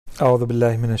أعوذ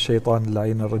بالله من الشيطان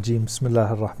اللعين الرجيم بسم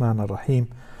الله الرحمن الرحيم.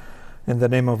 In the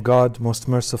name of God, most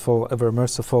merciful, ever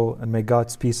merciful, and may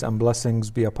God's peace and blessings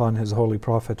be upon His holy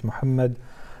Prophet Muhammad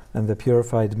and the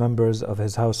purified members of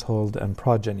his household and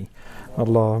progeny.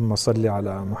 Allahumma salli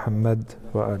ala Muhammad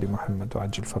wa ali Muhammad wa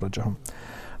ajil farajahum.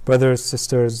 Brothers,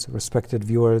 sisters, respected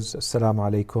viewers, Assalamu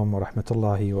alaikum wa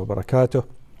rahmatullahi wa barakatuh.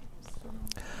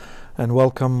 And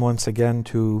welcome once again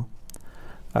to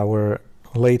our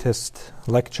latest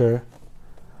lecture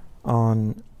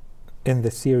in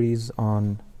the series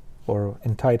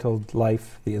entitled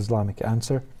Life, the Islamic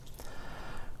Answer,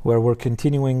 where we're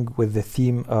continuing with the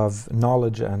theme of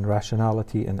knowledge and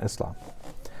rationality in Islam.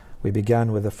 We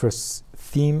began with the first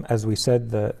theme. As we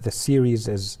said, the series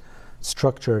is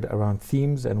structured around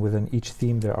themes, and within each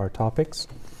theme there are topics.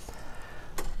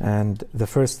 And the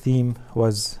first theme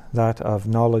was that of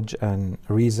knowledge and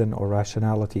reason or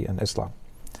rationality in Islam.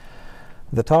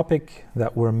 The topic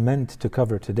that we're meant to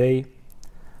cover today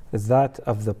is that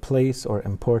of the place or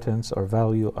importance or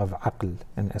value of aql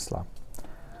in Islam.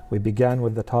 We began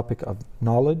with the topic of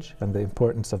knowledge and the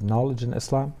importance of knowledge in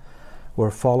Islam. We're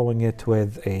following it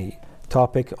with a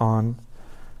topic on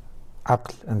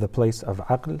aql and the place of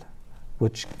aql,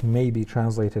 which may be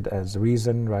translated as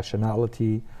reason,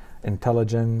 rationality,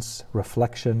 intelligence,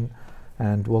 reflection,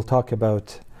 and we'll talk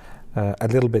about a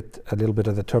little bit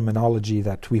of the terminology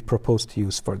that we propose to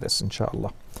use for this,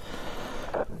 inshallah.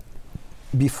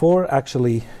 Before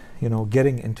actually,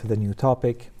 getting into the new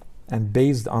topic, and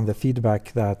based on the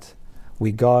feedback that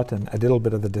we got and a little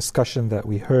bit of the discussion that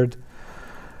we heard,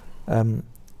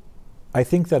 I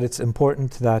think that it's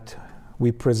important that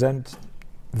we present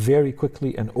very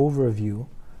quickly an overview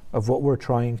of what we're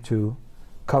trying to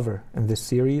cover in this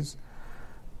series,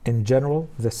 in general,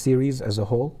 the series as a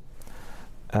whole,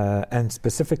 and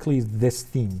specifically this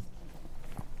theme.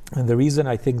 And the reason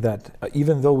I think that,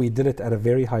 even though we did it at a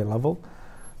very high level,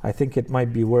 I think it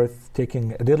might be worth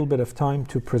taking a little bit of time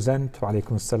to present, wa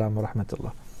alaykum assalam wa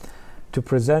rahmatullah, to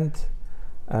present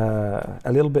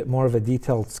a little bit more of a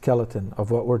detailed skeleton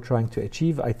of what we're trying to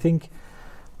achieve. I think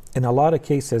in a lot of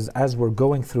cases, as we're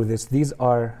going through this, these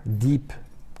are deep,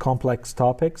 complex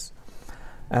topics,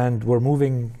 and we're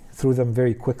moving through them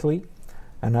very quickly.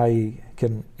 And I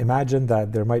can imagine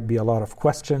that there might be a lot of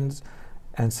questions,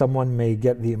 and someone may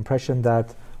get the impression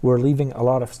that we're leaving a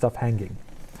lot of stuff hanging.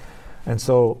 And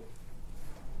so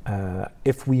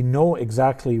if we know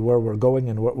exactly where we're going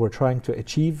and what we're trying to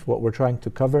achieve, what we're trying to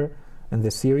cover in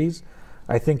this series,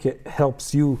 I think it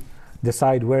helps you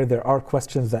decide where there are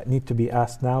questions that need to be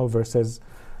asked now versus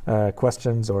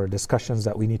questions or discussions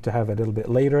that we need to have a little bit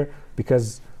later,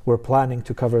 because we're planning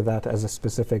to cover that as a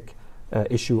specific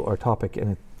issue or topic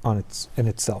in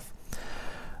itself.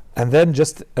 And then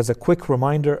just as a quick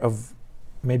reminder of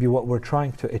maybe what we're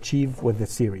trying to achieve with the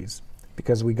series,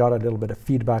 because we got a little bit of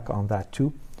feedback on that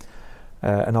too,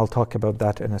 and I'll talk about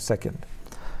that in a second.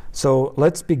 So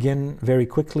let's begin very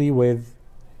quickly with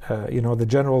the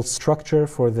general structure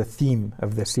for the theme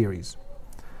of the series.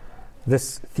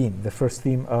 This theme, the first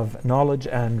theme of knowledge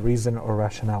and reason or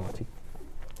rationality.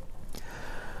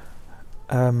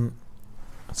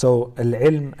 So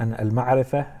al-ilm and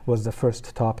al-ma'rifah was the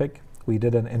first topic. We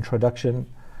did an introduction,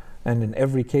 and in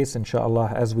every case,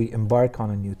 inshallah, as we embark on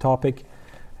a new topic,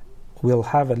 we'll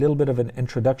have a little bit of an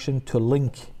introduction to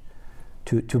link,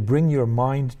 to bring your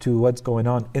mind to what's going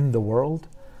on in the world,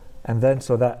 and then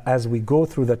so that as we go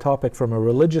through the topic from a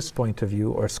religious point of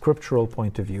view or scriptural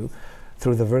point of view,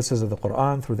 through the verses of the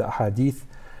Quran, through the ahadith,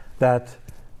 that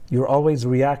you're always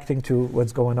reacting to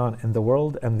what's going on in the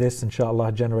world, and this,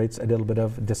 inshallah, generates a little bit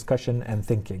of discussion and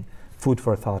thinking, food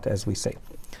for thought, as we say.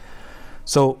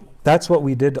 So that's what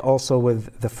we did also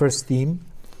with the first theme,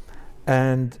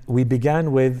 and we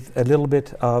began with a little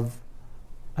bit of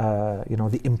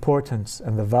the importance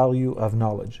and the value of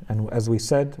knowledge. And as we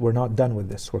said, we're not done with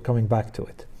this. We're coming back to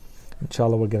it.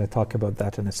 Inshallah, we're going to talk about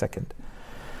that in a second.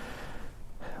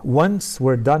 Once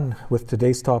we're done with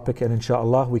today's topic, and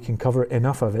inshallah we can cover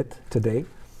enough of it today,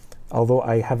 although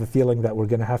I have a feeling that we're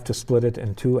going to have to split it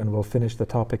in two, and we'll finish the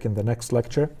topic in the next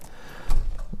lecture.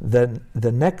 Then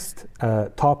the next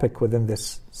topic within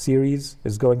this series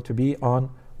is going to be on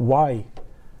why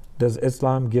does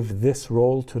Islam give this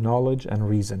role to knowledge and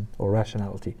reason or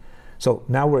rationality. So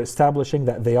now we're establishing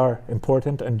that they are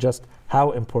important and just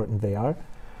how important they are.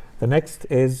 The next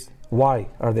is why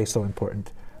are they so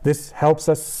important. This helps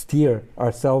us steer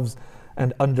ourselves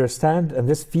and understand, and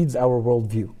this feeds our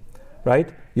worldview, right?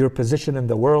 Your position in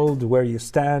the world, where you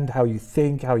stand, how you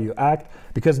think, how you act,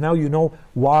 because now you know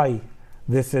why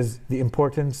this is the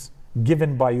importance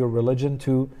given by your religion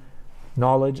to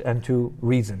knowledge and to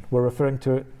reason. We're referring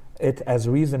to it as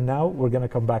reason now, we're going to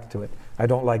come back to it. I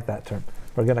don't like that term.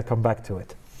 We're going to come back to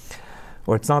it.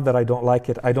 Or it's not that I don't like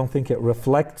it, I don't think it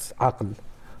reflects aql.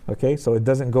 Okay, so it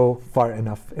doesn't go far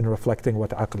enough in reflecting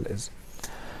what aql is.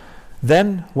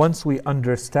 Then, once we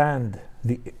understand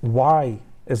why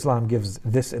Islam gives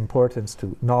this importance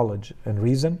to knowledge and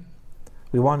reason,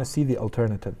 we want to see the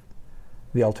alternative.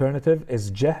 The alternative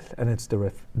is jahl and its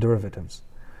derivatives.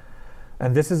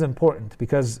 And this is important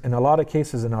because in a lot of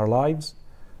cases in our lives,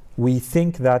 we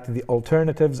think that the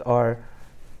alternatives are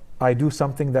I do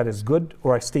something that is good,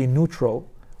 or I stay neutral,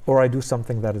 or I do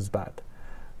something that is bad.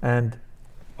 And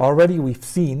already we've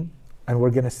seen, and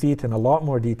we're going to see it in a lot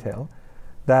more detail,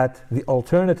 that the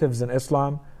alternatives in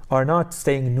Islam are not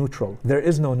staying neutral. There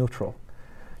is no neutral.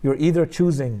 You're either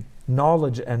choosing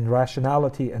knowledge and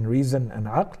rationality and reason and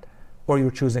aql, or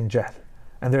you're choosing jahl.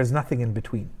 And there's nothing in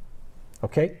between.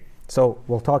 Okay? So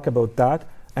we'll talk about that,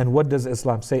 and what does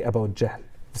Islam say about jahl,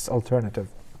 this alternative.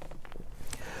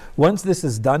 Once this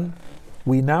is done,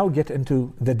 we now get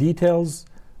into the details,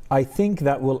 I think,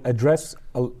 that will address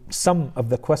some of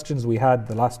the questions we had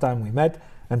the last time we met,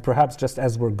 and perhaps just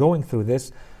as we're going through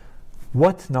this,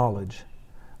 what knowledge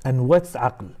and what's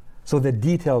aql? So the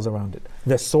details around it,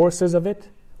 the sources of it,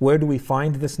 where do we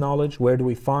find this knowledge, where do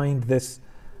we find this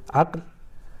aql,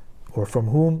 or from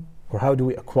whom, or how do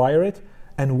we acquire it,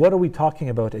 and what are we talking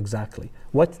about exactly?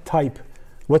 What type,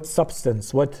 what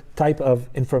substance, what type of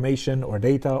information or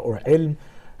data or ilm,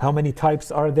 how many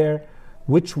types are there,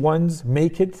 which ones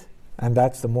make it, and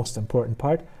that's the most important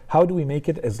part, how do we make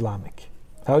it Islamic?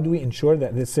 How do we ensure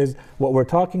that this is what we're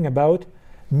talking about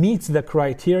meets the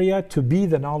criteria to be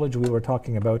the knowledge we were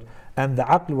talking about and the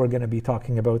aql we're going to be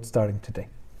talking about starting today?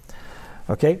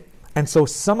 Okay? And so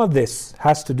some of this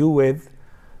has to do with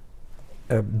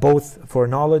both for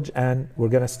knowledge, and we're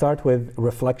going to start with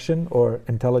reflection or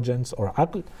intelligence or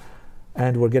aql.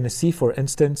 And we're going to see, for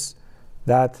instance,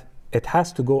 that it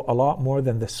has to go a lot more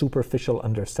than the superficial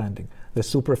understanding, the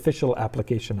superficial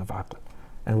application of aql.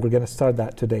 And we're going to start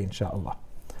that today, inshallah.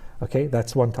 Okay,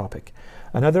 that's one topic.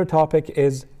 Another topic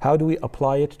is how do we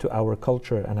apply it to our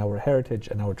culture and our heritage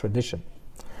and our tradition.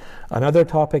 Another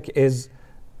topic is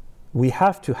we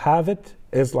have to have it,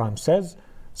 Islam says,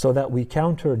 so that we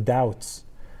counter doubts.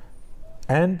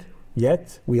 And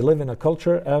yet we live in a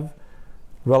culture of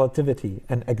relativity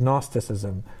and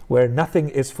agnosticism, where nothing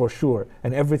is for sure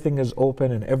and everything is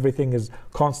open and everything is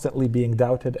constantly being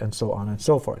doubted, and so on and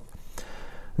so forth.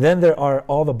 Then there are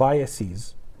all the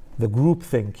biases, the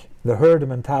groupthink, the herd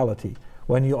mentality.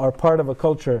 When you are part of a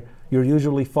culture, you're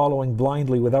usually following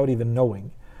blindly without even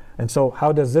knowing. And so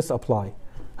how does this apply?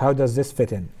 How does this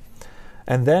fit in?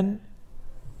 And then,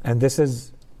 and this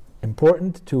is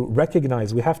important to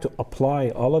recognize, we have to apply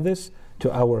all of this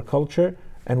to our culture,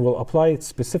 and we'll apply it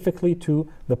specifically to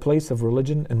the place of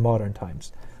religion in modern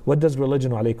times. What does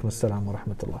religion, wa alaykum assalam wa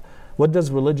rahmatullah, what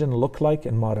does religion look like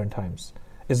in modern times?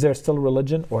 Is there still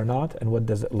religion or not, and what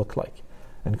does it look like?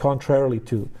 And contrary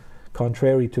to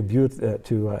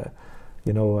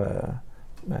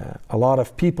a lot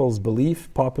of people's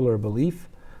belief, popular belief,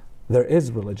 there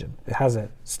is religion. It has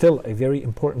still a very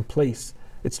important place.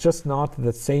 It's just not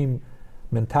the same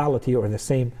mentality or the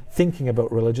same thinking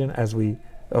about religion as we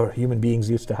or human beings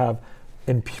used to have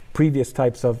in previous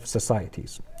types of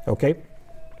societies. Okay?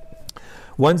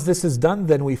 Once this is done,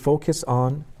 then we focus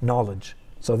on knowledge.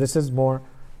 So this is more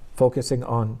focusing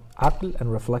on aql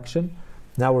and reflection.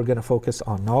 Now we're going to focus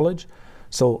on knowledge.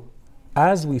 So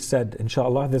as we said,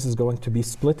 inshallah, this is going to be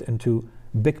split into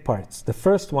big parts. The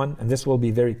first one, and this will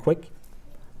be very quick,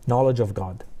 knowledge of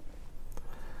God.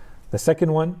 The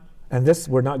second one, and this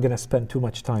we're not going to spend too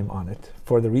much time on it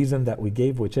for the reason that we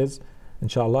gave, which is,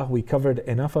 inshallah, we covered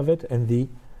enough of it in the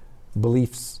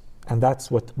beliefs, and that's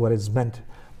what is meant.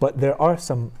 But there are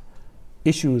some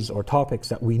issues or topics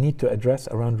that we need to address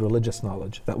around religious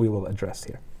knowledge that we will address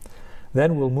here.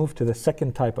 Then we'll move to the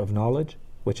second type of knowledge,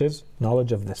 which is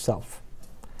knowledge of the self.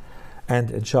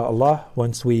 And inshallah,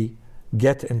 once we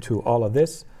get into all of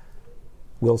this,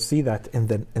 we'll see that in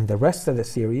the rest of the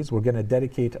series, we're going to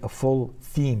dedicate a full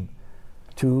theme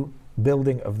to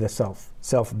building of the self.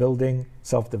 Self-building,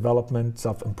 self-development,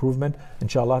 self-improvement.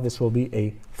 Inshallah, this will be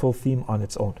a full theme on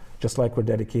its own. Just like we're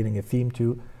dedicating a theme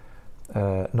to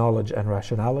knowledge and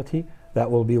rationality, that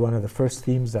will be one of the first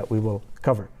themes that we will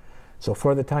cover. So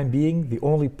for the time being, the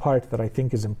only part that I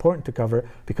think is important to cover,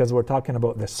 because we're talking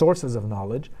about the sources of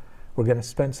knowledge, we're going to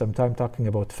spend some time talking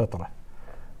about fitrah.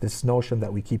 This notion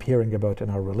that we keep hearing about in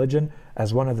our religion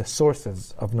as one of the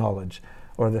sources of knowledge,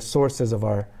 or the sources of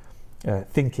our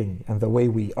thinking and the way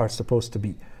we are supposed to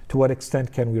be. To what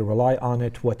extent can we rely on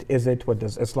it? What is it? What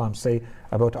does Islam say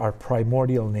about our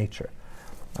primordial nature?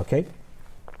 Okay?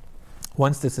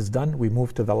 Once this is done, we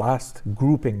move to the last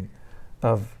grouping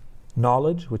of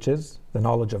knowledge, which is the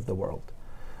knowledge of the world.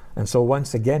 And so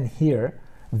once again here,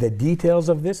 the details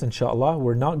of this, inshallah,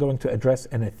 we're not going to address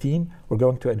in a theme, we're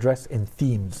going to address in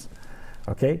themes,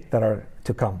 okay, that are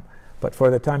to come. But for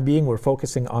the time being, we're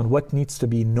focusing on what needs to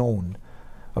be known.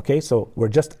 Okay, so we're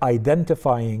just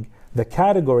identifying the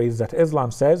categories that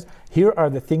Islam says, here are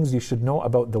the things you should know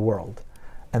about the world.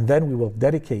 And then we will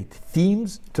dedicate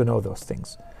themes to know those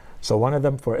things. So one of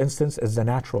them, for instance, is the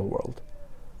natural world.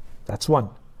 That's one.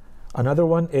 Another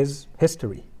one is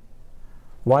history.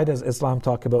 Why does Islam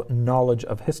talk about knowledge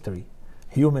of history?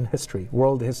 Human history,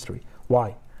 world history.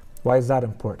 Why? Why is that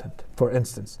important? For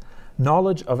instance,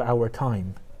 knowledge of our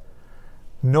time.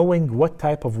 Knowing what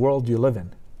type of world you live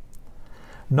in.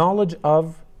 Knowledge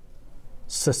of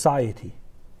society.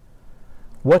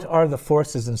 What are the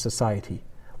forces in society?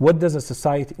 What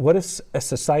is a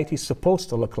society supposed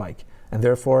to look like? And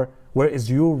therefore, where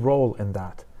is your role in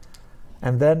that?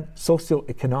 And then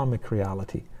socio-economic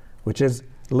reality, which is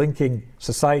linking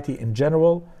society in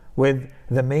general with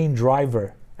the main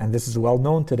driver, and this is well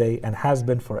known today and has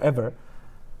been forever,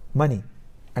 money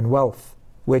and wealth,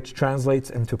 which translates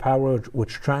into power,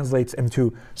 which translates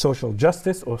into social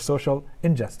justice or social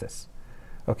injustice.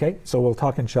 Okay, so we'll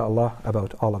talk inshallah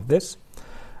about all of this.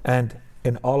 And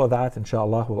in all of that,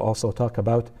 inshallah, we'll also talk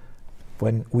about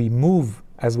when we move,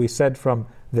 as we said, from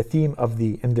the theme of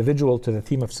the individual to the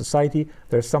theme of society,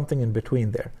 there's something in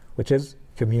between there, which is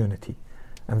community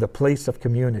and the place of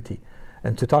community.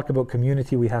 And to talk about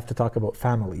community, we have to talk about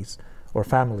families, or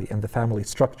family and the family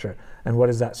structure, and what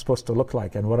is that supposed to look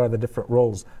like, and what are the different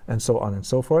roles, and so on and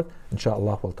so forth.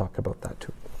 Inshallah, we'll talk about that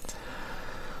too.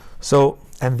 So,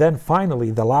 and then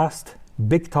finally, the last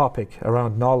big topic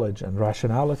around knowledge and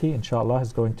rationality, inshallah,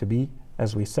 is going to be,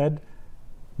 as we said,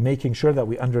 making sure that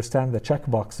we understand the check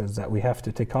boxes that we have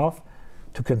to tick off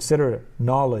to consider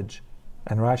knowledge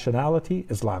and rationality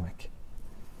Islamic.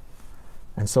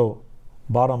 And so,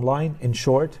 bottom line, in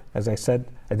short, as I said,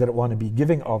 I didn't want to be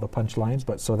giving all the punchlines,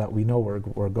 but so that we know where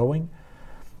we're going,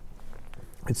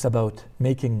 it's about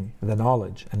making the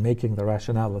knowledge and making the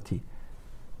rationality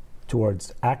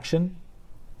towards action.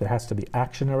 There has to be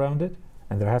action around it,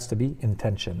 and there has to be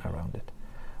intention around it.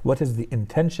 What is the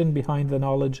intention behind the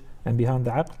knowledge and behind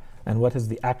the aql, and what is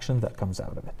the action that comes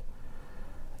out of it?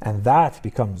 And that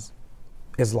becomes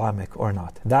Islamic or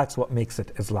not. That's what makes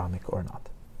it Islamic or not.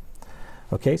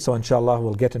 Okay, so inshallah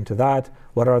we'll get into that.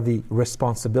 What are the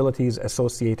responsibilities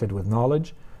associated with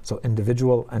knowledge? So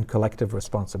individual and collective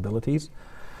responsibilities.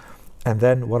 And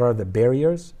then what are the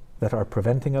barriers that are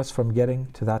preventing us from getting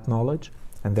to that knowledge?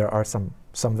 And there are some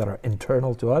that are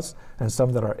internal to us and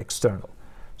some that are external.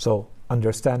 So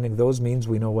understanding those means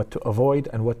we know what to avoid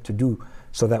and what to do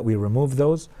so that we remove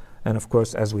those. And of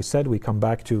course, as we said, we come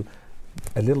back to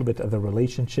a little bit of the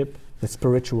relationship, the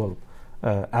spiritual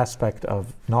aspect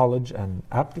of knowledge and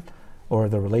aql, or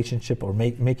the relationship, or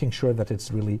making sure that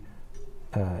it's really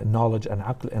knowledge and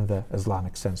aql in the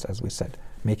Islamic sense, as we said,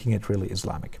 making it really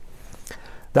Islamic.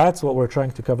 That's what we're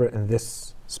trying to cover in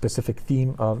this specific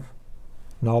theme of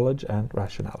knowledge and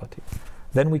rationality.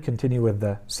 Then we continue with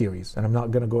the series, and I'm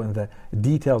not going to go in the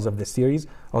details of the series.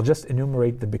 I'll just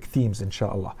enumerate the big themes,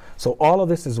 inshallah. So all of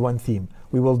this is one theme.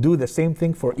 We will do the same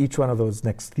thing for each one of those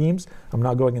next themes. I'm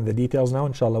not going in the details now.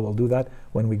 Inshallah, we'll do that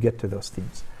when we get to those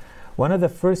themes. One of the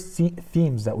first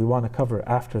themes that we want to cover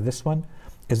after this one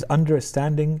is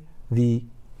understanding the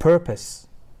purpose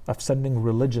of sending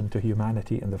religion to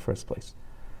humanity in the first place.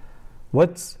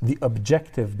 What's the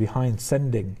objective behind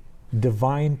sending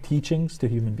divine teachings to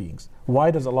human beings?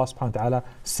 Why does Allah subhanahu wa ta'ala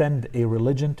send a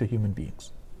religion to human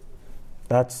beings?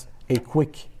 That's a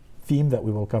quick theme that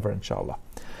we will cover, inshallah.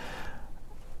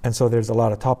 And so there's a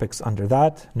lot of topics under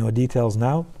that, no details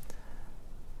now.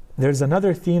 There's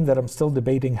another theme that I'm still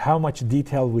debating how much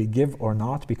detail we give or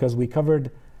not, because we covered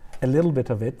a little bit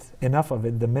of it, enough of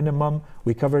it, the minimum.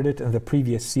 We covered it in the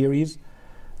previous series.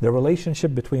 The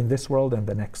relationship between this world and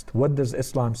the next. What does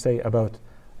Islam say about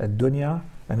ad-dunya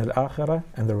and al-akhirah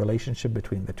and the relationship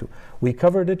between the two? We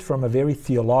covered it from a very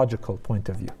theological point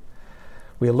of view.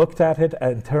 We looked at it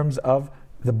in terms of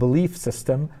the belief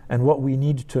system and what we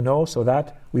need to know so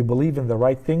that we believe in the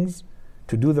right things,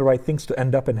 to do the right things, to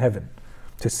end up in heaven,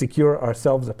 to secure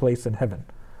ourselves a place in heaven.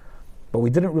 But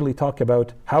we didn't really talk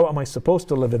about how am I supposed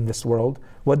to live in this world?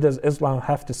 What does Islam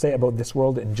have to say about this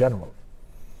world in general?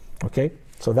 Okay,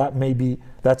 so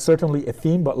that's certainly a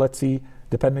theme, but let's see,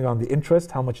 depending on the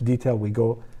interest, how much detail we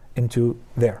go into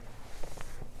there.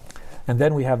 And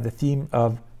then we have the theme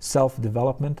of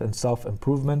self-development and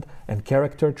self-improvement and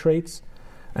character traits.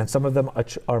 And some of them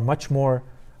are much more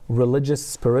religious,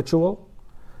 spiritual,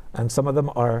 and some of them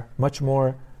are much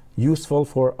more useful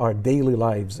for our daily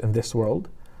lives in this world.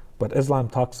 But Islam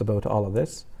talks about all of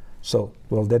this. So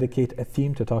we'll dedicate a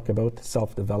theme to talk about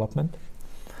self-development.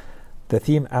 The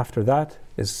theme after that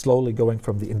is slowly going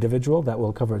from the individual. That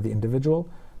will cover the individual.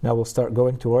 Now we'll start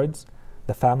going towards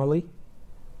the family,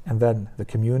 and then the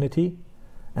community,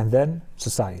 and then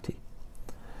society.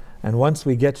 And once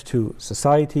we get to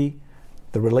society,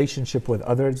 the relationship with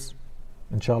others,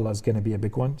 inshallah, is going to be a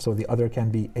big one. So the other can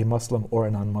be a Muslim or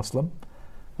a non-Muslim.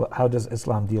 Well, how does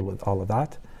Islam deal with all of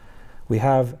that? We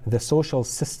have the social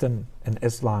system in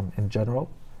Islam in general.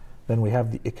 Then we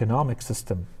have the economic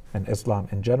system in Islam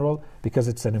in general, because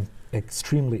it's an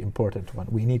extremely important one.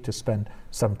 We need to spend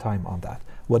some time on that.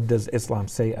 What does Islam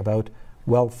say about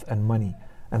wealth and money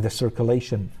and the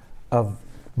circulation of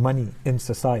money in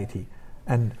society?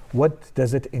 And what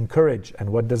does it encourage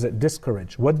and what does it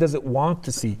discourage? What does it want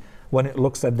to see when it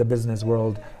looks at the business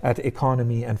world, at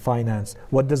economy and finance?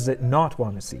 What does it not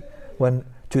want to see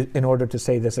in order to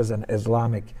say this is an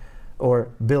Islamic or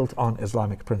built on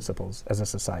Islamic principles as a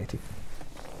society?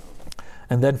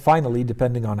 And then finally,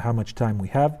 depending on how much time we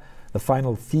have, the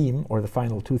final theme or the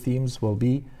final two themes will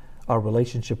be our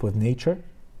relationship with nature.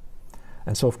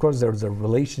 And so of course there's a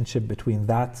relationship between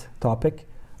that topic,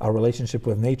 our relationship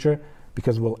with nature,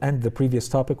 because we'll end the previous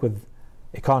topic with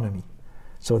economy.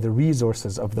 So the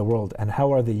resources of the world, and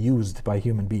how are they used by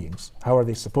human beings? How are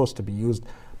they supposed to be used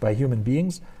by human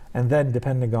beings? And then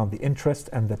depending on the interest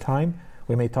and the time,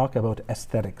 we may talk about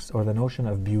aesthetics or the notion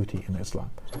of beauty in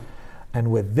Islam. And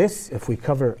with this, if we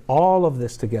cover all of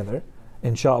this together,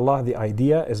 inshallah, the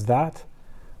idea is that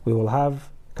we will have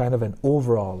kind of an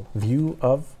overall view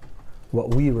of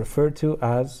what we refer to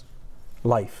as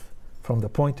life from the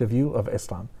point of view of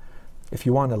Islam. If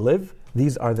you want to live,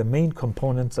 these are the main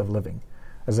components of living,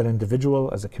 as an individual,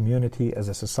 as a community, as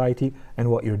a society, and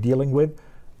what you're dealing with,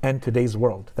 and today's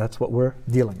world. That's what we're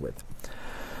dealing with.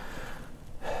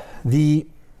 The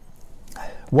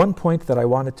one point that I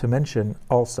wanted to mention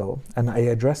also, and I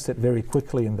addressed it very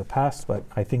quickly in the past, but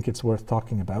I think it's worth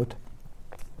talking about,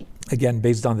 again,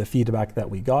 based on the feedback that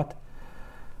we got,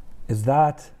 is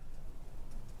that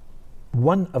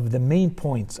one of the main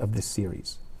points of this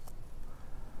series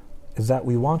is that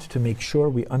we want to make sure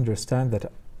we understand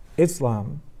that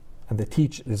Islam and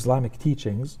the Islamic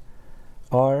teachings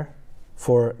are,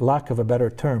 for lack of a better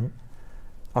term,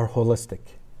 are holistic,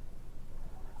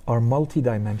 are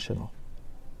multidimensional.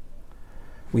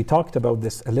 We talked about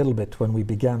this a little bit when we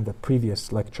began the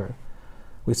previous lecture.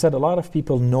 We said a lot of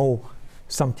people know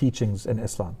some teachings in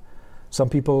Islam. Some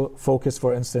people focus,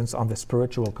 for instance, on the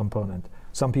spiritual component.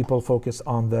 Some people focus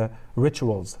on the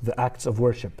rituals, the acts of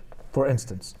worship, for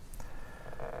instance.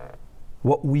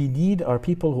 What we need are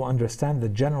people who understand the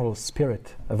general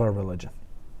spirit of our religion.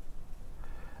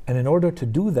 And in order to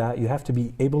do that, you have to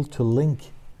be able to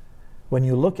link. When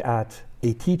you look at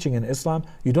a teaching in Islam,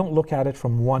 you don't look at it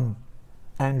from one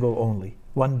angle only,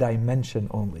 one dimension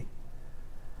only.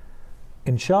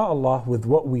 Insha'Allah, with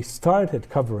what we started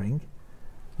covering,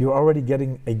 you're already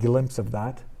getting a glimpse of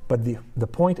that. But the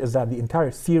point is that the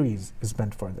entire series is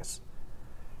meant for this.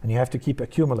 And you have to keep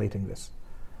accumulating this.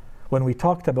 When we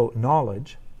talked about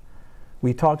knowledge,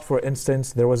 we talked, for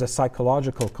instance, there was a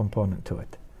psychological component to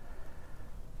it.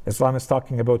 Islam is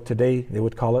talking about today, they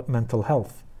would call it mental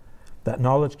health. That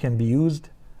knowledge can be used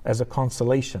as a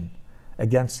consolation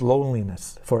against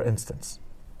loneliness, for instance.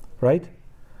 Right?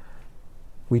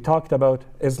 We talked about,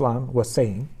 Islam was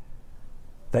saying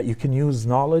that you can use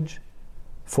knowledge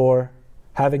for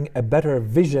having a better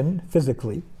vision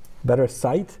physically, better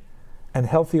sight, and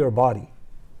healthier body.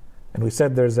 And we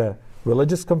said there's a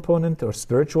religious component or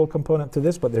spiritual component to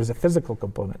this, but there's a physical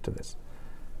component to this.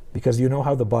 Because you know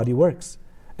how the body works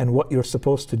and what you're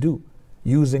supposed to do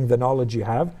using the knowledge you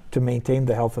have to maintain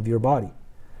the health of your body.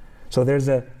 So there's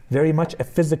a very much a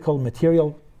physical,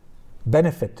 material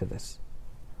benefit to this.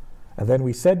 And then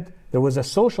we said there was a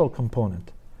social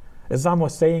component. Islam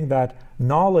was saying that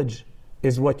knowledge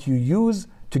is what you use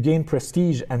to gain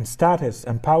prestige and status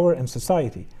and power in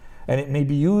society. And it may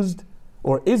be used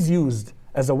or is used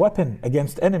as a weapon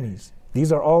against enemies.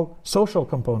 These are all social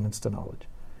components to knowledge.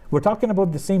 We're talking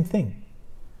about the same thing.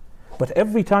 But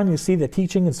every time you see the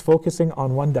teaching is focusing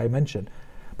on one dimension,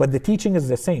 but the teaching is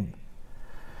the same.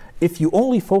 If you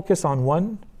only focus on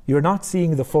one, you're not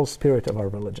seeing the full spirit of our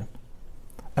religion.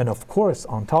 And of course,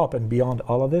 on top and beyond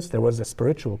all of this, there was a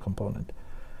spiritual component.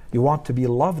 You want to be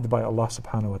loved by Allah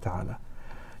subhanahu wa ta'ala.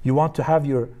 You want to have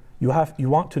you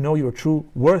want to know your true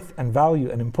worth and value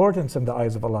and importance in the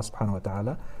eyes of Allah subhanahu wa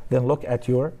ta'ala, then look at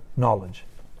your knowledge.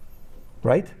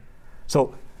 Right?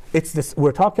 So it's this,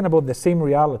 we're talking about the same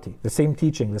reality, the same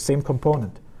teaching, the same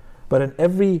component. But in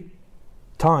every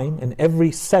time, in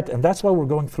every set, and that's why we're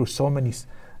going through so many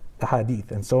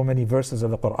hadith and so many verses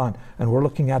of the Quran, and we're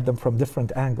looking at them from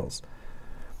different angles,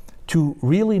 to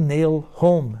really nail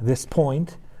home this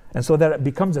point, and so that it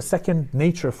becomes a second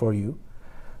nature for you.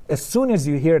 As soon as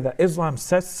you hear that Islam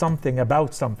says something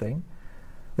about something,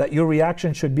 that your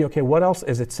reaction should be, okay, what else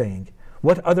is it saying?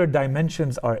 What other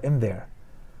dimensions are in there?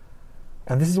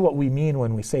 And this is what we mean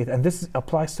when we say it. And this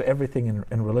applies to everything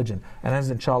in religion. And as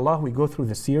inshallah we go through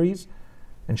the series,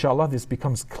 inshallah this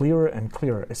becomes clearer and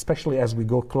clearer, especially as we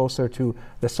go closer to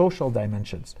the social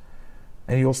dimensions.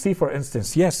 And you'll see, for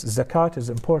instance, yes, zakat is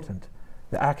important.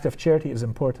 The act of charity is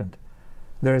important.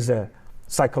 There's a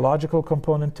psychological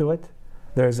component to it.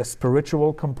 There's a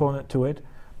spiritual component to it.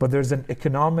 But there's an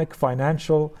economic,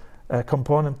 financial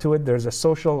component to it. There's a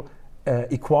social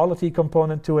equality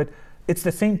component to it. It's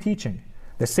the same teaching.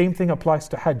 The same thing applies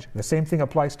to Hajj. The same thing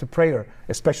applies to prayer,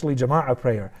 especially Jama'ah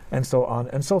prayer, and so on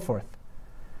and so forth.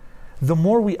 The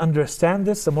more we understand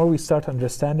this, the more we start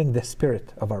understanding the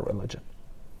spirit of our religion.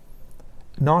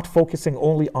 Not focusing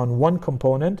only on one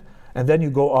component, and then you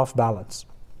go off balance.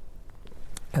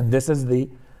 And this is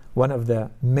one of the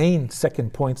main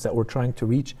second points that we're trying to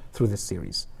reach through this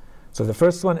series. So the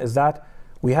first one is that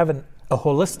we have a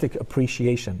holistic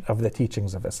appreciation of the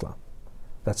teachings of Islam.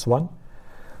 That's one.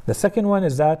 The second one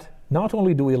is that not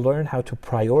only do we learn how to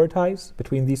prioritize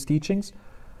between these teachings,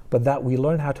 but that we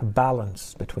learn how to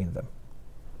balance between them.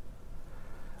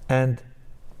 And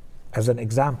as an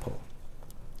example,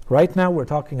 right now we're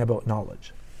talking about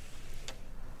knowledge.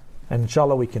 And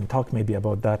inshallah we can talk maybe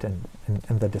about that in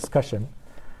the discussion.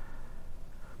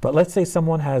 But let's say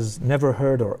someone has never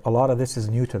heard, or a lot of this is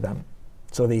new to them.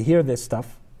 So they hear this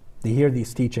stuff, they hear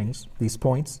these teachings, these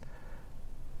points.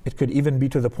 It could even be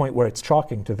to the point where it's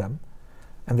shocking to them.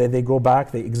 And then they go back,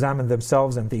 they examine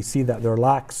themselves, and they see that there are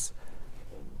lacks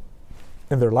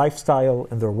in their lifestyle,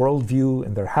 in their worldview,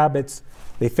 in their habits.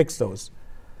 They fix those.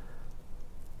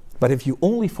 But if you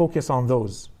only focus on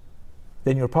those,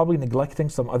 then you're probably neglecting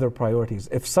some other priorities.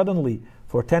 If suddenly,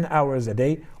 for 10 hours a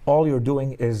day, all you're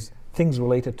doing is things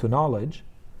related to knowledge,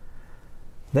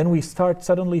 then we start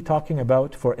suddenly talking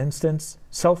about, for instance,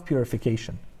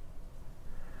 self-purification,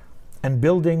 and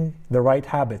building the right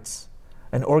habits,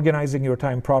 and organizing your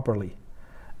time properly,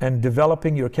 and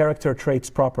developing your character traits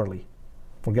properly.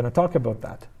 We're going to talk about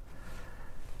that.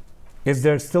 Is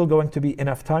there still going to be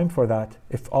enough time for that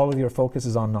if all of your focus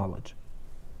is on knowledge?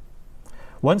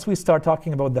 Once we start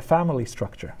talking about the family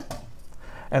structure,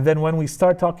 and then when we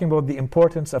start talking about the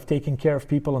importance of taking care of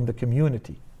people in the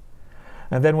community,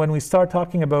 and then when we start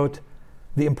talking about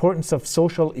the importance of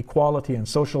social equality and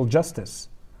social justice,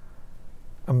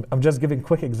 I'm just giving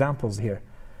quick examples here.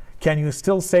 Can you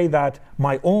still say that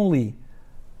my only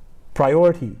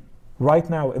priority right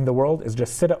now in the world is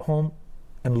just sit at home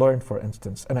and learn, for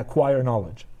instance, and acquire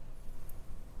knowledge?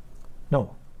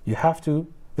 No, you have to,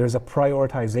 there's a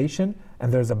prioritization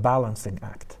and there's a balancing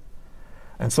act.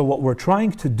 And so what we're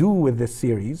trying to do with this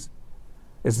series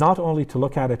is not only to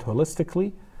look at it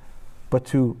holistically, but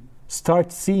to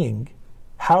start seeing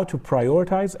how to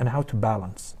prioritize and how to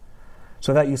balance.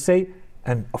 So that you say,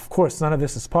 and of course none of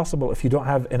this is possible if you don't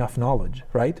have enough knowledge,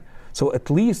 right? So at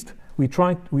least we're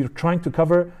trying to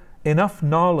cover enough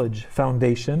knowledge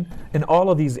foundation in all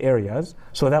of these areas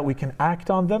so that we can act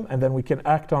on them, and then we can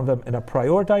act on them in a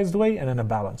prioritized way and in a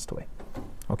balanced way.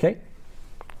 Okay?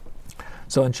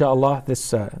 So inshallah,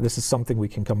 this is something we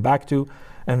can come back to.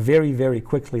 And very, very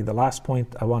quickly, the last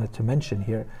point I wanted to mention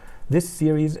here, this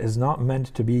series is not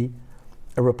meant to be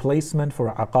a replacement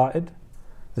for aqa'id.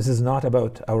 This is not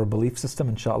about our belief system.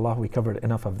 Inshallah, we covered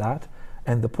enough of that.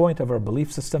 And the point of our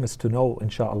belief system is to know,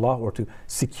 inshallah, or to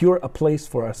secure a place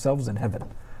for ourselves in heaven,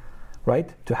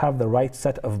 right? To have the right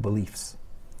set of beliefs.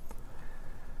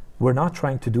 We're not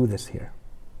trying to do this here.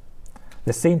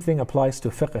 The same thing applies to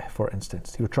fiqh, for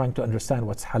instance. You're trying to understand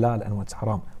what's halal and what's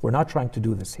haram. We're not trying to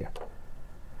do this here.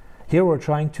 Here we're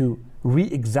trying to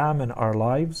re-examine our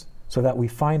lives so that we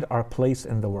find our place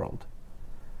in the world.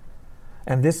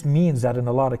 And this means that in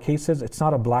a lot of cases, it's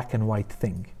not a black and white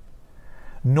thing.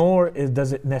 Nor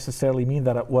does it necessarily mean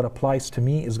that what applies to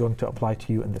me is going to apply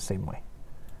to you in the same way.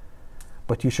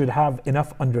 But you should have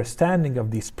enough understanding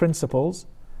of these principles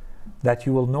that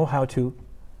you will know how to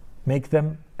make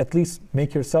them, at least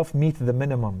make yourself meet the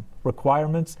minimum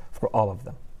requirements for all of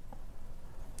them.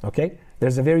 Okay?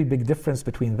 There's a very big difference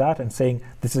between that and saying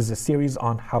this is a series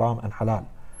on haram and halal.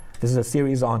 This is a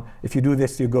series on if you do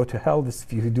this you go to hell,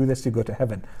 if you do this you go to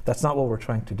heaven. That's not what we're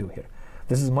trying to do here.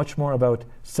 This is much more about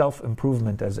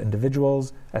self-improvement as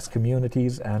individuals, as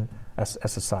communities, and as a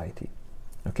society.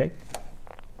 Okay?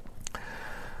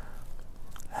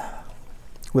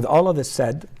 With all of this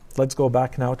said, let's go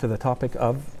back now to the topic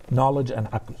of knowledge and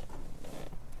aql.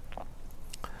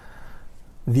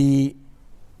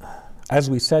 As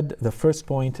we said, the first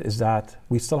point is that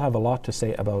we still have a lot to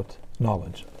say about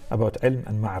knowledge, about ilm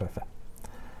and ma'rifah.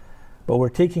 But we're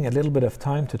taking a little bit of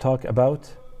time to talk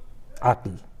about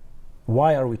aql.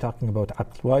 Why are we talking about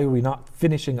aql? Why are we not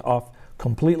finishing off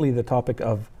completely the topic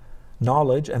of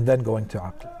knowledge and then going to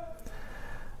aql?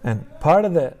 And part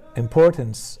of the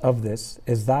importance of this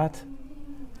is that,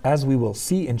 as we will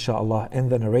see inshallah in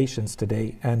the narrations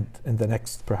today and in the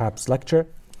next perhaps lecture,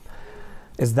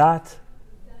 is that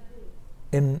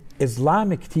in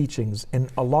Islamic teachings, in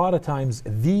a lot of times,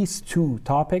 these two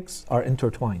topics are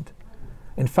intertwined.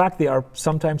 In fact, they are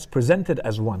sometimes presented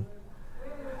as one,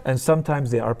 and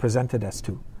sometimes they are presented as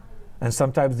two, and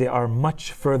sometimes they are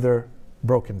much further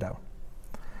broken down.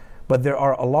 But there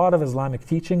are a lot of Islamic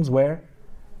teachings where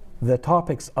the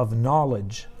topics of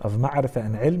knowledge, of ma'rifah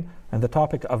and ilm, and the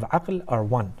topic of aql are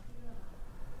one.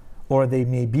 Or they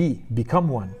may become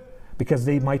one, because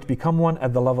they might become one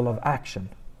at the level of action.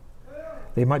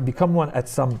 They might become one at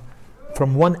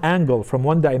from one angle, from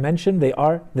one dimension, they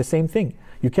are the same thing.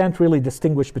 You can't really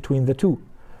distinguish between the two.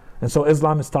 And so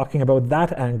Islam is talking about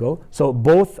that angle, so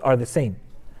both are the same.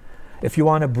 If you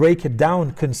want to break it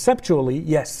down conceptually,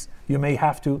 yes, you may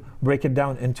have to break it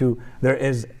down into there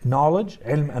is knowledge,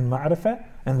 ilm and ma'rifah,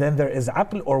 and then there is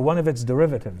aql or one of its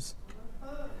derivatives.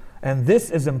 And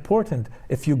this is important.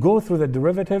 If you go through the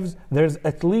derivatives, there's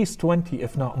at least 20,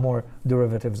 if not more,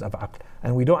 derivatives of aql.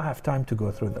 And we don't have time to go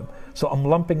through them. So I'm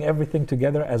lumping everything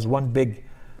together as one big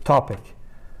topic.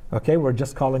 Okay, we're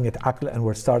just calling it aql and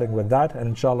we're starting with that. And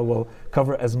inshallah we'll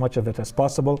cover as much of it as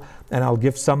possible. And I'll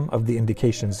give some of the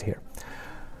indications here.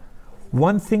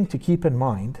 One thing to keep in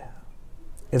mind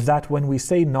is that when we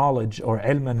say knowledge or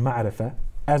ilm and ma'rifah,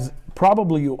 as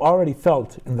probably you already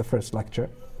felt in the first lecture,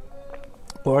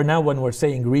 or now when we're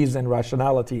saying reason,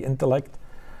 rationality, intellect,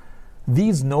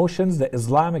 these notions, the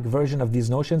Islamic version of these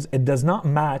notions, it does not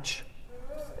match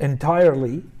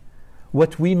entirely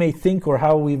what we may think or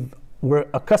how we're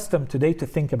accustomed today to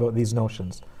think about these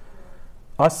notions.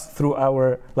 Us through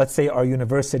our, let's say, our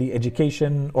university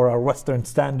education or our Western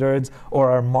standards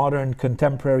or our modern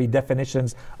contemporary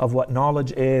definitions of what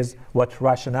knowledge is, what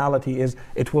rationality is,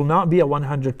 it will not be a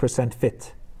 100%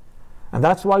 fit. And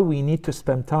that's why we need to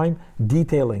spend time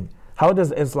detailing how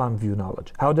does Islam view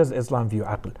knowledge? How does Islam view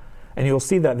aql? And you'll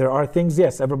see that there are things,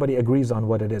 yes, everybody agrees on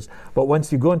what it is. But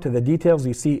once you go into the details,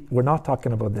 you see we're not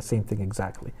talking about the same thing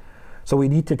exactly. So we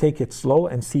need to take it slow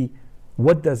and see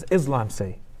what does Islam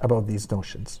say about these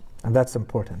notions. And that's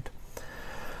important.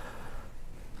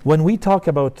 When we talk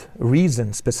about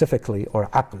reason specifically, or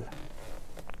aql,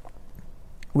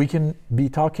 we can be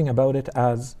talking about it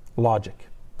as logic,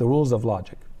 the rules of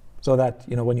logic. So that,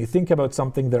 when you think about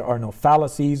something, there are no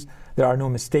fallacies, there are no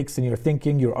mistakes in your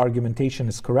thinking, your argumentation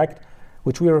is correct,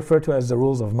 which we refer to as the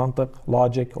rules of mantiq,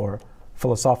 logic, or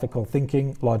philosophical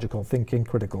thinking, logical thinking,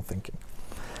 critical thinking.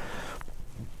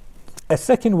 A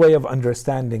second way of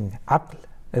understanding aql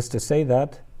is to say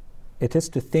that it is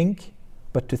to think,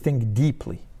 but to think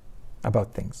deeply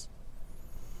about things.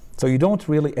 So you don't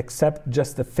really accept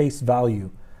just the face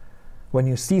value. When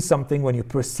you see something, when you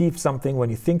perceive something, when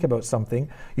you think about something,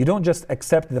 you don't just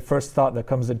accept the first thought that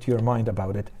comes into your mind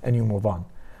about it and you move on.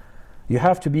 You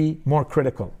have to be more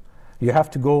critical. You have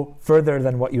to go further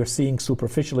than what you're seeing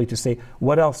superficially to say,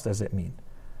 what else does it mean?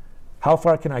 How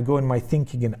far can I go in my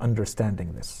thinking and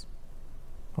understanding this?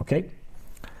 Okay?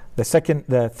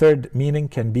 The third meaning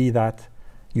can be that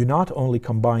you not only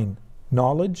combine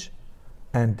knowledge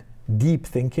and deep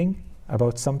thinking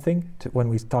about something when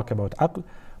we talk about aql,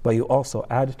 but you also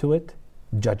add to it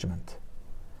judgment.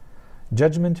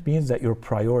 Judgment means that you're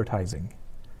prioritizing,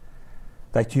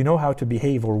 that you know how to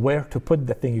behave or where to put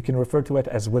the thing. You can refer to it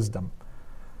as wisdom,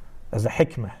 as a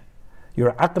hikmah.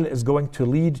 Your aql is going to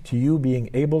lead to you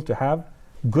being able to have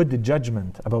good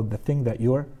judgment about the thing that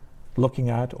you're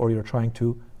looking at or you're trying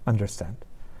to understand.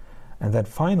 And then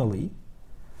finally,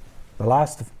 the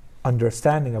last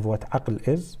understanding of what aql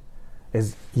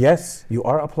is yes, you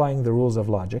are applying the rules of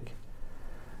logic.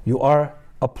 You are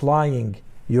applying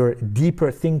your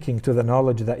deeper thinking to the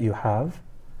knowledge that you have.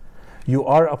 You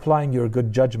are applying your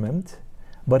good judgment,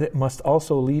 but it must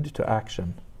also lead to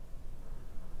action.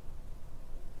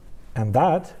 And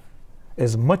that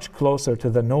is much closer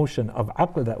to the notion of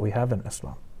aql that we have in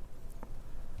Islam.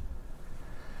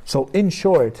 So in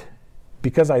short,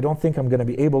 because I don't think I'm going to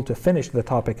be able to finish the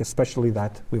topic, especially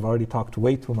that we've already talked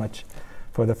way too much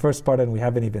for the first part, and we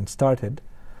haven't even started.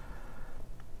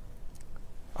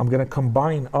 I'm going to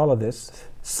combine all of this,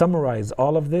 summarize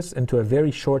all of this into a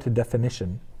very short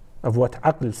definition of what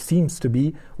aql seems to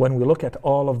be when we look at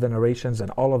all of the narrations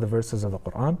and all of the verses of the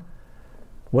Quran.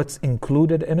 What's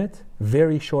included in it,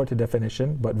 very short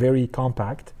definition, but very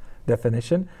compact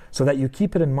definition, so that you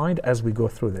keep it in mind as we go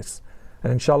through this.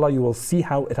 And inshallah, you will see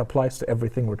how it applies to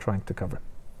everything we're trying to cover.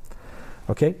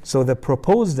 Okay, so the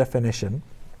proposed definition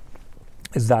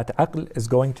is that aql is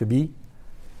going to be,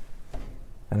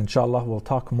 and inshallah we'll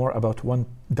talk more about one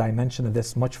dimension of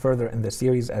this much further in the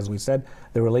series, as we said,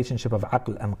 the relationship of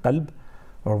aql and qalb,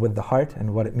 or with the heart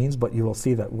and what it means, but you will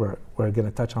see that we're going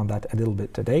to touch on that a little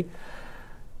bit today.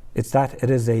 It's that it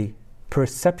is a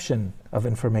perception of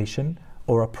information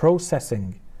or a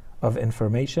processing of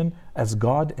information as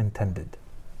God intended.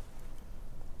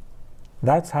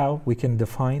 That's how we can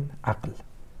define aql.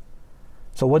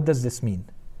 So what does this mean?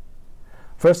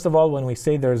 First of all, when we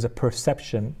say there is a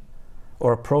perception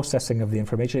or a processing of the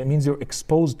information, it means you're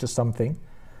exposed to something.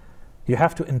 You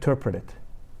have to interpret it.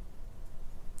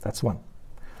 That's one.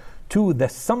 Two, the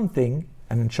something,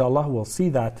 and inshallah we'll see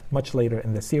that much later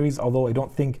in the series, although I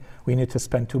don't think we need to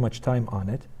spend too much time on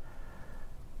it,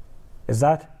 is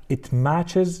that it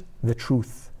matches the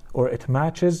truth, or it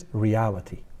matches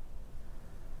reality.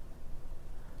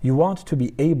 You want to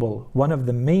be able, one of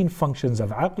the main functions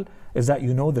of aql is that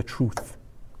you know the truth.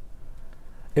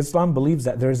 Islam believes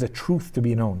that there is a truth to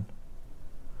be known.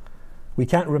 We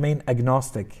can't remain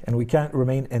agnostic and we can't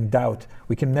remain in doubt.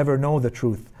 We can never know the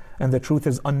truth, and the truth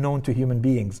is unknown to human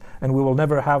beings, and we will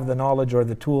never have the knowledge or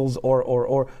the tools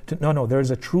no, there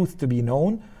is a truth to be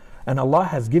known, and Allah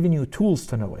has given you tools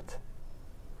to know it.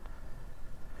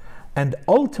 And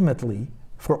ultimately,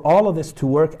 for all of this to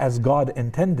work as God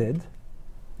intended,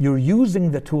 you're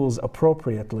using the tools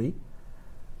appropriately,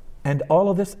 and all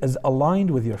of this is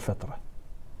aligned with your fitrah.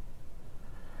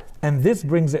 And this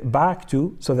brings it back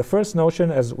to, so the first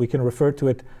notion, as we can refer to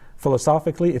it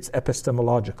philosophically, it's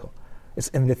epistemological. It's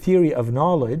in the theory of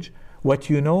knowledge, what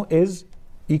you know is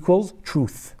equals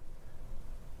truth.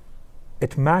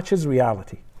 It matches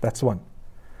reality. That's one.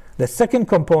 The second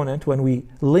component, when we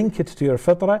link it to your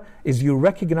fitrah, is you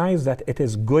recognize that it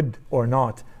is good or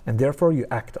not, and therefore you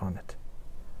act on it.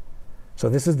 So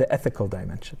this is the ethical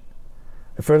dimension.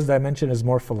 The first dimension is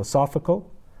more philosophical.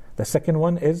 The second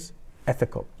one is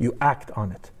ethical. You act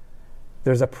on it.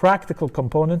 There's a practical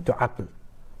component to aql.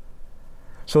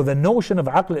 So the notion of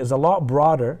aql is a lot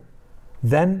broader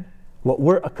than what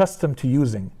we're accustomed to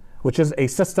using, which is a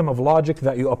system of logic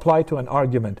that you apply to an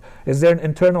argument. Is there an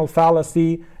internal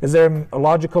fallacy? Is there a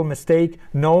logical mistake?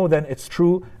 No, then it's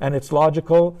true and it's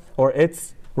logical, or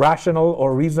it's rational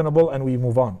or reasonable, and we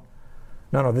move on.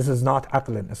 No, this is not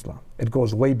aql in Islam. It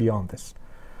goes way beyond this.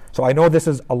 So I know this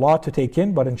is a lot to take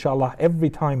in, but inshallah, every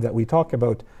time that we talk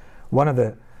about one of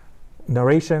the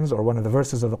narrations or one of the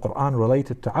verses of the Quran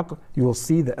related to aql, you will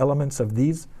see the elements of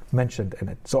these mentioned in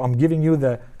it. So I'm giving you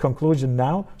the conclusion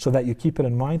now so that you keep it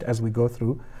in mind as we go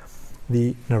through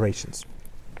the narrations.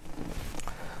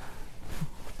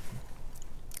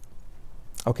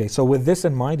 Okay, so with this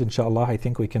in mind, inshallah, I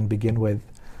think we can begin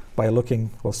by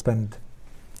looking, we'll spend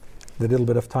the little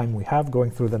bit of time we have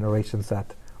going through the narrations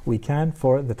that we can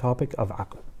for the topic of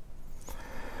aql.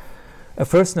 A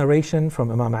first narration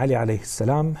from Imam Ali alayhi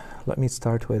salam. Let me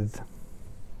start with,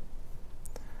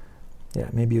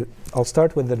 I'll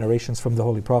start with the narrations from the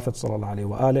Holy Prophet sallallahu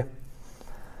alaihi wasallam.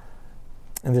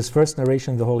 In this first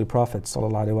narration, the Holy Prophet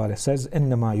sallallahu alaihi wasallam says,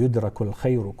 إِنَّمَا يُدْرَكُ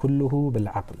الْخَيْرُ كُلُّهُ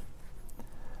بِالْعَقْلِ.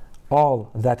 All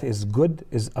that is good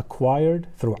is acquired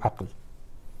through aql.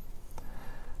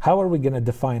 How are we going to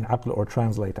define aql or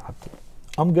translate aql?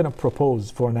 I'm going to propose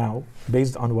for now,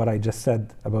 based on what I just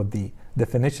said about the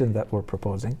definition that we're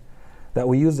proposing, that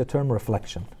we use the term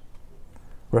reflection.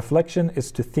 Reflection is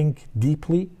to think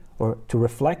deeply, or to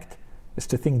reflect is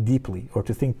to think deeply or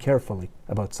to think carefully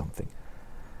about something.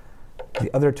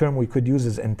 The other term we could use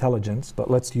is intelligence,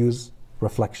 but let's use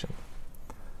reflection.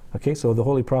 Okay, so the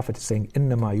Holy Prophet is saying,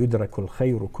 إِنَّمَا يُدْرَكُ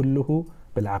الْخَيْرُ كُلُّهُ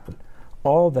بِالْعَقْلِ.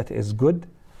 All that is good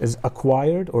is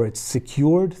acquired or it's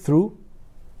secured through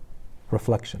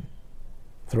reflection,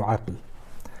 through aql.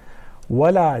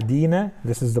 وَلَا دِينَ,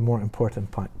 this is the more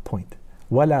important point.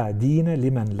 وَلَا دِينَ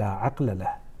لِمَنْ لَا عَقْلَ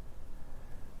لَهُ.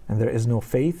 And there is no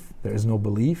faith, there is no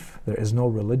belief, there is no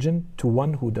religion to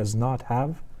one who does not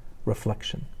have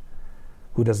reflection,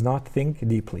 who does not think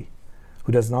deeply,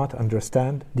 who does not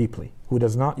understand deeply, who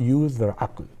does not use their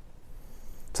aql.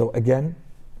 So again,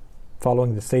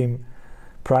 following the same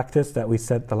practice that we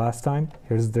said the last time,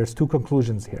 there's two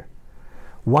conclusions here.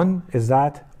 One is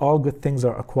that all good things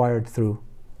are acquired through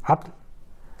aql.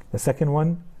 The second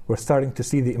one, we're starting to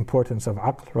see the importance of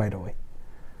aql right away.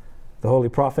 The Holy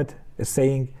Prophet is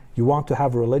saying, you want to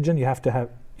have religion, you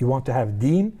want to have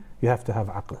deen, you have to have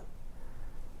aql.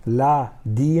 La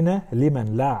deena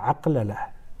liman la aqla lah.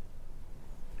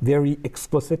 Very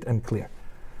explicit and clear.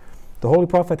 The Holy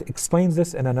Prophet explains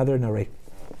this in another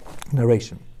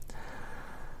narration.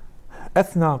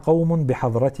 أثنى قوم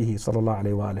بحضرته صلى الله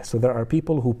عليه وآله. So there are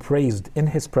people who praised in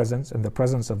his presence, in the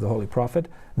presence of the Holy Prophet.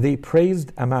 They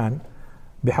praised a man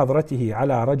بحضرته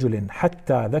على رجل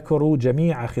حتى ذكروا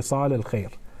جميع خصال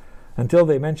الخير, until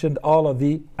they mentioned all of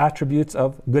the attributes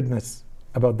of goodness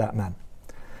about that man.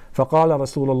 فقال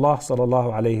رسول الله صلى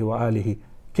الله عليه وآله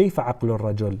كيف عقل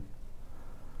الرجل?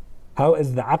 How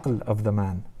is the aql of the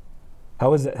man?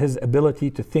 How is his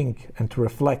ability to think and to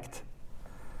reflect?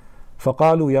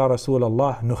 فقالوا يا رسول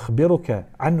الله نخبرك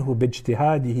عنه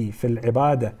باجتهاده في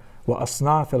العبادة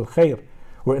وأصناف الخير.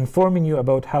 We're informing you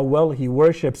about how well he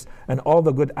worships and all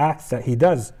the good acts that he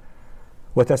does.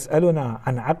 وتسألنا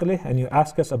عن عقله, and you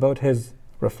ask us about his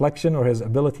reflection or his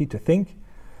ability to think.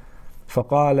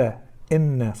 فقال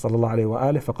إن صلى الله عليه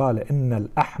وآله فقال إن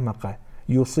الأحمق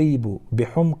يصيب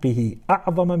بحمقه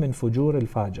أعظم من فجور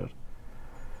الفاجر.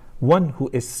 One who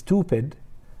is stupid,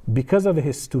 because of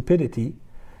his stupidity,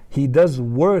 he does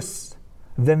worse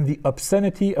than the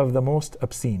obscenity of the most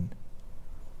obscene,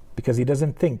 because he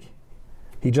doesn't think,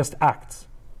 he just acts.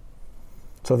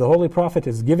 So the Holy Prophet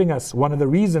is giving us one of the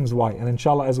reasons why, and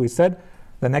inshallah, as we said,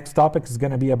 the next topic is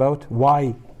going to be about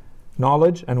why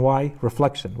knowledge and why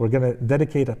reflection. We're going to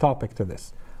dedicate a topic to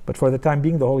this, but for the time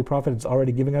being, the Holy Prophet is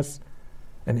already giving us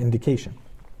an indication.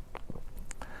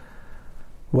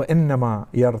 وَإِنَّمَا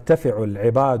يَرْتَفِعُ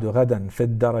الْعِبَادُ غَدًا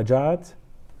فِي الدَّرَجَاتِ.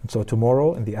 And so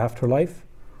tomorrow in the afterlife,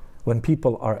 when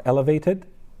people are elevated,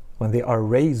 when they are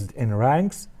raised in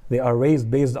ranks, they are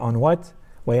raised based on what?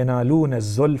 وَيَنَالُونَ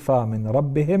الزُّلْفَى مِنْ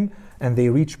رَبِّهِمْ, and they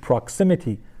reach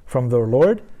proximity from their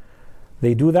Lord.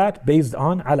 They do that based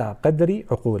on عَلَى قَدْرِ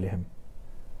عُقُولِهِمْ,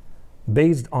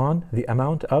 based on the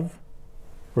amount of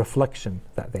reflection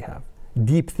that they have,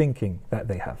 deep thinking that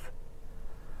they have.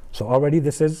 So already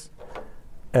this is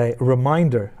a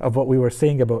reminder of what we were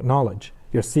saying about knowledge.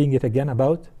 You're seeing it again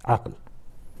about aql,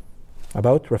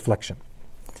 about reflection.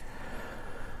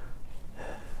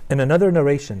 In another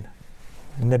narration,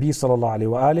 Nabi sallallahu alayhi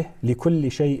wa alihi, لِكُلِّ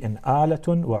شَيْءٍ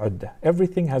آلَةٌ وَعُدَّةٌ.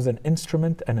 Everything has an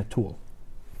instrument and a tool.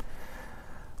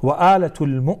 وَآلَةُ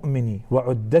الْمُؤْمِنِ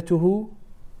وَعُدَّتُهُ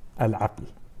الْعَقْلِ.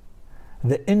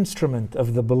 The instrument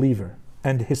of the believer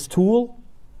and his tool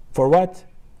for what?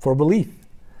 For belief.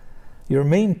 Your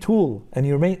main tool and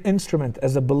your main instrument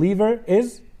as a believer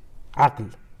is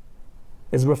aql,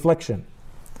 is reflection.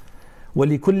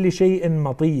 وَلِكُلِّ شَيْءٍ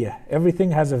مَطِيَّةٌ.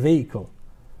 Everything has a vehicle.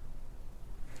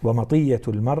 وَمَطِيَّةُ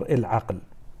الْمَرْءِ الْعَقْلِ.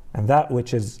 And that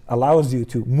which allows you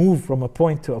to move from a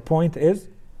point to a point is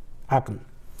aql.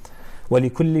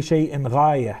 وَلِكُلِّ شَيْءٍ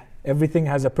غَايَةٌ. Everything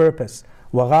has a purpose.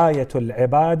 وَغَايَةُ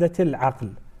الْعِبَادَةِ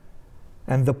الْعَقْلِ.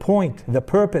 And the point, the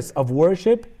purpose of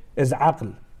worship is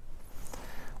aql.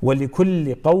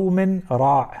 وَلِكُلِّ قَوْمٍ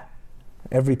رَاعٍ.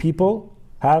 Every people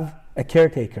have a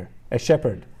caretaker, a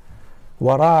shepherd.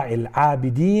 وَرَاعِ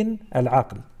الْعَابِدِينَ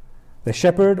الْعَقْلِ. The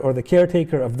shepherd or the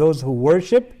caretaker of those who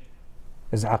worship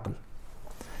is aql.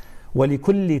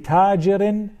 وَلِكُلِّ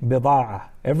تَاجِرٍ بِضَاعَةٍ.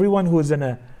 Everyone who is in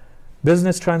a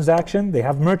business transaction, they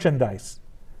have merchandise.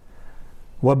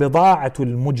 وَبِضَاعَةُ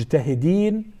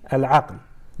الْمُجْتَهِدِينَ الْعَقْلِ.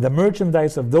 The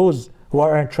merchandise of those who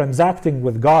are transacting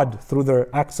with God through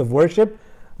their acts of worship,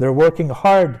 they're working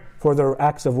hard for their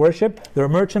acts of worship, their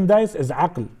merchandise is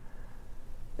aql.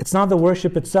 It's not the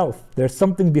worship itself, there's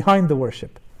something behind the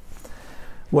worship.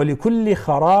 وَلِكُلِّ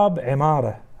خَرَابٍ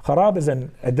عِمَارَةٍ. Kharab is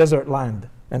a desert land,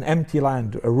 an empty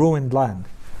land, a ruined land.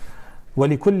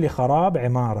 وَلِكُلِّ خَرَابٍ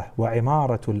عِمَارَةٍ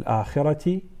وَعِمَارَةُ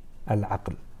الْآخِرَةِ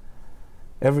الْعَقْلِ.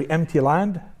 Every empty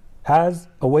land has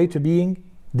a way to being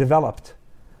developed.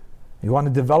 You want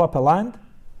to develop a land?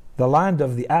 The land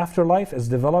of the afterlife is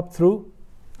developed through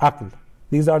aql.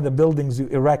 These are the buildings you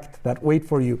erect that wait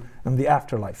for you in the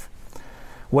afterlife.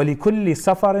 وَلِكُلِّ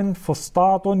سَفَرٍ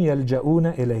فُسْطَاطٌ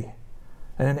يَلْجَؤُونَ إِلَيْهِ.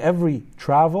 And in every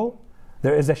travel,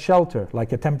 there is a shelter,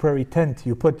 like a temporary tent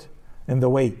you put in the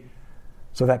way,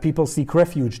 so that people seek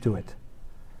refuge to it.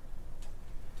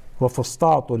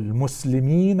 وَفُسْطَاطُ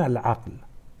الْمُسْلِمِينَ الْعَقْلِ.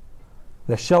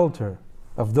 The shelter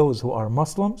of those who are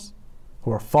Muslims,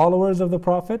 who are followers of the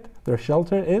Prophet, their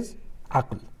shelter is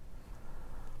aql.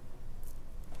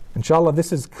 Inshallah,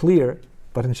 this is clear,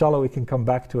 but inshallah we can come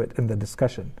back to it in the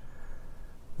discussion.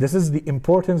 This is the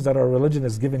importance that our religion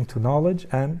is giving to knowledge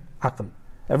and aql.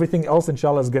 Everything else,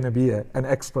 inshallah, is going to be an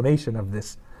explanation of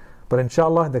this. But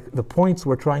inshallah, the points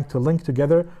we're trying to link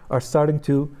together are starting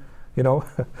to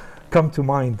come to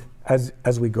mind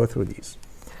as we go through these.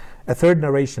 A third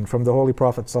narration from the Holy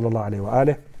Prophet sallallahu alaihi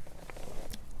wasallam: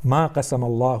 ما قسم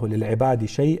الله للعباد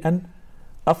شيئا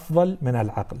أفضل من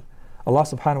العقل. Allah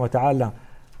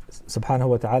subhanahu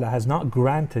wa ta'ala has not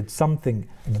granted something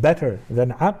better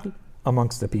than aql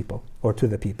amongst the people or to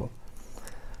the people.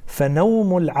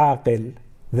 فنوم العاقل,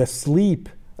 the sleep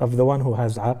of the one who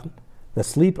has aql, the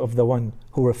sleep of the one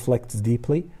who reflects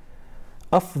deeply,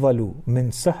 أفضل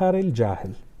من سهر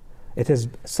الجاهل. It is,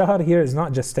 sahar here is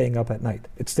not just staying up at night,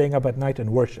 it's staying up at night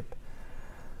in worship.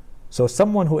 So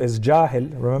someone who is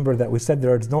jahil, remember that we said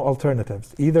there is no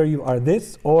alternatives. Either you are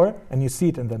this or, and you see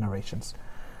it in the narrations.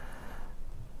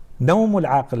 Nawmul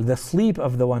aql, the sleep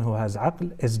of the one who has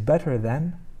aql, is better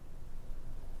than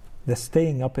the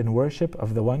staying up in worship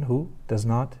of the one who does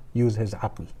not use his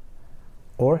aql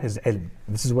or his ilm.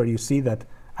 This is where you see that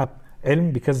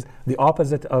ilm, because the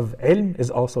opposite of ilm is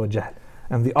also jahl,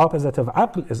 and the opposite of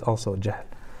aql is also jahl.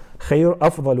 خير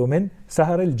أفضل من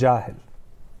سهر الجاهل.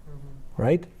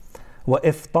 Right?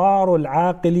 وإفطار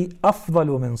العاقل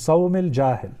أفضل من صوم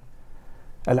الجاهل.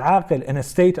 Al-aqil, in a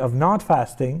state of not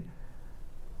fasting,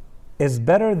 is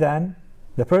better than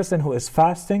the person who is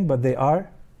fasting but they are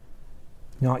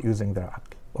not using their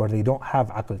aql, or they don't have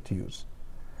aql to use.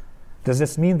 Does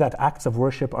this mean that acts of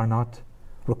worship are not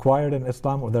required in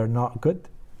Islam or they're not good?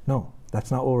 No, that's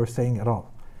not what we're saying at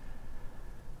all.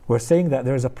 We're saying that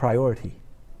there's a priority,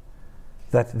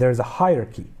 that there's a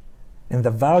hierarchy in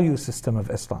the value system of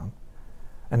Islam.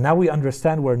 And now we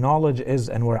understand where knowledge is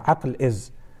and where aql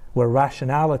is, where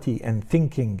rationality and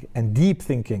thinking and deep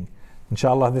thinking.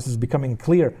 Inshallah, this is becoming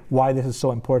clear why this is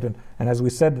so important. And as we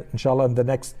said, inshallah, in the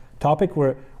next topic,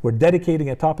 we're dedicating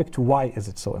a topic to why is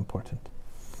it so important.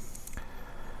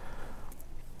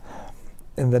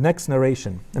 In the next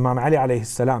narration, Imam Ali alayhi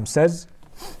salam says,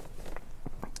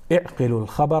 اعقلوا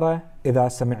الخبر إذا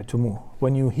سمعتموه.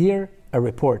 When you hear a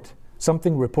report,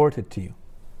 something reported to you,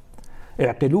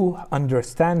 اعقلوه,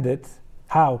 understand it.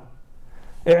 How?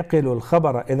 اعقلوا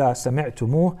الخبر إذا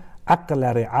سمعتموه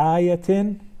عقل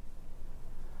رعاية.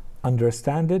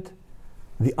 Understand it,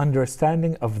 the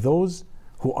understanding of those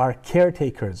who are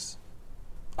caretakers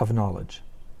of knowledge,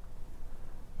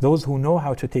 those who know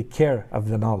how to take care of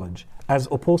the knowledge, as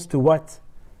opposed to what?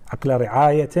 عقل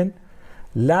رعاية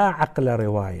لا عقل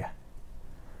رواية.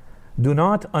 Do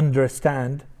not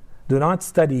understand, do not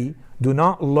study, do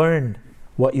not learn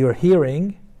what you're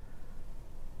hearing.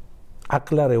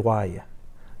 عقل رواية.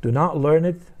 Do not learn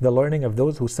it, the learning of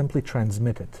those who simply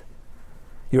transmit it.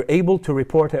 You're able to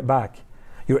report it back.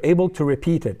 You're able to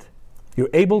repeat it. You're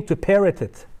able to parrot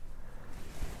it.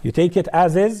 You take it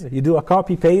as is, you do a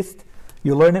copy paste,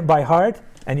 you learn it by heart,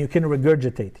 and you can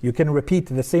regurgitate. You can repeat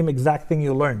the same exact thing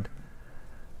you learned.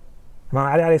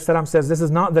 Imam Ali alayhi salam says, this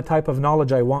is not the type of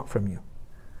knowledge I want from you.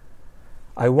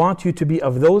 I want you to be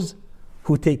of those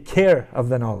who take care of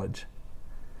the knowledge.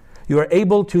 You are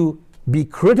able to be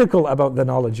critical about the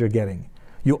knowledge you're getting.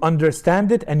 You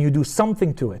understand it and you do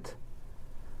something to it.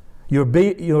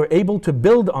 You're able to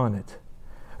build on it.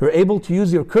 You're able to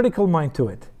use your critical mind to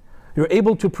it. You're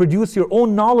able to produce your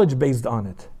own knowledge based on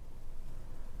it.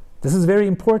 This is very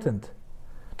important.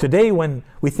 Today, when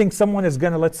we think someone is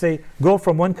going to, let's say, go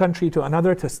from one country to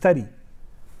another to study,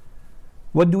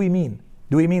 what do we mean?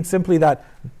 Do we mean simply that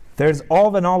there's all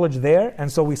the knowledge there,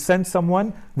 and so we send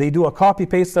someone, they do a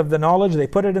copy-paste of the knowledge, they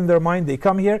put it in their mind, they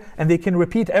come here, and they can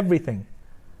repeat everything?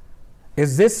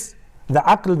 Is this the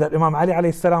aql that Imam Ali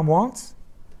alayhi salam wants?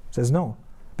 He says no,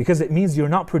 because it means you're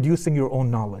not producing your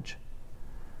own knowledge.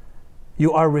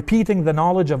 You are repeating the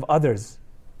knowledge of others,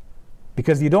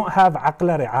 because you don't have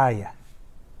aql ri'ayah.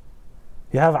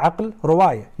 You have aql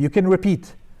ruwayah. You can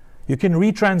repeat. You can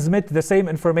retransmit the same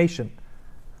information,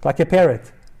 like a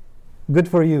parrot. Good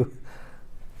for you.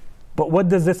 But what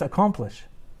does this accomplish?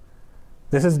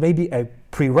 This is maybe a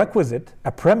prerequisite,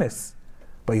 a premise,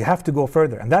 but you have to go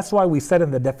further. And that's why we said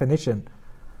in the definition,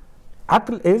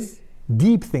 aql is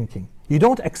deep thinking. You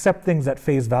don't accept things at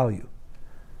face value.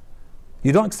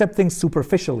 You don't accept things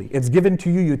superficially. It's given to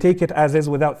you, you take it as is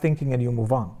without thinking, and you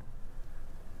move on.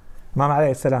 Imam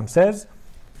alayhi salam says,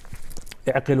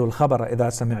 اعقلوا الخبر إذا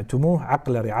سمعتموه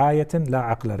عقل رعاية لا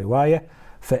عقل رواية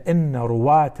فإن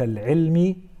رواة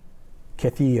العلم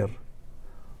كثير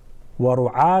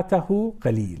ورعاته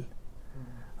قليل.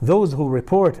 Those who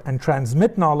report and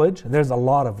transmit knowledge, there's a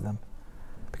lot of them,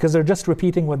 because they're just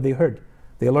repeating what they heard.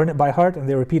 They learn it by heart and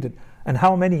they repeat it. And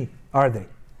how many are they?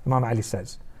 Imam Ali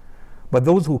says. But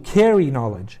those who carry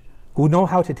knowledge, who know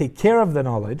how to take care of the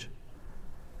knowledge,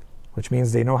 which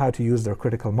means they know how to use their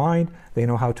critical mind, they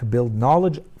know how to build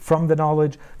knowledge from the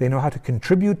knowledge, they know how to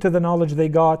contribute to the knowledge they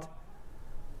got.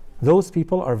 those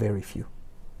people are very few.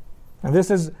 And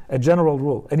this is a general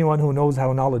rule. Anyone who knows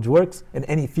how knowledge works in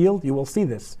any field, you will see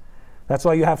this. That's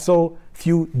why you have so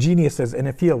few geniuses in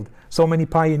a field, so many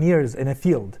pioneers in a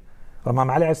field. Imam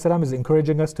Ali alayhi salam is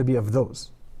encouraging us to be of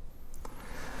those.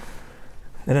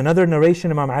 In another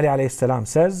narration, Imam Ali alayhi salam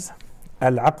says,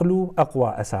 Al-aqlu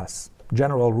aqwa asas.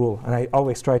 General rule. And I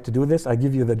always try to do this. I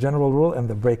give you the general rule and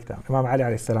the breakdown. Imam Ali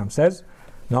alayhi salam says,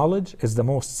 knowledge is the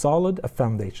most solid of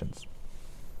foundations.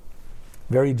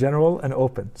 Very general and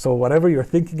open. So whatever you're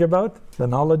thinking about, the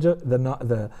knowledge,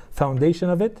 the foundation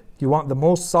of it, you want the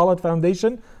most solid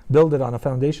foundation, build it on a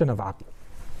foundation of aql.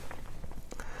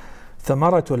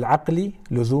 ثمرة العقل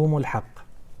لزوم الحق.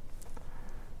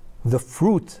 The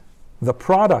fruit, the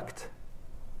product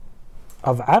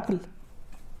of aql,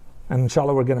 and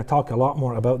inshallah we're going to talk a lot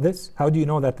more about this. How do you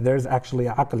know that there's actually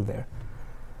a aql there?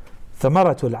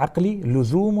 ثمرة العقل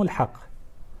لزوم الحق.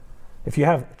 If you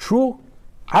have true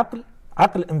aql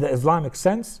in the Islamic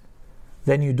sense,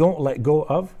 then you don't let go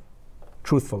of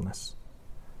truthfulness.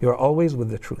 You're always with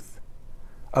the truth.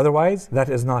 Otherwise, that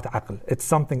is not aql. It's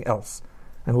something else.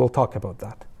 And we'll talk about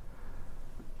that.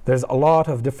 There's a lot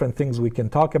of different things we can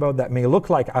talk about that may look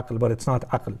like aql, but it's not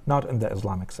aql, not in the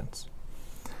Islamic sense.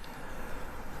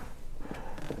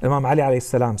 Imam Ali alayhi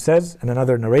salam says in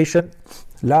another narration,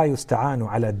 لا يستعان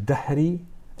على الدهر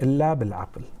إلا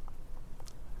بالعقل.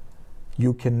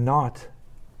 You cannot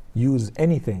use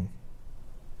anything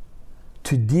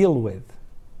to deal with,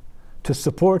 to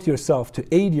support yourself, to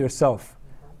aid yourself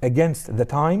against the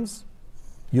times,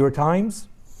 your times,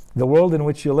 the world in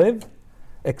which you live,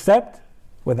 except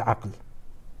with aql.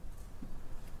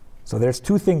 So there's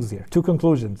two things here, two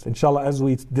conclusions. Inshallah, as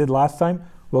we did last time,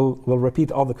 we'll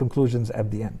repeat all the conclusions at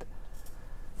the end.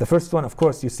 The first one, of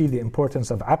course, you see the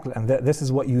importance of aql, and this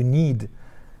is what you need.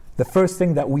 The first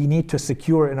thing that we need to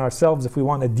secure in ourselves if we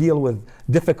want to deal with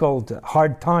difficult,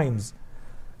 hard times,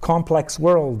 complex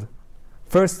world,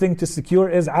 first thing to secure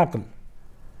is aql.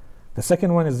 The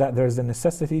second one is that there's a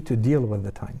necessity to deal with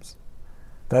the times.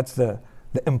 That's the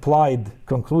implied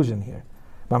conclusion here.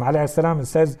 Imam Ali alayhi salam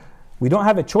says, we don't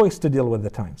have a choice to deal with the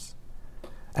times.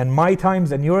 And my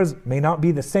times and yours may not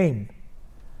be the same.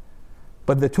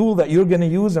 But the tool that you're going to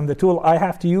use and the tool I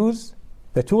have to use,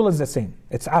 the tool is the same.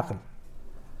 It's aql.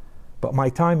 But my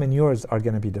time and yours are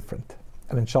going to be different.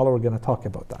 And inshallah we're going to talk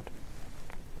about that.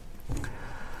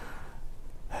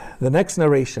 The next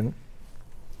narration,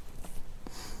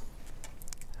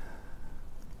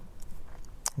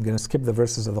 I'm going to skip the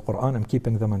verses of the Quran. I'm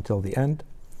keeping them until the end.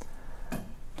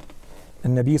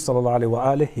 And Nabi sallallahu alayhi wa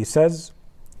alihi, he says,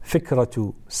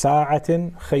 فكرة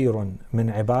ساعة خير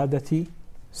من عبادة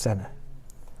سنة.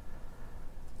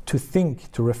 To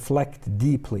think, to reflect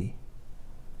deeply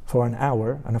for an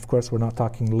hour, and of course we're not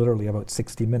talking literally about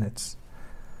 60 minutes,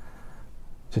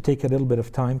 to take a little bit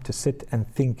of time to sit and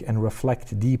think and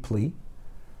reflect deeply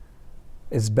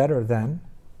is better than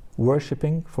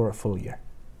worshipping for a full year.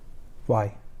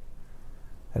 Why?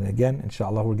 And again,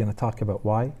 inshallah, we're going to talk about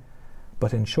why.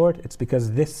 But in short, it's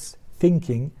because this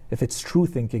thinking, if it's true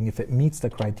thinking, if it meets the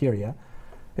criteria,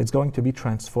 it's going to be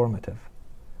transformative.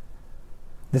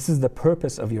 This is the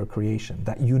purpose of your creation,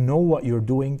 that you know what you're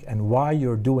doing and why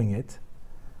you're doing it,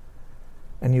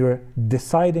 and you're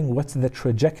deciding what's the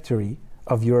trajectory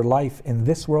of your life in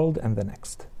this world and the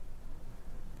next.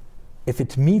 If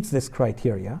it meets this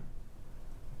criteria,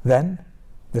 then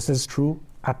this is true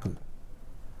aql.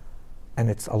 And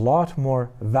it's a lot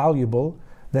more valuable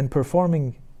than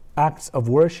performing acts of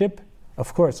worship.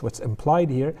 Of course, what's implied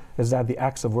here is that the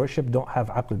acts of worship don't have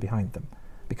aql behind them.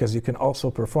 Because you can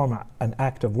also perform an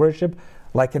act of worship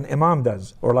like an imam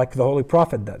does, or like the Holy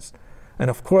Prophet does. And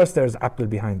of course there's aql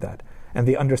behind that. And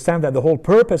they understand that the whole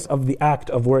purpose of the act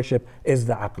of worship is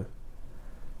the aql.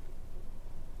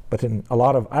 But in a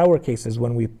lot of our cases,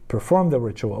 when we perform the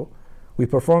ritual, we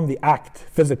perform the act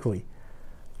physically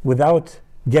without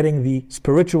getting the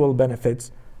spiritual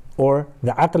benefits or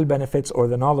the aql benefits or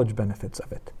the knowledge benefits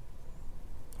of it.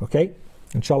 Okay?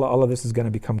 Inshallah, all of this is going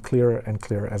to become clearer and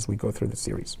clearer as we go through the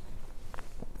series.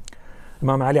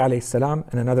 Imam Ali alayhi salam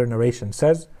in another narration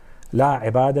says, لا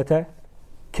عبادة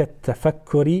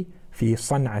كالتفكر في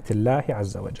صنعة الله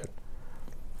عز وجل.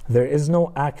 There is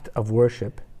no act of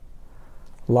worship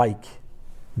like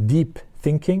deep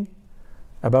thinking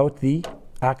about the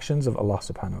actions of Allah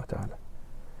subhanahu wa ta'ala.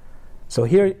 So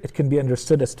here it can be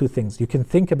understood as two things. You can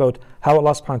think about how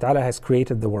Allah subhanahu wa ta'ala has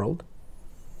created the world,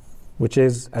 which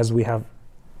is, as we have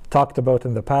talked about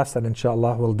in the past, and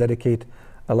inshallah we'll dedicate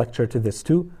a lecture to this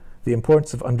too, the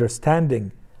importance of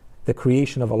understanding the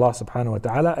creation of Allah subhanahu wa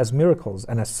ta'ala as miracles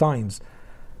and as signs.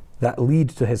 that lead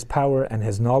to His power and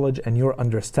His knowledge and your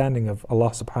understanding of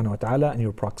Allah subhanahu wa ta'ala and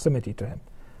your proximity to Him.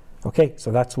 Okay,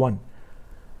 so that's one.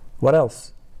 What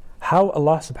else? How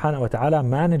Allah subhanahu wa ta'ala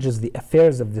manages the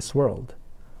affairs of this world.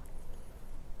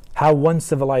 How one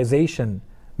civilization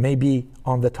may be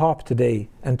on the top today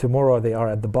and tomorrow they are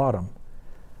at the bottom.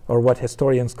 Or what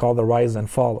historians call the rise and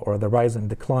fall or the rise and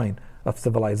decline of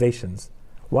civilizations.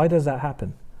 Why does that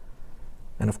happen?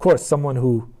 And of course, someone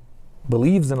who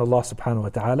believes in Allah subhanahu wa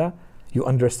ta'ala, you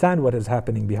understand what is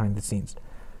happening behind the scenes.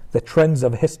 The trends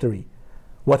of history.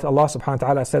 What Allah subhanahu wa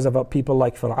ta'ala says about people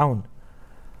like Fir'aun.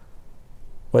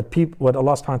 What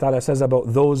Allah subhanahu wa ta'ala says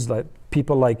about those like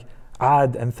people like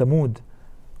Ad and Thamud.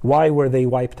 Why were they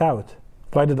wiped out?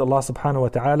 Why did Allah subhanahu wa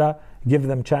ta'ala give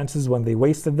them chances when they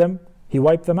wasted them? He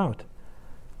wiped them out.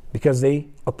 Because they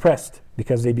oppressed,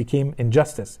 because they became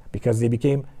injustice, because they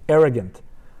became arrogant.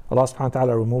 Allah subhanahu wa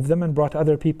ta'ala removed them and brought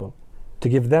other people to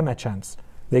give them a chance.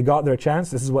 They got their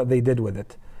chance, this is what they did with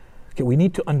it. Okay, we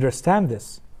need to understand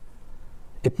this.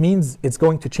 It means it's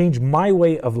going to change my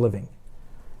way of living.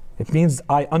 It means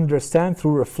I understand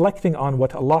through reflecting on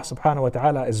what Allah subhanahu wa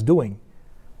ta'ala is doing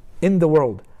in the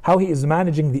world, how He is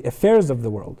managing the affairs of the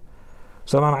world.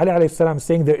 So Imam Ali alayhi salam is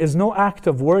saying there is no act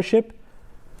of worship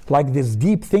like this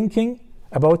deep thinking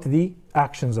about the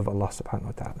actions of Allah subhanahu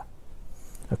wa ta'ala.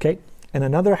 Okay? In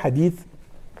another hadith,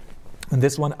 and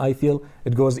this one I feel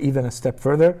it goes even a step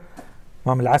further.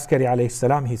 Imam al-Askari alayhi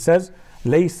salam, he says,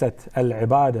 لَيْسَتْ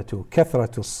الْعِبَادَةُ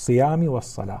كَثْرَةُ الصِّيَامِ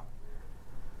وَالصَّلَاةِ.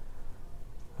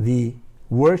 The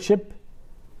worship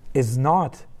is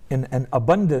not in an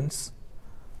abundance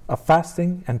of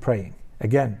fasting and praying.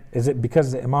 Again, is it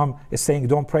because the Imam is saying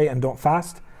don't pray and don't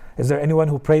fast? Is there anyone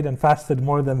who prayed and fasted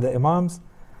more than the Imams?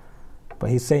 But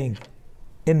he's saying,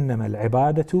 إِنَّمَا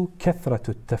الْعِبَادَةُ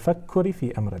كَثْرَةُ التَّفَكُّرِ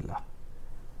فِي أَمْرِ اللَّهِ.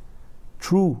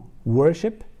 True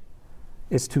worship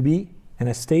is to be in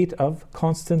a state of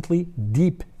constantly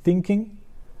deep thinking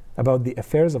about the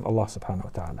affairs of Allah subhanahu wa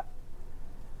ta'ala.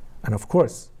 And of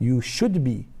course, you should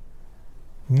be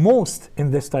most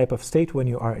in this type of state when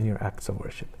you are in your acts of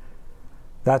worship.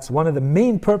 That's one of the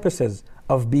main purposes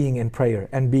of being in prayer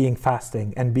and being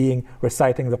fasting and being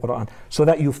reciting the Quran, so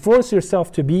that you force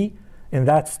yourself to be in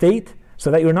that state,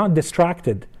 so that you're not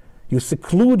distracted. You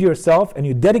seclude yourself and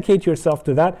you dedicate yourself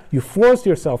to that, you force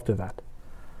yourself to that.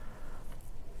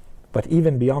 But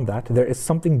even beyond that, there is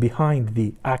something behind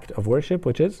the act of worship,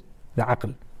 which is the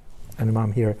aql. And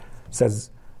Imam here says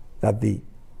that the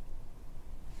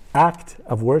act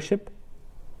of worship,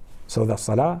 so the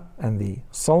salah and the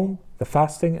sawm, the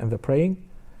fasting and the praying,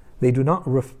 they do not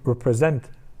represent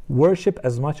worship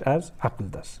as much as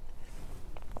aql does.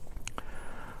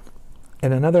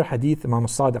 In another hadith, Imam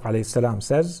al-Sadiq alayhi salam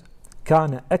says,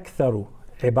 كان أكثر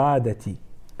عبادة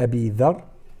أبي ذر,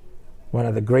 one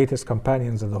of the greatest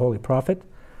companions of the Holy Prophet,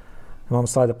 Imam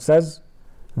Sadiq says,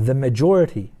 the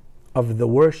majority of the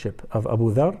worship of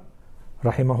Abu Dhar,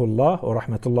 rahimahullah or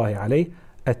rahmatullahi alayh,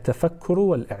 التفكر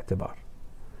والاعتبار.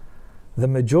 The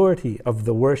majority of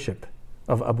the worship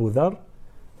of Abu Dhar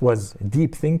was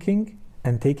deep thinking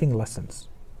and taking lessons,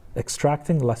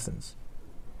 extracting lessons.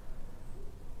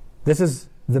 This is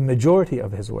the majority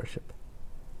of his worship,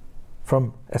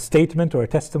 from a statement or a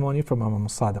testimony from Imam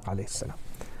Sadiq alayhi salam.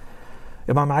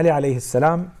 Imam Ali alayhi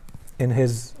salam, in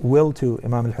his will to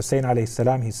Imam al-Hussein alayhi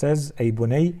salam, he says, أي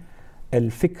بني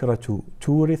الفكرة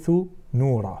تورث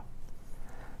نورا.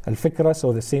 Al-fikra,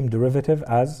 so the same derivative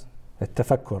as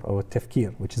التفكر or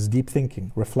التفكير, which is deep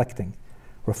thinking, reflecting,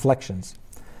 reflections.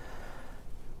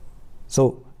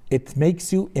 So it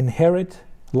makes you inherit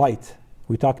light.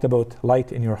 We talked about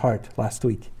light in your heart last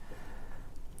week.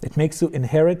 It makes you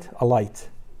inherit a light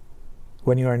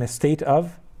when you are in a state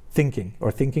of thinking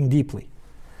or thinking deeply.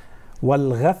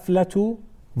 وَالْغَفْلَةُ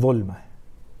ظُلْمَةٌ.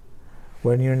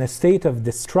 When you're in a state of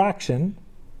distraction,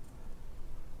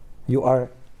 you are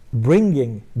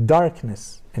bringing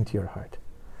darkness into your heart,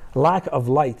 lack of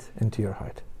light into your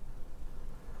heart.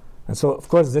 And so, of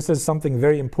course, this is something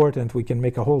very important. We can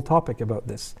make a whole topic about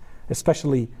this,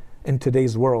 especially in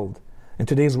today's world. In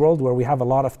today's world where we have a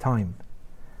lot of time.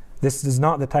 This is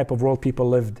not the type of world people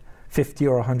lived 50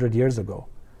 or 100 years ago.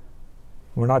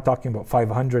 We're not talking about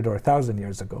 500 or 1,000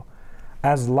 years ago.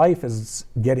 As life is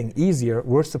getting easier,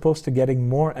 we're supposed to getting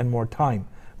more and more time,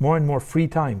 more and more free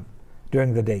time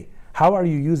during the day. How are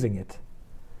you using it?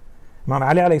 Imam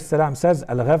Ali alayhi salam says,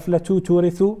 Al-ghaflatu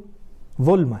turithu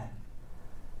dhulmah.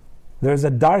 There is a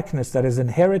darkness that is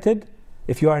inherited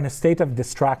if you are in a state of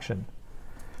distraction.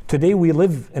 Today we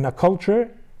live in a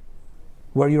culture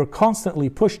where you're constantly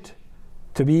pushed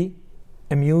to be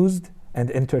amused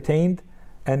and entertained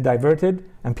and diverted,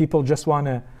 and people just want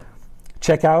to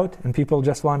check out, and people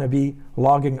just want to be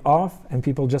logging off, and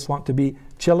people just want to be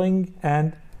chilling,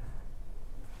 and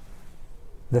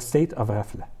the state of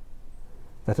ghafla.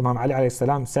 That Imam Ali alayhi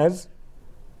salam says,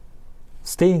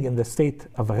 staying in the state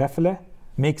of ghafla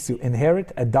makes you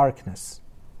inherit a darkness.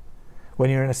 When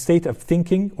you're in a state of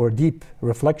thinking or deep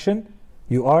reflection,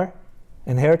 you are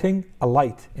inheriting a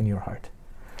light in your heart.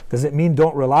 Does it mean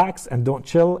don't relax and don't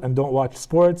chill and don't watch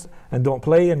sports and don't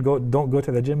play and don't go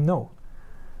to the gym? No.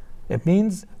 It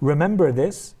means remember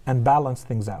this and balance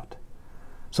things out,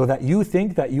 so that you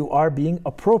think that you are being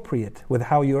appropriate with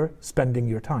how you're spending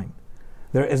your time.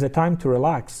 There is a time to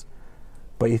relax,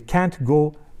 but you can't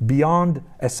go beyond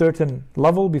a certain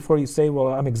level before you say, well,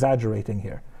 I'm exaggerating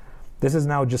here. This is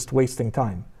now just wasting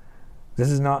time.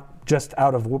 This is not just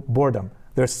out of boredom.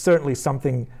 There's certainly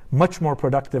something much more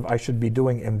productive I should be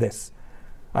doing in this.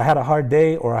 I had a hard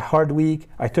day or a hard week.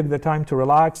 I took the time to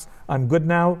relax. I'm good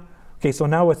now. Okay, so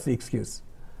now what's the excuse?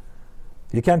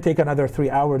 You can't take another 3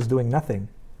 hours doing nothing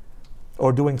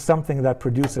or doing something that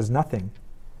produces nothing.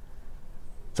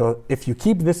 So if you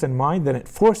keep this in mind, then it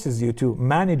forces you to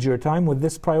manage your time with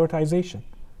this prioritization.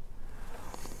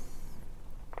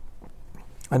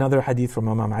 Another hadith from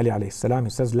Imam Ali alayhi salam,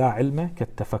 he says, لا علم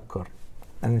كالتفكر.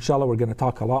 And inshallah we're going to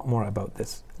talk a lot more about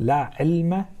this. لا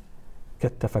علم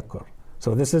كالتفكر.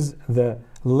 So this is the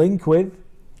link with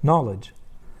knowledge.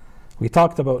 We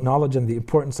talked about knowledge and the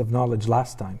importance of knowledge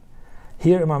last time.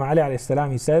 Here Imam Ali alayhi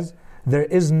salam, he says, there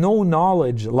is no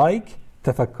knowledge like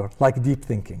tafakkur, like deep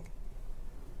thinking.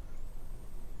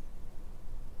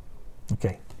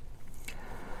 Okay.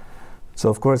 So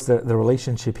of course the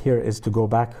relationship here is to go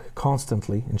back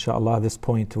constantly, inshallah, this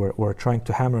point, we're trying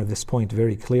to hammer this point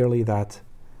very clearly, that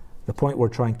the point we're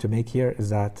trying to make here is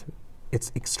that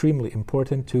it's extremely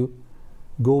important to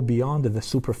go beyond the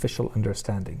superficial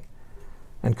understanding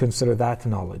and consider that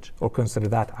knowledge or consider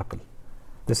that aql.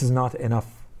 This is not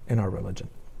enough in our religion.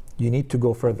 You need to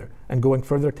go further, and going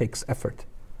further takes effort.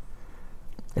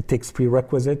 It takes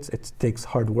prerequisites, it takes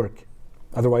hard work.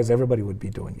 Otherwise everybody would be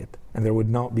doing it, and there would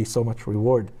not be so much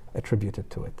reward attributed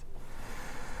to it.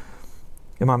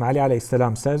 Imam Ali alayhi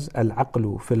salam says,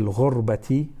 Al-aqlu fil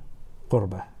ghurbati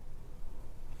qurba.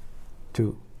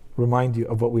 To remind you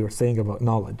of what we were saying about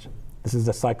knowledge. This is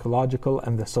the psychological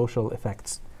and the social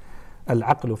effects.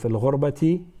 Al-aqlu fil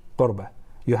ghurbati qurba.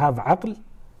 You have aql,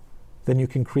 then you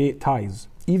can create ties,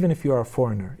 even if you are a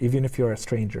foreigner, even if you are a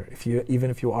stranger, even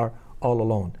if you are all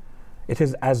alone. It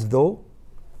is as though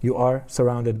you are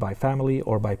surrounded by family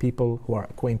or by people who are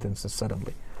acquaintances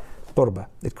suddenly. Qurba,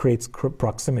 it creates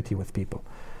proximity with people.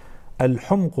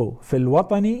 Al-humqu fil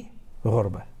watani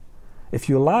ghurba. If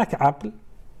you lack aql,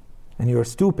 and you're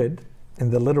stupid in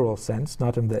the literal sense,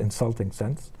 not in the insulting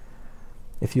sense,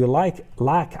 if you lack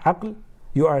aql,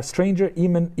 you are a stranger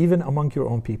even among your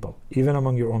own people, even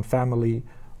among your own family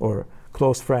or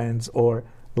close friends, or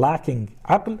lacking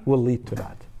aql will lead to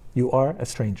that. You are a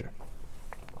stranger.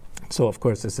 So of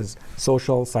course this is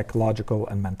social, psychological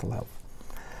and mental health.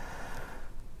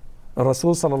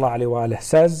 Rasul sallallahu alayhi wa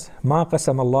says, ما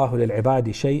قسم الله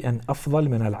للعباد شيئا أفضل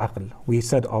من العقل. We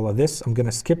said all of this. I'm going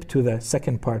to skip to the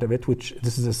second part of it, which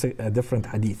this is a different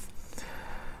hadith.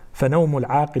 فنوم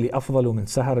العاقل أفضل من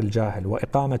سهر الجاهل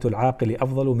وإقامة العاقل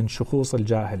أفضل من شخوص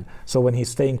الجاهل. So when he's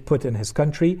staying put in his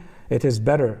country, it is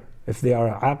better if they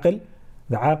are aqil.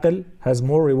 The aqil has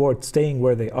more reward staying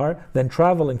where they are than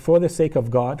traveling for the sake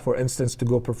of God, for instance, to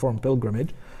go perform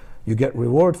pilgrimage. You get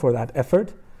reward for that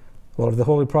effort. Well, the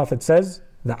Holy Prophet says,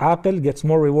 the aqil gets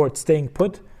more reward staying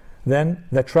put than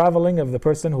the traveling of the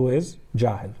person who is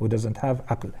jahil, who doesn't have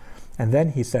aql. And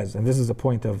then he says, and this is the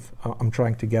point of I'm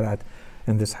trying to get at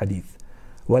in this hadith,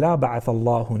 وَلَا بَعَثَ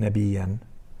اللَّهُ نَبِيًّا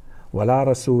وَلَا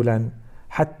رَسُولًا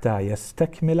حَتَّى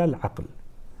يَسْتَكْمِلَ الْعَقْلِ.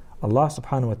 Allah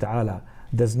subhanahu wa ta'ala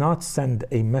does not send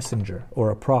a messenger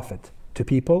or a prophet to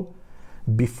people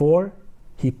before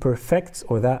he perfects,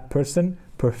 or that person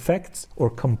perfects or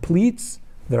completes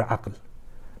their aql.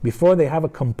 Before they have a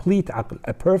complete aql,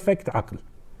 a perfect aql.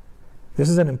 This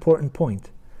is an important point.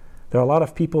 There are a lot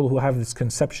of people who have this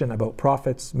conception about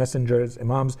prophets, messengers,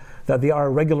 imams, that they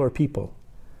are regular people.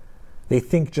 They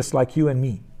think just like you and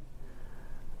me.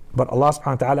 But Allah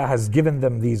subhanahu wa ta'ala has given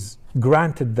them these,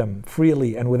 granted them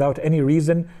freely and without any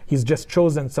reason. He's just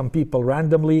chosen some people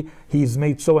randomly. He's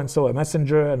made so and so a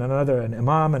messenger, and another an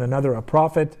imam, and another a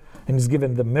prophet, and he's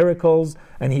given them miracles,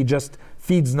 and he just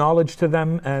feeds knowledge to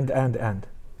them, and.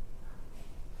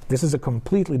 This is a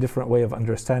completely different way of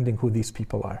understanding who these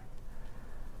people are.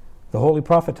 The Holy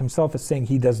Prophet himself is saying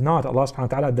he does not, Allah subhanahu wa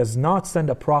ta'ala does not send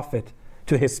a prophet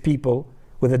to his people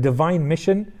with a divine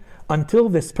mission until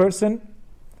this person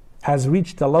has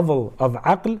reached a level of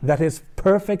aql that is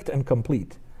perfect and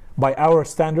complete. By our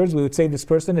standards, we would say this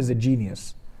person is a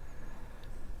genius.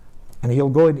 And he'll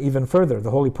go in even further.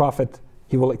 The Holy Prophet,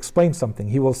 he will explain something.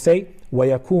 He will say,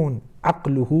 وَيَكُونْ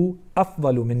عَقْلُهُ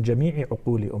أَفْضَلُ مِنْ جَمِيعِ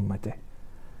عُقُولِ أُمَّتِهِ.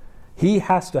 He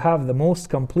has to have the most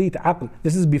complete aql.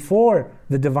 This is before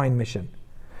the divine mission.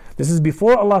 This is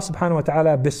before Allah subhanahu wa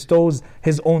ta'ala bestows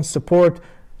His own support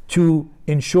to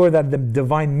ensure that the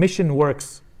divine mission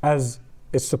works as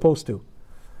it's supposed to.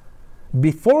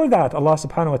 Before that, Allah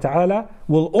subhanahu wa ta'ala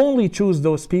will only choose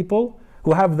those people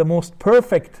who have the most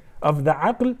perfect of the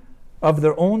aql of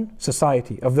their own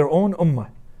society, of their own ummah.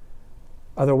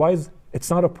 Otherwise, it's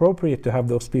not appropriate to have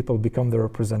those people become the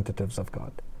representatives of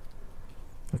God.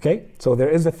 Okay? So there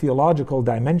is a theological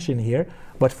dimension here,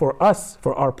 but for us,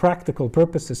 for our practical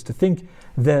purposes, to think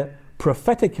the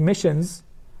prophetic missions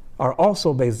are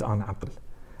also based on aql.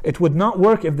 It would not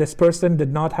work if this person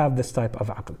did not have this type of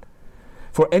aql.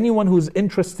 For anyone who's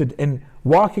interested in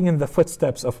walking in the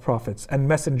footsteps of prophets and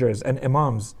messengers and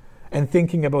imams, and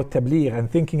thinking about tabligh, and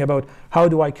thinking about how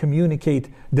do I communicate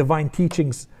divine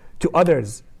teachings to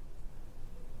others,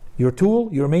 your tool,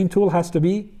 your main tool has to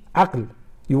be aql.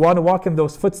 You want to walk in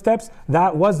those footsteps,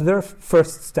 that was their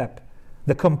first step,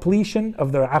 the completion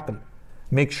of their aql.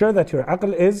 Make sure that your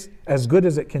aql is as good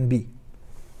as it can be.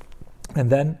 And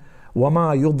then,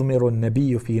 وَمَا يُضْمِرُ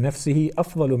النَّبِيُّ فِي نَفْسِهِ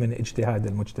أَفْضَلُ مِنْ اجْتِهَادِ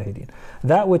الْمُجْتَهِدِينَ.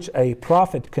 That which a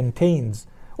prophet contains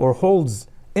or holds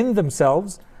in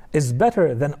themselves is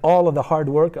better than all of the hard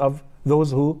work of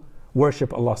those who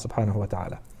worship Allah subhanahu wa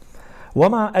ta'ala.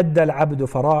 وَمَا أَدَّى الْعَبْدُ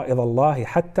فَرَائِضَ اللَّهِ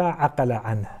حَتَّى عَقَلَ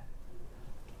عَنْهِ.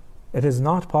 It is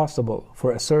not possible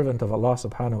for a servant of Allah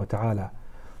subhanahu wa ta'ala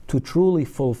to truly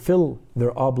fulfill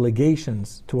their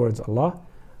obligations towards Allah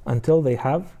until they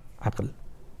have aql.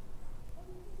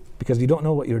 Because you don't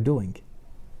know what you're doing.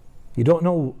 You don't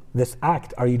know this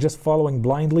act. Are you just following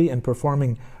blindly and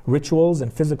performing rituals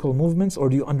and physical movements, or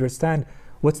do you understand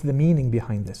what's the meaning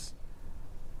behind this?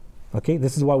 Okay,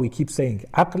 this is why we keep saying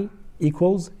aql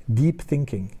equals deep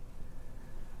thinking.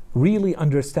 Really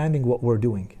understanding what we're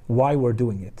doing, why we're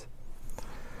doing it.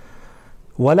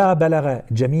 ولا بلغ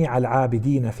جميع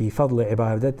العابدين في فضل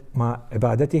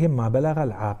عبادتهم ما بلغ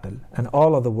العاقل. And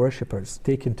all of the worshippers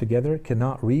taken together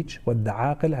cannot reach what the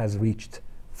aql has reached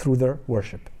through their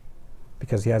worship,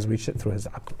 because he has reached it through his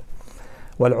aql.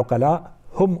 والعقلاء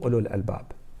هم أولو الألباب.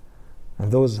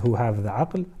 And those who have the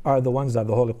aql are the ones that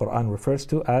the Holy Quran refers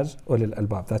to as ulul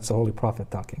albab. That's the Holy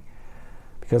Prophet talking.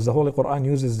 Because the Holy Quran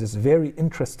uses this very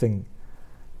interesting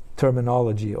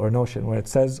terminology or notion where it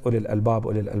says ulul albab,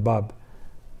 ulul albab.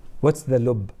 What's the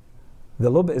lub?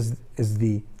 The lub is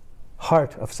the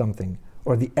heart of something,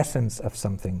 or the essence of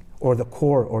something, or the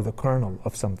core or the kernel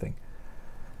of something.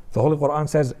 The Holy Quran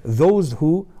says those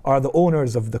who are the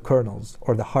owners of the kernels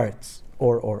or the hearts,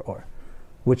 or.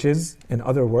 Which is, in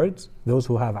other words, those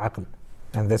who have aql.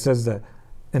 And this is the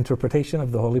interpretation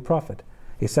of the Holy Prophet.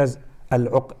 He says,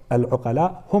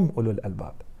 Al-uqala hum ulul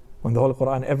albab. When the Holy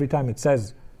Quran, every time it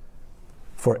says,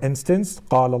 for instance,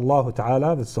 قال الله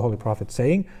تعالى, this is the Holy Prophet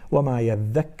saying, وَمَا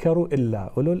يَذَّكَّرُ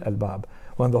إِلَّا أُولُو الْأَلْبَابِ.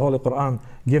 When the Holy Quran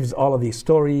gives all of these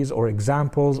stories or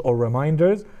examples or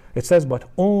reminders, it says, but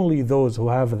only those who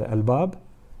have the albab,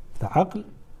 the aql,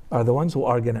 are the ones who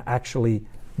are going to actually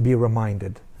be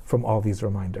reminded from all these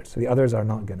reminders. The others are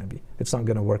not going to be. It's not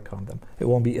going to work on them. It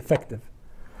won't be effective.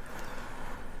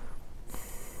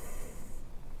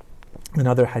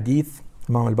 Another hadith,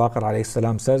 Imam al-Baqir alayhi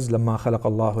salam says, لما خلق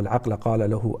الله العقل قال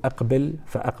له أقبل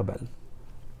فأقبل.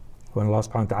 When Allah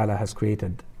subhanahu wa ta'ala has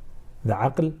created the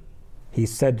aql, He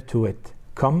said to it,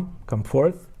 come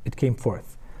forth, it came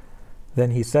forth.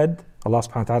 Then He said, Allah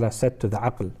subhanahu wa ta'ala said to the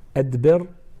aql, أدبر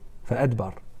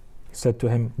فأدبر. He said to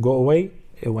him, go away,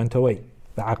 it went away.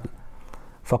 The aql.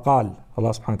 فقال, Allah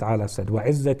subhanahu wa ta'ala said,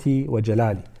 وعزتي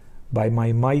وجلالي, by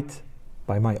my might,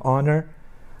 by my honor,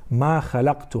 ما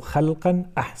خلقت خلقا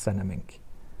أحسن منك.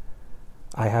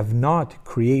 I have not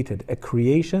created a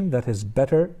creation that is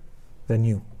better than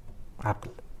you.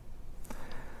 aql.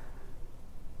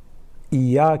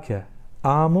 إياك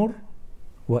آمر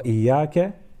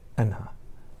وإياك أنهى.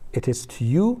 It is to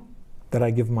you that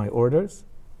I give my orders,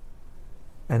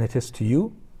 and it is to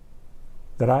you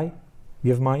that I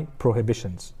give my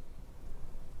prohibitions.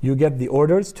 You get the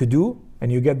orders to do, and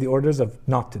you get the orders of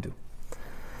not to do.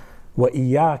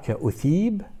 وَإِيَّاكَ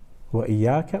أُثِيبُ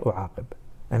وَإِيَّاكَ أُعَاقِبُ.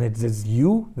 And it is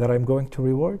you that I'm going to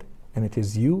reward, and it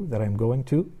is you that I'm going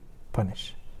to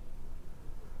punish.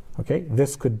 Okay,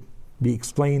 this could be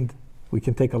explained. We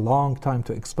can take a long time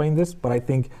to explain this, but I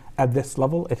think at this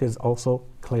level it is also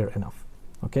clear enough.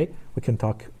 Okay, we can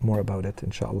talk more about it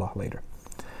inshallah later.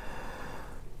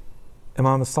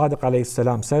 Imam al-Sadiq alayhi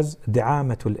salam says,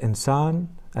 Di'amatul insan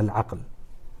al-aql.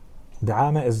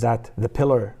 Di'ama is that the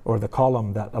pillar or the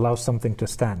column that allows something to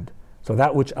stand. So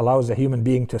that which allows a human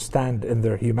being to stand in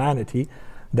their humanity,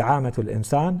 Di'amatul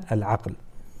insan al-aql.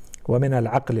 وَمِنَ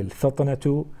الْعَقْلِ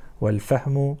الْفِطْنَةُ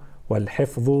وَالْفَهْمُ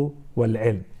وَالْحِفْظُ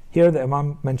وَالْعِلْمِ. Here the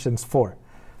Imam mentions four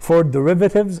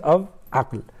derivatives of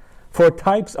aql, four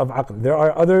types of aql. There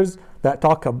are others that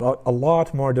talk about a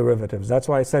lot more derivatives. That's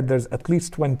why I said there's at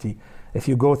least 20. If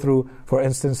you go through, for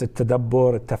instance,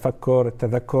 التدبر, التفكر,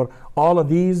 التذكر, all of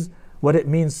these, what it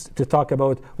means to talk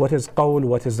about what is qawl,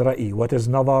 what is ra'i, what is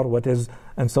nadar, what is,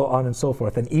 and so on and so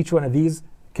forth. And each one of these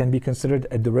can be considered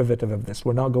a derivative of this.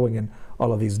 We're not going in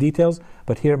all of these details,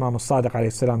 but here Imam al-Sadiq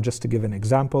alayhi salam, just to give an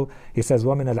example, he says,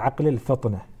 وَمِنَ الْعَقْلِ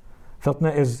الْفَطْنَةِ.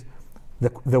 Fitna is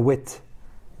the wit,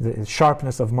 the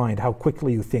sharpness of mind, how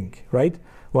quickly you think, right?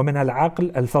 وَمِنَ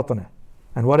الْعَقْلِ الْفَطْنَةِ.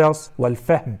 And what else?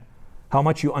 وَالْفَهْمِ, how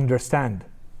much you understand.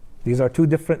 These are two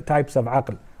different types of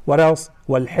aql. What else?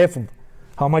 وَالْحِفْظ,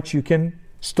 how much you can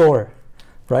store,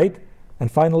 right? And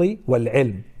finally,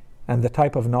 وَالْعِلْم, and the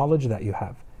type of knowledge that you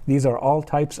have. These are all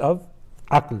types of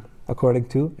aql, according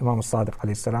to Imam al-Sadiq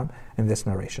alayhi salam in this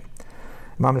narration.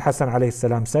 Imam al-Hasan alayhi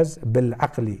salam says,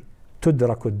 بِالْعَقْلِ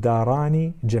تُدْرَكُ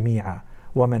الدَّارَانِ جَمِيعًا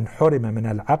وَمَنْ حُرِمَ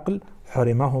مِنَ الْعَقْلِ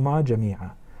حُرِمَهُمَا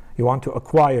جَمِيعًا. You want to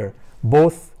acquire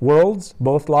both worlds,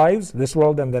 both lives, this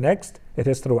world and the next, it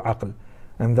is through aql.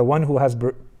 And the one who has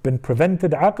been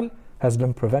prevented aql has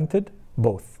been prevented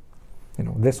both,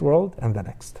 this world and the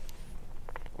next.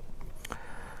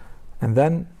 And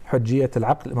then حجية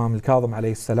العقل, Imam al-Kadhim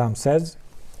alayhi salam says,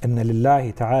 إن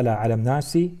لله تعالى على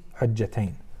الناس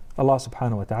حجتين. Allah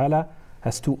subhanahu wa ta'ala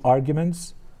has two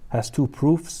arguments, has two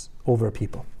proofs over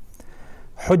people.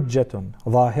 حجة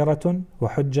ظاهرة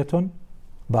وحجة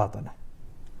باطنة.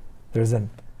 There's an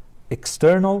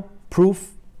external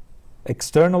proof,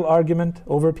 external argument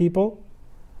over people,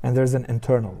 and there's an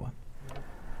internal one.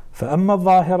 فأما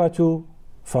الظاهرة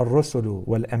فالرسل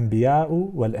والأنبياء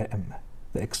والأئمة.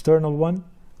 The external one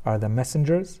are the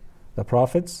messengers, the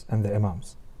prophets, and the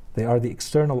imams. They are the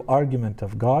external argument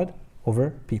of God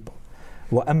over people.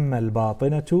 وَأَمَّا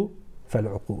الْبَاطِنَةُ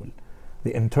فَالْعُقُولُ.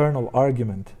 The internal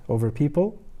argument over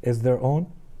people is their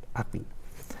own aql.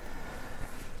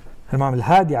 Imam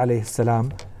al-Hadi alayhi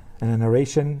salam, in a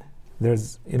narration,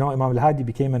 Imam al-Hadi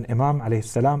became an imam alayhi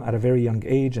salam at a very young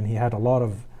age, and he had a lot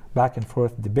of back and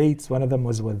forth debates. One of them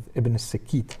was with Ibn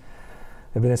al-Sakit.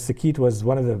 Ibn al-Sakit was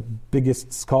one of the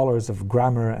biggest scholars of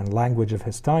grammar and language of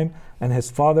his time, and his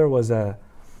father was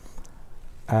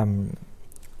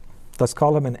let's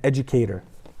call him an educator,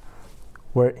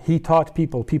 where he taught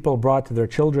people brought their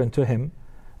children to him,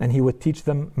 and he would teach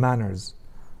them manners.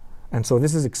 And so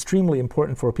this is extremely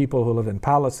important for people who live in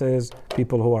palaces,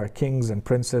 people who are kings and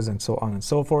princes, and so on and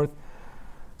so forth.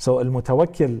 So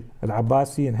Al-Mutawakkil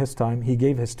al-Abbasi in his time, he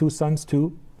gave his two sons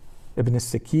to Ibn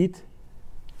al-Sakit,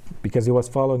 because he was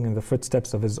following in the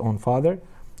footsteps of his own father,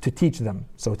 to teach them.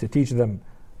 So to teach them,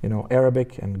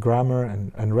 Arabic and grammar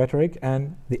and rhetoric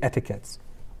and the etiquettes.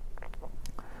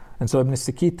 And so Ibn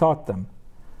al-Sakit taught them,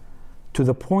 to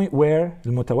the point where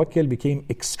Al-Mutawakkil became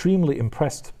extremely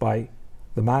impressed by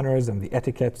the manners and the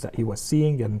etiquettes that he was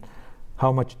seeing and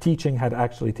how much teaching had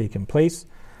actually taken place.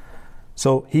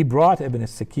 So he brought Ibn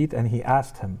al-Sakit and he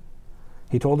asked him,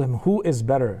 he told him, who is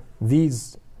better,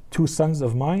 these two sons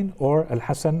of mine or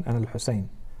Al-Hasan and Al-Hussein?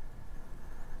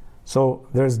 So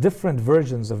there's different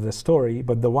versions of the story,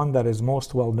 but the one that is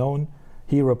most well known,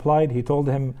 he replied, he told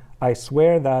him, I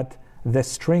swear that the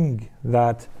string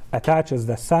that attaches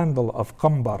the sandal of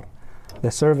Qambar,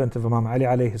 the servant of Imam Ali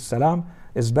alayhi salam,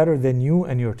 is better than you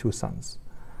and your two sons.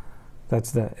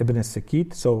 That's the Ibn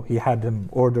al-Sakit. So he had him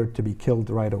ordered to be killed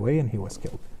right away, and he was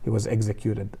killed. He was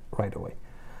executed right away.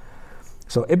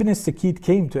 So Ibn al-Sakit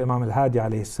came to Imam al-Hadi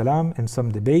alayhi salam in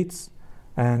some debates,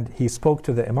 and he spoke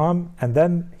to the Imam, and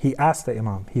then he asked the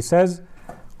Imam. He says,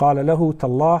 قال له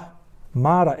تالله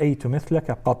ما رأيت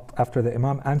مثلك قط. After the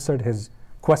Imam answered his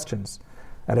questions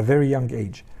at a very young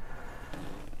age.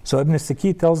 So Ibn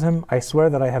al-Sakit tells him, I swear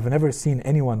that I have never seen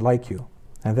anyone like you.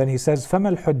 And then he says,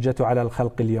 فَمَا الْحُجَّةُ عَلَى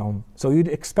الْخَلْقِ الْيَوْمِ. So you'd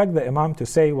expect the Imam to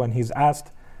say, when he's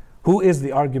asked, who is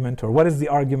the argument, or what is the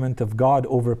argument of God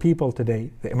over people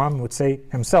today? The Imam would say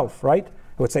himself, right? He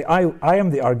would say, I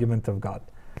am the argument of God.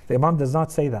 The Imam does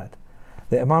not say that.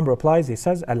 The Imam replies, he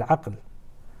says, Al-Aql.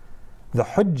 The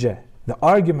hujjah, the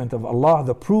argument of Allah,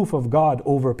 the proof of God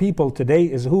over people today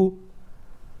is who?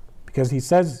 Because he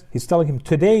says, he's telling him,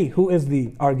 today, who is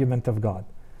the argument of God?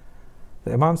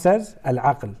 The Imam says,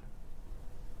 Al-Aql.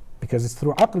 Because it's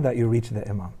through aql that you reach the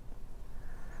Imam.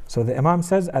 So the Imam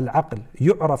says, Al-Aql.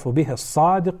 يُعْرَفُ بِهِ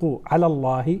الصَّادِقُ عَلَى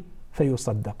اللَّهِ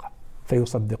فَيُصَدَّقَ.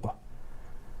 فيصدقه.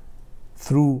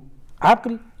 Through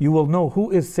aql, you will know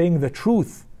who is saying the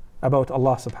truth about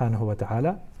Allah subhanahu wa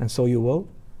ta'ala, and so you will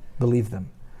believe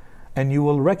them. And you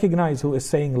will recognize who is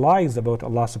saying lies about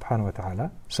Allah subhanahu wa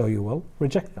ta'ala, so you will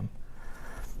reject them.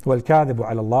 وَالْكَاذِبُ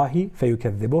عَلَى اللَّهِ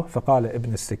فَيُكَذِّبُهُ فَقَالَ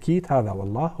ابن السكيت هذا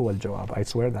والله هو الجواب. I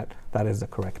swear that is the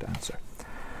correct answer.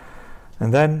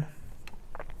 And then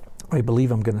I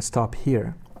believe I'm going to stop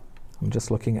here. I'm just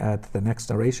looking at the next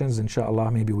narrations.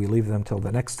 Inshallah, maybe we leave them till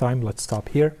the next time. Let's stop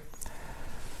here.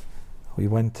 We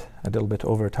went a little bit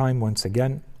over time once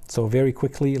again. So very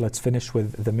quickly, let's finish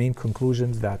with the main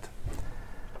conclusions that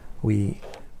we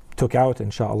took out,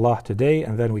 inshallah, today,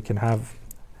 and then we can have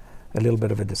a little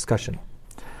bit of a discussion.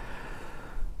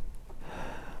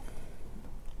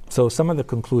 So some of the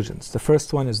conclusions. The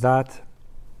first one is that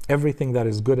everything that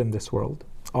is good in this world,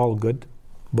 all good,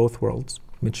 both worlds,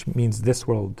 which means this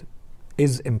world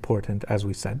is important, as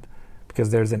we said,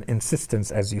 because there's an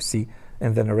insistence, as you see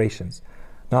in the narrations.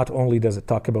 Not only does it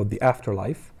talk about the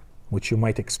afterlife, which you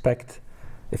might expect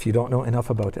if you don't know enough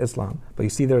about Islam, but you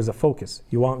see there's a focus.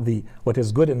 You want what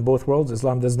is good in both worlds.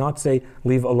 Islam does not say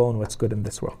leave alone what's good in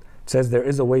this world. It says there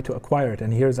is a way to acquire it,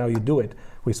 and here's how you do it.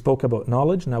 We spoke about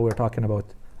knowledge, now we're talking about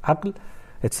aql.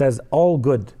 It says all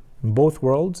good in both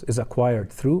worlds is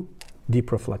acquired through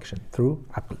deep reflection, through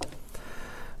aql.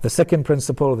 The second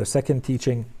principle, the second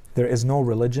teaching, there is no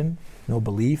religion, no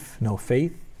belief, no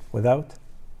faith without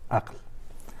aql.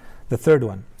 The third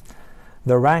one,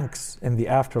 the ranks in the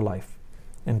afterlife,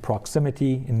 in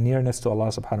proximity, in nearness to Allah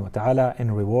subhanahu wa ta'ala,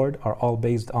 in reward, are all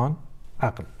based on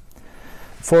aql.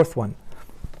 Fourth one,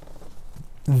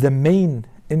 the main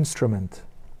instrument,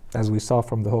 as we saw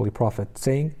from the Holy Prophet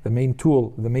saying, the main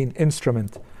tool, the main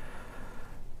instrument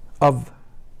of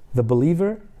the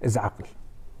believer is aql.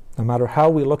 No matter how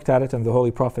we looked at it, and the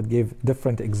Holy Prophet gave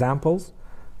different examples,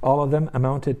 all of them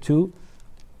amounted to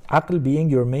aql being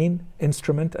your main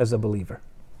instrument as a believer.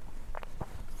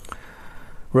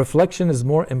 Reflection is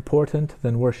more important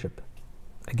than worship.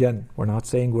 Again, we're not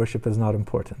saying worship is not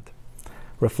important.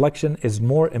 Reflection is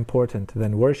more important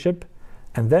than worship.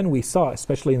 And then we saw,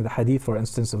 especially in the hadith, for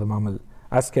instance, of Imam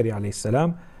al-Askari alayhi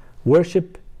salam,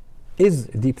 worship is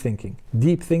deep thinking.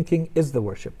 Deep thinking is the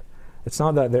worship. It's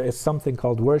not that there is something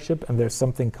called worship and there's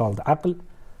something called aql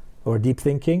or deep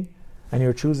thinking, and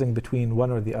you're choosing between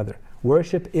one or the other.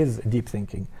 Worship is deep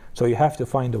thinking. So you have to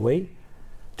find a way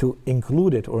to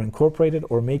include it or incorporate it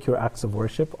or make your acts of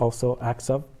worship also acts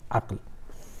of aql.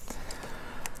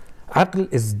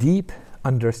 Aql is deep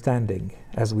understanding,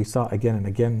 as we saw again and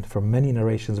again from many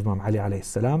narrations of Imam Ali alayhi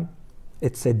salam.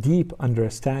 It's a deep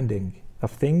understanding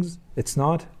of things. It's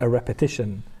not a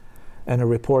repetition and a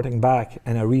reporting back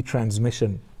and a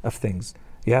retransmission of things.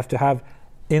 You have to have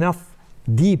enough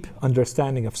deep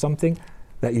understanding of something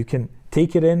that you can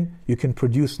take it in, you can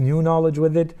produce new knowledge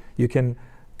with it, you can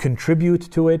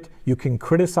contribute to it, you can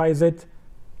criticize it.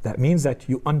 That means that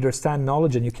you understand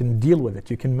knowledge and you can deal with it,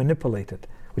 you can manipulate it,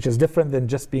 which is different than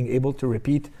just being able to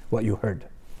repeat what you heard.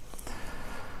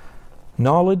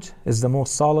 Knowledge is the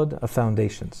most solid of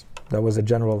foundations. That was a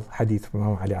general hadith from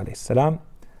Imam Ali alayhi salam.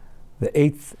 The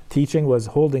eighth teaching was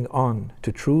holding on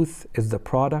to truth is the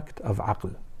product of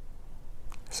aql.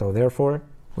 So therefore,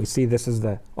 we see this is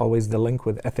always the link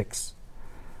with ethics,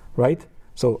 right?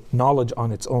 So knowledge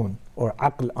on its own, or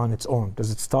aql on its own,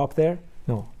 does it stop there?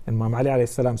 No. And Imam Ali alayhi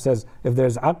salam says, if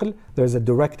there's aql, there's a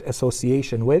direct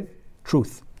association with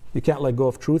truth. You can't let go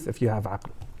of truth if you have aql.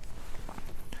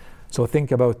 So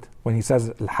think about when he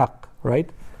says al-haq, right?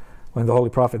 When the Holy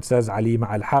Prophet says, Ali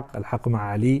ma'al-haq, al-haq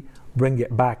ma'ali, bring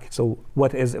it back. So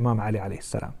what is Imam Ali alayhi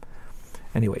salam?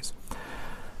 Anyways,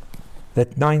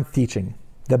 that ninth teaching,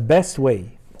 the best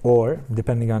way, or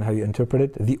depending on how you interpret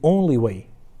it, the only way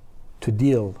to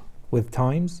deal with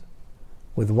times,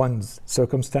 with one's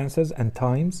circumstances and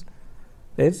times,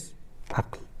 is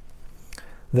aql.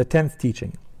 The 10th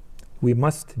teaching, we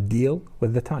must deal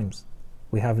with the times.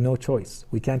 We have no choice.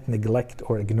 We can't neglect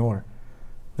or ignore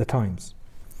the times.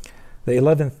 The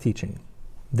 11th teaching,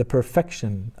 the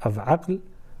perfection of aql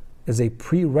is a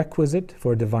prerequisite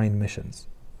for divine missions.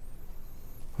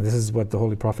 This is what the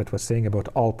Holy Prophet was saying about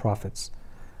all prophets.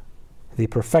 They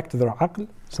perfect their aql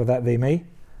so that they may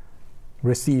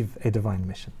receive a divine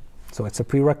mission. So it's a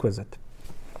prerequisite.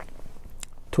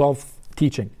 12th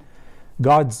teaching,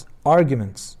 God's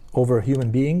arguments over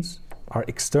human beings are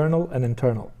external and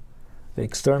internal. The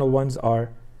external ones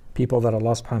are people that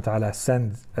Allah subhanahu wa ta'ala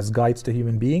sends as guides to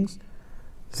human beings.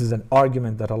 This is an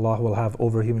argument that Allah will have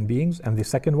over human beings. And the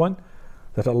second one,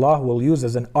 that Allah will use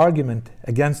as an argument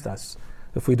against us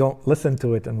if we don't listen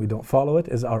to it and we don't follow it,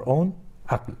 is our own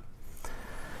aql.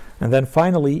 And then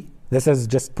finally, this is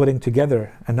just putting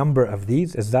together a number of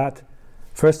these, is that,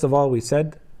 first of all, we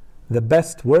said the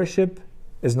best worship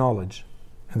is knowledge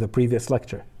in the previous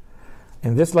lecture.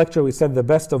 In this lecture, we said the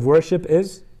best of worship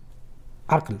is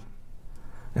aql.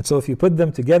 And so if you put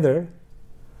them together,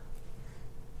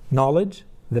 knowledge,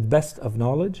 the best of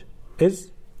knowledge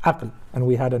is aql. And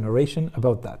we had a narration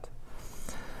about that.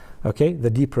 Okay, the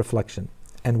deep reflection.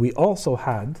 And we also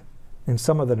had, in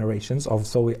some of the narrations,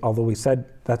 although we said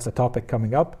that's a topic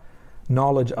coming up,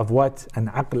 knowledge of what and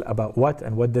aql about what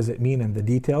and what does it mean and the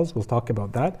details, we'll talk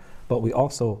about that. But we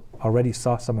also already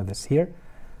saw some of this here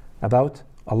about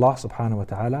Allah subhanahu wa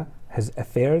ta'ala, His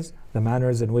affairs, the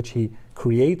manners in which He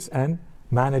creates and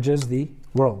manages the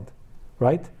world.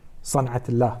 Right?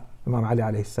 San'atullah, Imam Ali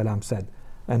alayhi salam said,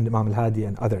 and Imam al-Hadi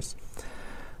and others.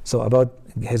 So about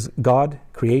His God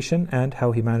creation and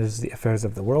how He manages the affairs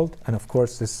of the world. And of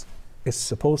course this is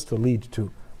supposed to lead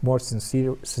to more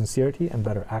sincerity and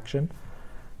better action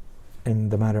in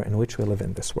the manner in which we live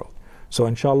in this world. So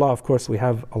inshallah, of course, we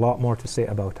have a lot more to say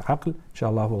about aql.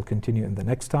 Inshallah, we'll continue in the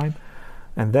next time.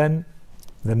 And then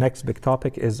the next big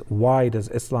topic is, why does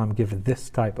Islam give this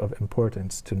type of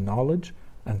importance to knowledge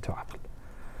and to aql?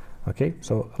 Okay,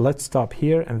 so let's stop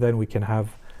here and then we can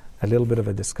have a little bit of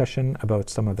a discussion about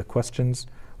some of the questions.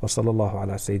 وصلى الله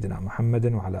على سيدنا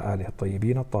محمد وعلى آله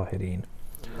الطيبين الطاهرين.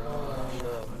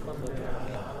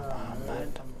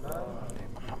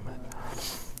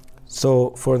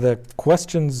 So for the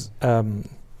questions, the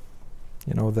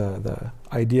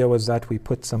idea was that we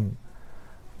put some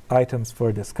items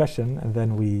for discussion and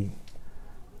then we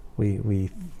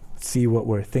see what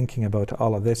we're thinking about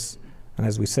all of this. And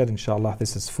as we said, inshallah,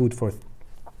 this is food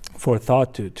for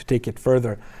thought to take it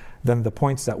further than the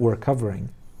points that we're covering.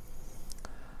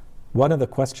 One of the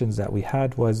questions that we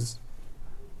had was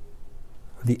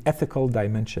the ethical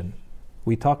dimension.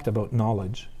 We talked about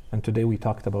knowledge, and today we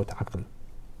talked about aql.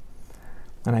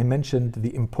 And I mentioned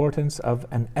the importance of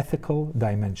an ethical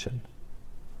dimension.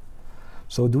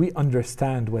 So do we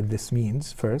understand what this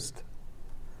means first?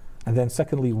 And then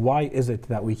secondly, why is it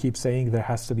that we keep saying there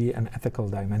has to be an ethical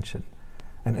dimension?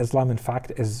 And Islam, in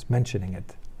fact, is mentioning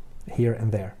it here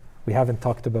and there. We haven't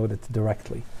talked about it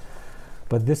directly.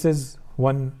 But this is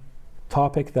one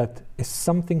topic that is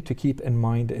something to keep in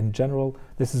mind in general.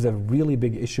 This is a really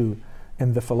big issue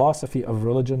in the philosophy of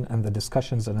religion and the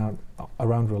discussions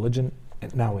around religion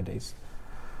nowadays.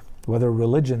 Whether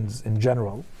religions in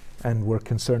general, and we're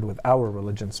concerned with our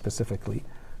religion specifically,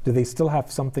 do they still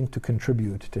have something to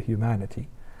contribute to humanity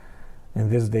in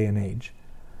this day and age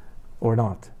or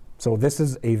not? So this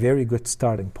is a very good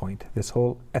starting point, this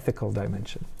whole ethical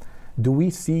dimension. Do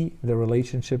we see the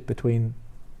relationship between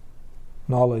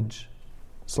knowledge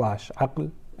 /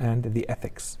 aql and the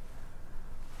ethics?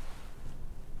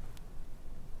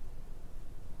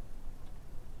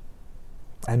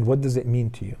 And what does it mean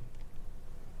to you?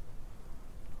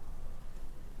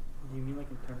 Do you mean like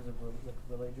in terms of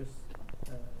religious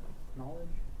knowledge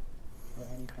or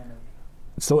any kind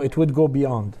of? So it would go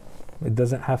beyond. It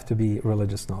doesn't have to be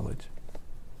religious knowledge.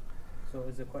 So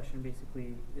is the question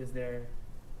basically,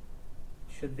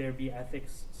 should there be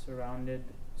ethics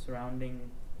surrounding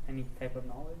any type of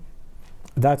knowledge?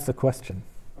 That's the question.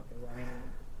 Okay, well, I mean,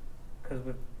 because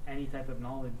with any type of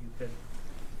knowledge,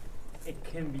 it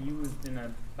can be used in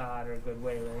a bad or good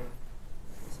way, right?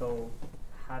 So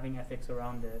having ethics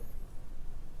around it,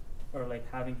 or like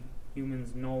having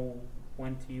humans know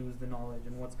when to use the knowledge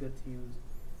and what's good to use,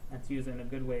 and to use it in a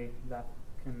good way, that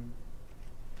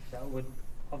would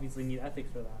obviously need ethics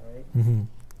for that, right? Mm-hmm.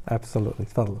 Absolutely.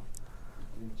 Fadl.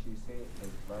 Didn't you say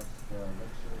like last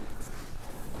lecture,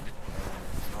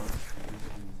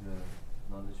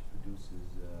 knowledge produces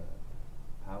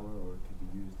power, or it could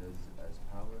be used as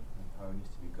power, and power needs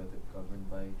to be governed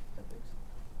by ethics?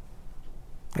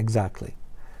 Exactly.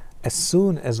 As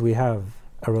soon as we have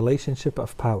a relationship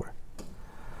of power,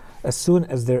 as soon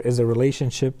as there is a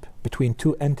relationship between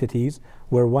two entities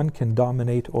where one can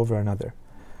dominate over another,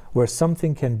 where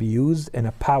something can be used in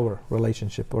a power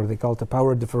relationship, or they call it a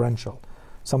power differential,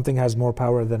 something has more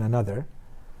power than another,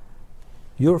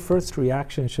 your first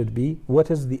reaction should be,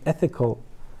 what is the ethical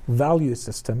value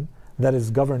system that is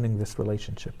governing this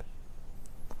relationship?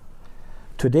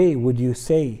 Today, would you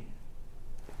say,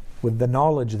 with the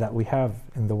knowledge that we have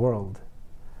in the world,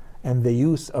 and the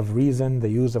use of reason, the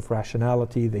use of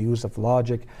rationality, the use of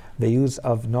logic, the use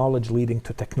of knowledge leading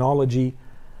to technology,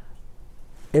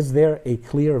 is there a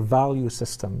clear value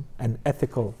system, an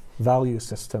ethical value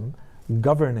system,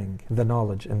 governing the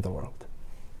knowledge in the world?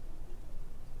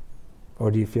 Or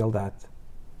do you feel that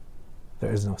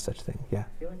there is no such thing? Yeah.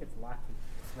 I feel like it's lacking.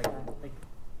 Like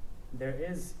there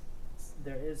is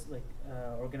there is like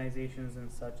organizations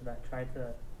and such that try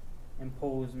to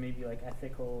impose maybe like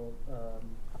ethical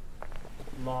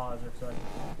laws or such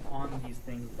on these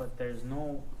things, but there's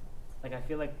no, like, I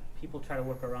feel like people try to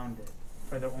work around it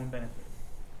for their own benefit.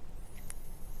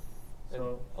 And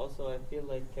So also, I feel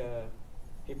like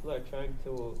people are trying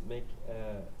to make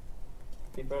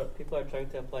people are trying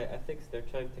to apply ethics. They're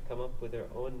trying to come up with their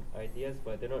own ideas,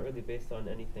 but they're not really based on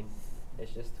anything.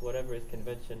 It's just whatever is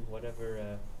convention,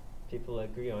 whatever people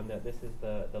agree on, that this is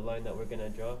the line that we're gonna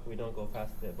draw. We don't go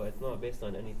past it, but it's not based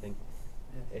on anything.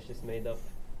 yeah. It's just made up.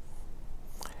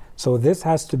 So this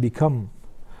has to become,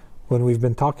 when we've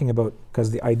been talking about,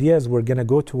 because the idea is we're going to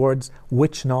go towards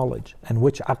which knowledge and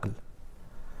which aql.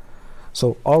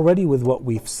 So already with what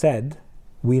we've said,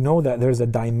 we know that there's a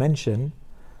dimension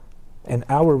in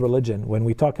our religion. When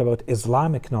we talk about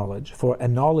Islamic knowledge, for a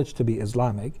knowledge to be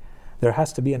Islamic, there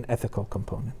has to be an ethical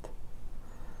component.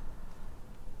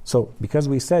 So because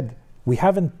we said, we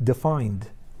haven't defined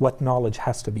what knowledge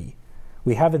has to be.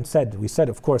 We said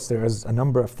of course there is a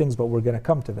number of things, but we're going to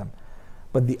come to them.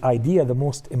 But the idea, the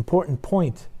most important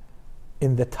point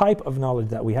in the type of knowledge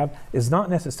that we have is not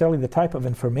necessarily the type of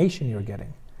information you're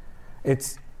getting.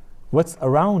 It's what's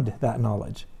around that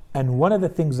knowledge. And one of the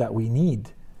things that we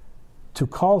need to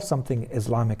call something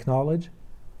Islamic knowledge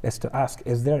is to ask,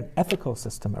 is there an ethical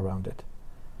system around it?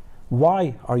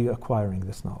 Why are you acquiring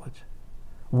this knowledge?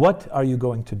 What are you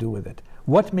going to do with it?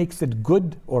 What makes it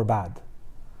good or bad?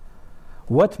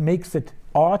 What makes it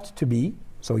ought to be,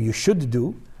 so you should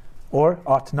do, or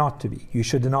ought not to be, you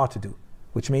should not do,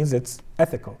 which means it's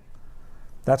ethical.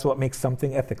 That's what makes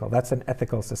something ethical. That's an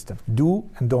ethical system. Do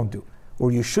and don't do.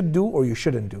 Or you should do or you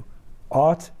shouldn't do.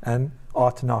 Ought and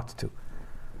ought not to.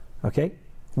 Okay?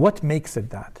 What makes it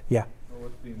that? Yeah.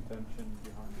 What's the intention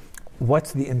behind it?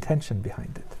 What's the intention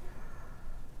behind it?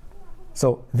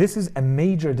 So this is a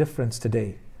major difference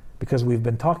today, because we've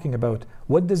been talking about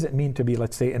what does it mean to be,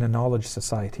 let's say, in a knowledge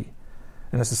society.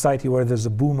 In a society where there's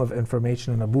a boom of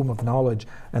information and a boom of knowledge,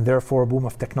 and therefore a boom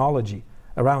of technology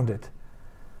around it.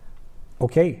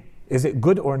 Okay, is it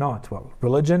good or not? Well,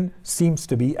 religion seems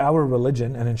to be, our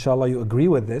religion, and inshallah you agree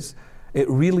with this, it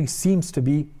really seems to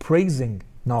be praising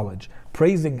knowledge,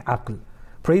 praising aql,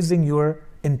 praising your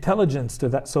intelligence to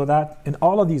that, so that in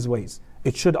all of these ways,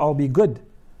 it should all be good.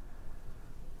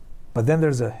 But then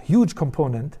there's a huge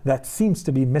component that seems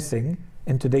to be missing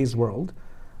in today's world,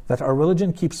 that our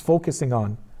religion keeps focusing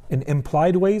on in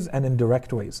implied ways and in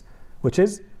direct ways, which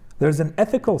is there's an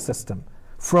ethical system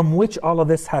from which all of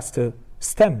this has to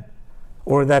stem,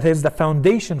 or that is the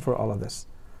foundation for all of this.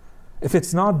 If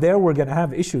it's not there, we're going to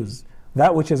have issues.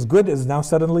 That which is good is now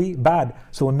suddenly bad.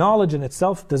 So knowledge in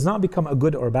itself does not become a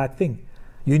good or bad thing.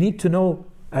 You need to know,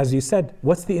 as you said,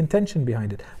 what's the intention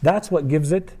behind it. That's what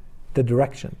gives it the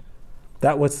direction.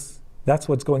 That's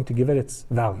what's going to give it its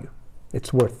value,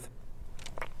 its worth.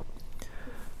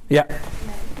 Yeah. For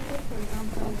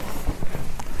example,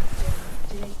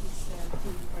 genetics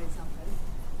field, for example,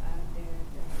 they're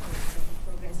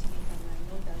progressing, and I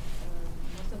know that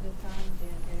most of the time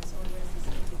there's always this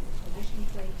tradition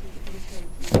created,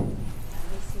 and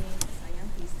we see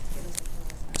scientists,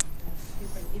 philosophers, and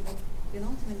people even they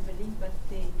don't even believe, but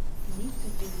they need to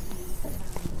do these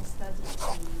studies.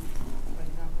 For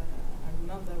example, I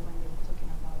remember when they were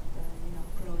talking about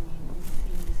cloning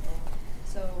things,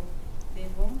 so. They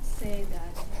won't say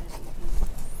that it is.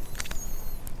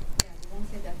 They won't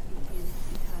say that it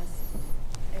has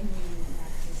any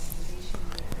relation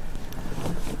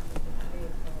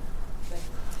with but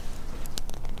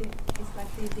it's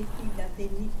like they feel that they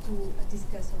need to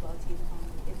discuss about it on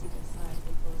the ethical side,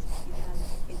 because it has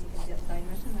ethical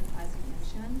dimension, and as you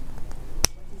mentioned,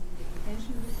 what is the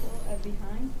intention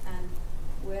behind, and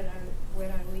where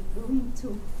are we going to,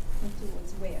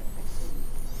 towards where actually.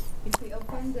 If we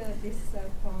open this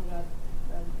Pandora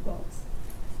box,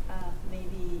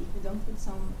 maybe if we don't put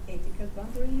some ethical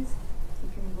boundaries, we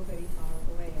can go very far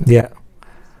away. Yeah.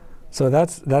 So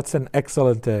that's an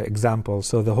excellent example.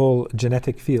 So the whole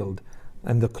genetic field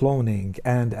and the cloning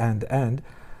and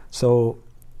so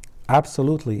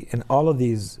absolutely in all of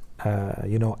these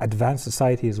advanced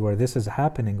societies where this is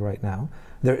happening right now,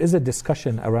 there is a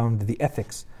discussion around the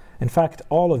ethics. In fact,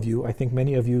 all of you, I think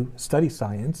many of you study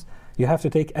science. You have to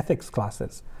take ethics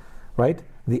classes, right?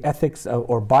 The ethics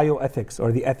or bioethics,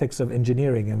 or the ethics of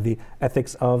engineering, and the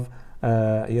ethics of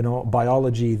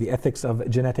biology, the ethics of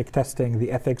genetic testing,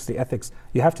 the ethics.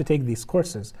 You have to take these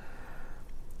courses.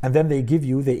 And then they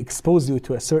expose you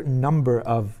to a certain number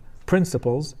of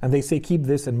principles, and they say, keep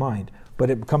this in mind. But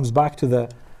it comes back to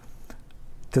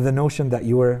the notion that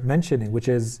you were mentioning, which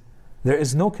is there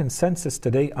is no consensus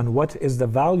today on what is the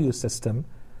value system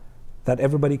that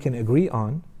everybody can agree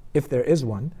on, if there is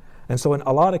one. And so in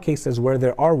a lot of cases where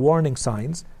there are warning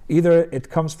signs, either it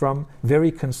comes from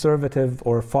very conservative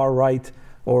or far right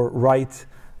or right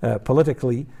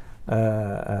politically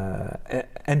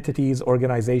entities,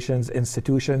 organizations,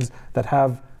 institutions that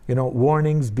have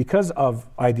warnings because of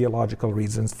ideological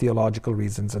reasons, theological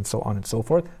reasons, and so on and so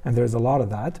forth. And there's a lot of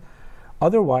that.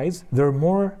 Otherwise, they're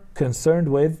more concerned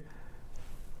with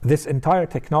this entire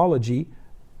technology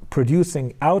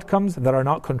producing outcomes that are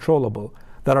not controllable,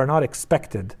 that are not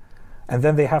expected. And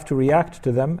then they have to react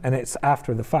to them, and it's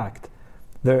after the fact.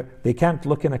 They can't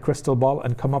look in a crystal ball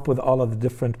and come up with all of the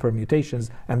different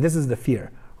permutations. And this is the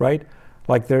fear, right?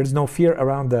 Like there's no fear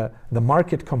around the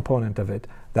market component of it.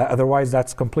 Otherwise,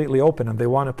 that's completely open, and they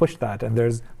want to push that, and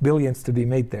there's billions to be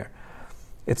made there.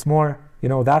 It's more,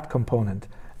 that component.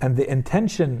 And the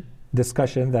intention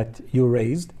discussion that you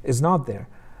raised is not there.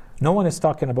 No one is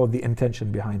talking about the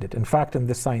intention behind it. In fact, in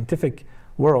the scientific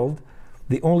world,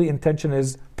 the only intention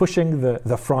is pushing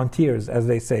the frontiers, as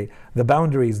they say, the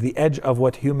boundaries, the edge of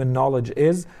what human knowledge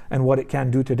is and what it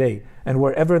can do today. And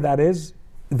wherever that is,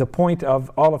 the point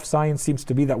of all of science seems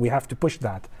to be that we have to push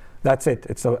that. That's it.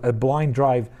 It's a blind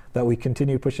drive that we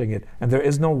continue pushing it. And there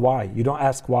is no why. You don't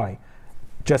ask why.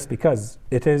 Just because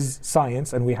it is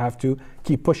science and we have to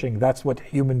keep pushing. That's what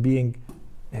human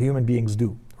beings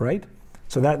do, right?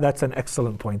 So that's an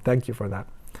excellent point. Thank you for that.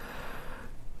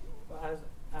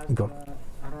 Go.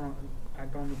 I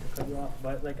don't need to cut you off,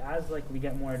 but as we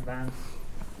get more advanced,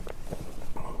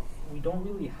 we don't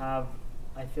really have,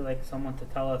 I feel like, someone to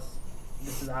tell us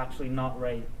this is actually not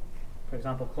right. For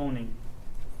example, cloning.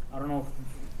 I don't know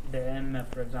if the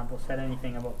MF, for example, said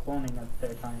anything about cloning at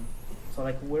their time.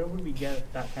 So where would we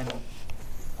get that kind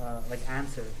of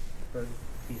answer for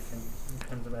these things in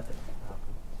terms of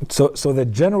ethics? So the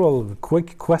general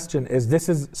quick question is, this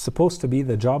is supposed to be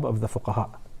the job of the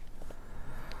fuqaha.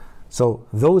 So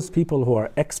those people who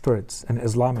are experts in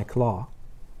Islamic law,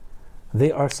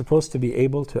 they are supposed to be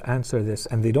able to answer this,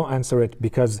 and they don't answer it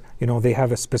because they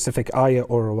have a specific ayah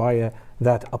or riwayah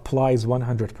that applies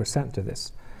 100% to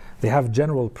this. They have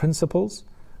general principles,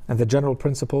 and the general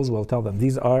principles will tell them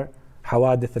these are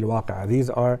hawadith al-waqi'ah. These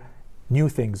are new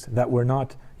things that were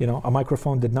not, a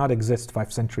microphone did not exist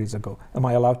 5 centuries ago. Am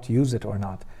I allowed to use it or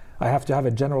not? I have to have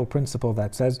a general principle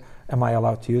that says, am I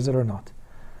allowed to use it or not?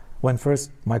 When first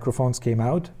microphones came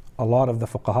out, a lot of the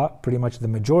fuqaha, pretty much the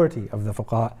majority of the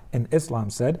fuqaha in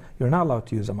Islam said, you're not allowed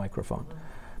to use a microphone.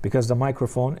 Because the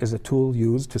microphone is a tool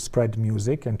used to spread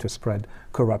music and to spread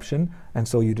corruption, and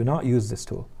so you do not use this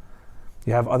tool.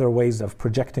 You have other ways of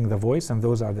projecting the voice, and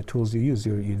those are the tools you use.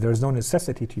 There's no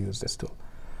necessity to use this tool.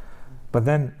 But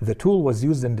then the tool was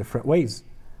used in different ways.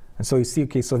 And so you see,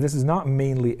 okay, so this is not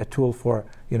mainly a tool for,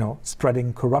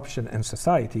 spreading corruption in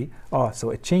society. So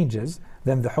it changes,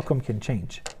 then the hukum can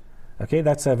change. Okay,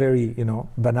 that's a very,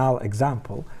 banal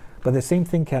example. But the same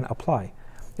thing can apply.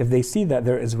 If they see that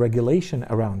there is regulation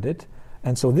around it,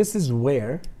 and so this is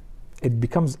where it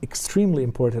becomes extremely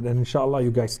important, and inshallah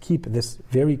you guys keep this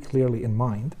very clearly in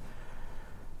mind.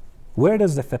 Where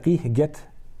does the faqih get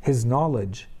his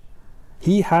knowledge?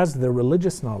 He has the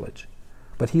religious knowledge,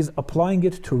 but he's applying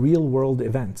it to real world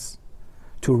events,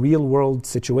 to real world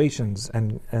situations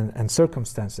and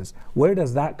circumstances. Where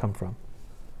does that come from?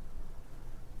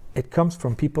 It comes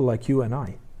from people like you and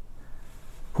I,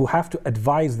 who have to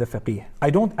advise the faqih.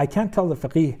 I can't tell the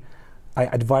faqih, I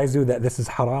advise you that this is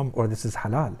haram or this is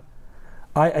halal.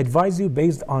 I advise you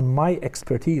based on my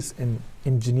expertise in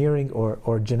engineering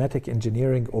or genetic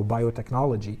engineering or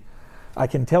biotechnology. I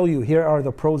can tell you, here are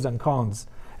the pros and cons,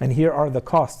 and here are the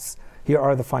costs. Here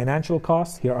are the financial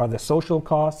costs, here are the social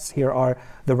costs, here are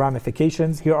the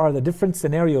ramifications, here are the different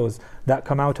scenarios that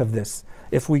come out of this.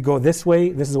 If we go this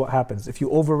way, this is what happens. If you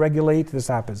over-regulate, this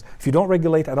happens. If you don't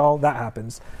regulate at all, that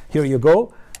happens. Here you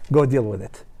go deal with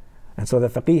it. And so the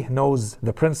faqih knows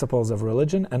the principles of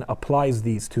religion and applies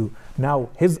these to now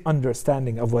his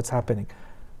understanding of what's happening.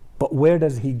 But where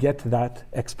does he get that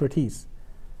expertise?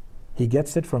 He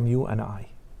gets it from you and I.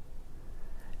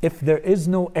 If there is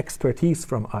no expertise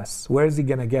from us, where is he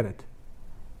going to get it?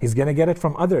 He's going to get it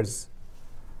from others.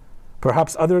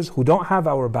 Perhaps others who don't have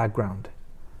our background,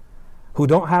 who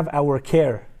don't have our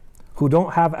care, who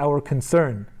don't have our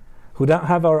concern, who don't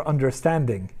have our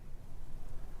understanding.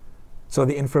 So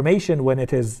the information, when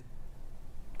it is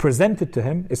presented to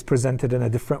him, is presented in a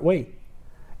different way,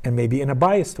 and maybe in a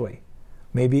biased way,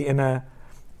 maybe in a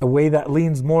way that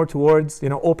leans more towards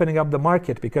opening up the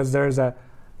market because there's a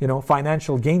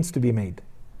financial gains to be made,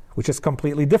 which is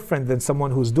completely different than someone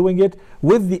who's doing it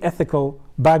with the ethical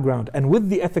background and with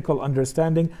the ethical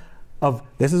understanding of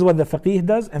this is what the faqih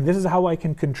does and this is how I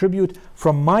can contribute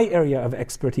from my area of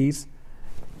expertise.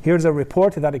 Here's a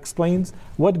report that explains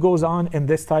what goes on in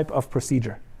this type of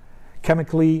procedure.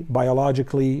 Chemically,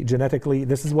 biologically, genetically,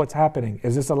 this is what's happening.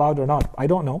 Is this allowed or not? I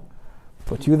don't know.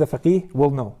 But you, the faqih,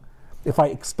 will know. If I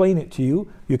explain it to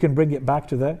you, you can bring it back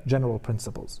to the general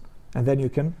principles. And then you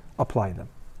can apply them.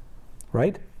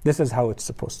 Right? This is how it's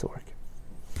supposed to work.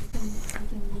 You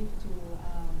can give to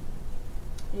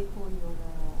echo your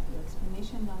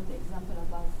explanation on the example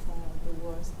about the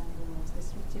worst and the most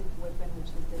destructive weapon,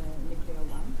 which is the nuclear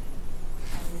one.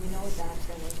 And we know that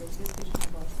there was a discussion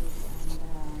about it,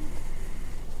 and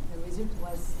the result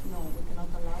was no, we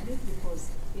cannot allow it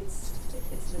because it's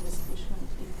the destruction.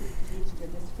 It could lead to the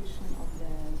destruction of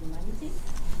the humanity.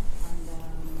 And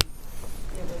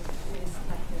there is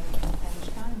like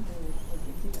Einstein, who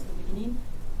did at the beginning.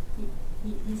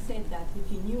 He said that if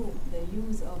he knew the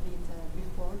use of it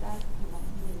before that, he would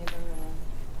never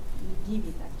give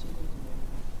it actually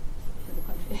to the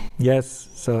country. Yes,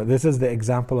 so this is the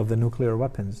example of the nuclear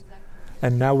weapons.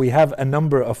 And now we have a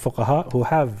number of fuqaha who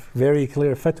have very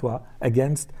clear fatwa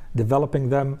against developing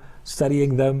them,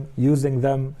 studying them, using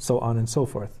them, so on and so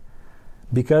forth.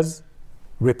 Because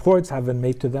reports have been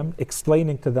made to them,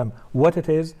 explaining to them what it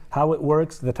is, how it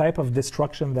works, the type of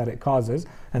destruction that it causes.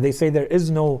 And they say there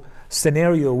is no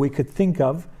scenario we could think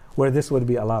of where this would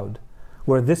be allowed,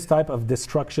 where this type of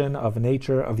destruction of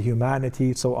nature, of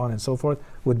humanity, so on and so forth,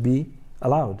 would be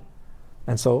allowed.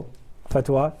 And so,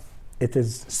 fatwa, it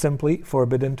is simply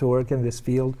forbidden to work in this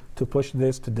field, to push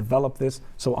this, to develop this,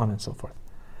 so on and so forth.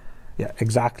 Yeah,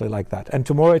 exactly like that. And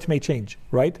tomorrow it may change,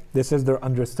 right? This is their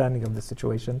understanding of the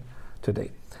situation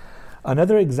today.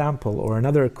 Another example or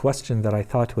another question that I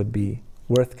thought would be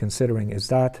worth considering is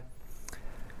that,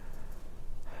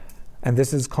 and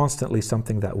this is constantly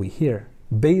something that we hear,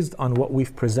 based on what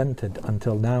we've presented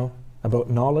until now about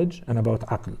knowledge and about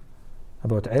aql,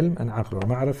 about ilm and aql, or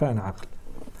ma'rifah and aql,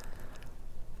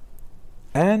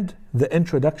 and the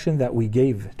introduction that we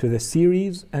gave to the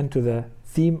series and to the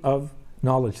theme of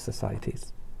knowledge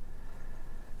societies.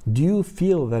 Do you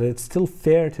feel that it's still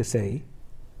fair to say,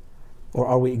 or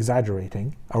are we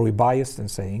exaggerating, are we biased in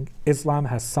saying, Islam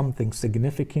has something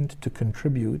significant to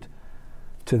contribute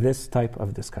to this type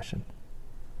of discussion?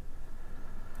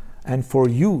 And for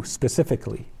you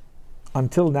specifically,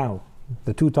 until now,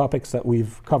 the two topics that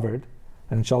we've covered,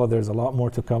 and inshallah there's a lot more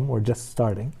to come, we're just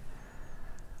starting.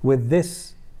 With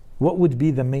this, what would be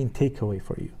the main takeaway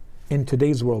for you in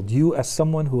today's world? You as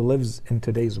someone who lives in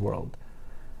today's world,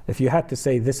 if you had to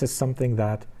say this is something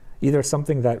that, either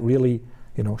something that really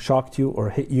shocked you or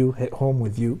hit home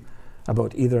with you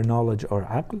about either knowledge or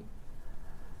aql,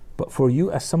 but for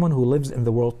you as someone who lives in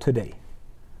the world today,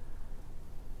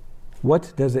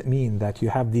 what does it mean that you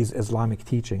have these Islamic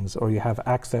teachings or you have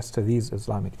access to these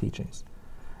Islamic teachings?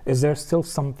 Is there still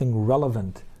something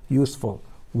relevant, useful,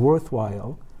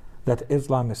 worthwhile that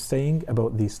Islam is saying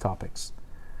about these topics?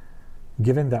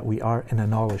 Given that we are in a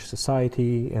knowledge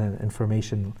society, in an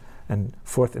information and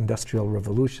fourth industrial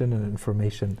revolution, and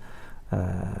information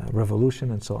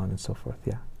revolution, and so on and so forth.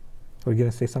 Yeah. Were you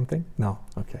going to say something? No?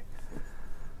 Okay.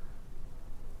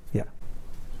 Yeah.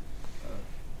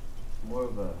 More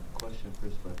of a question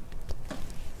first, but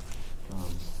I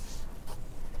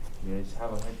just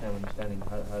have a hard time understanding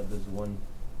how does one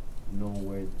know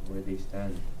where they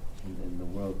stand in the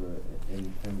world, or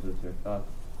in terms of their thought.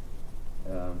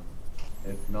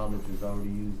 If knowledge is already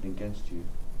used against you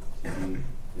to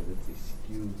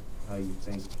skew how you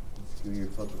think, skew your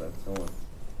fatwa and so on.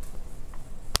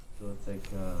 So it's like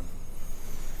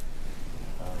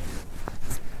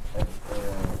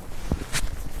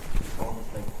it's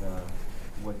almost like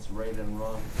what's right and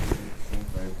wrong isn't the same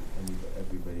for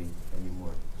everybody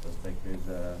anymore. So it's like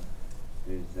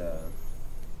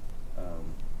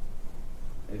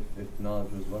if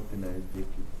knowledge was weaponized, you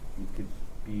could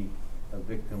be a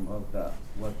victim of that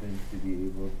weapon to be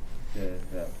able to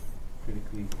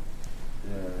critically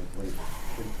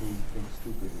think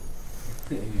stupidly.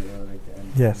 And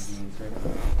yes. being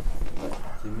certain.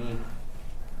 But to me,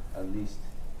 at least,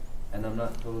 and I'm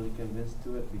not totally convinced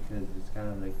to it because it's kind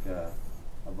of like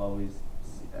I've always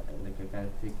I kind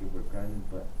of take it for granted,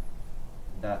 but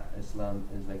that Islam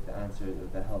is like the answer,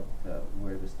 the help to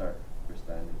where to start for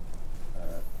standing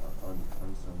on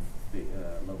some big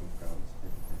level grounds.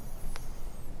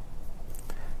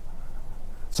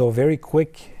 So very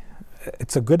quick,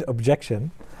 it's a good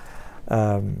objection,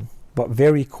 but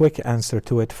very quick answer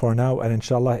to it for now, and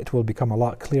inshallah it will become a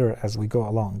lot clearer as we go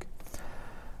along.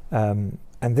 And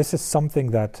this is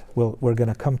something that we're going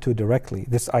to come to directly,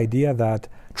 this idea that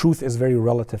truth is very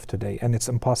relative today and it's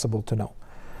impossible to know.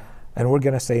 And we're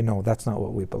going to say, no, that's not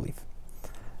what we believe.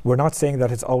 We're not saying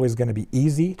that it's always going to be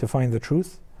easy to find the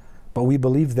truth, but we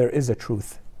believe there is a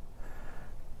truth.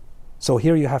 So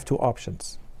here you have two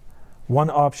options. One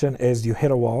option is you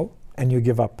hit a wall and you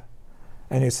give up.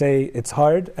 And you say, it's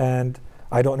hard and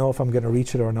I don't know if I'm going to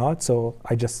reach it or not, so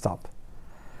I just stop.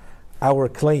 Our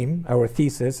claim, our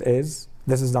thesis is,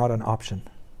 this is not an option.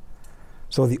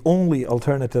 So the only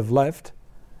alternative left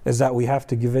is that we have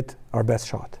to give it our best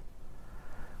shot.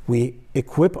 We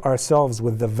equip ourselves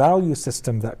with the value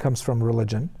system that comes from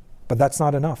religion, but that's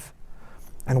not enough.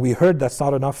 And we heard that's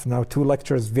not enough now 2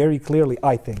 lectures very clearly,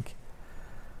 I think.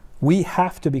 We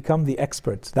have to become the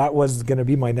experts. That was going to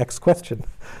be my next question,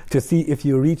 to see if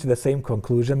you reach the same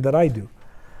conclusion that I do.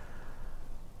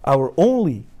 Our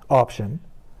only option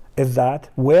is that,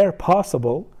 where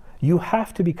possible, you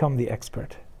have to become the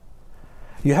expert.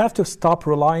 You have to stop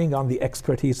relying on the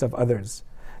expertise of others.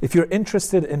 If you're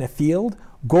interested in a field,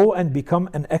 go and become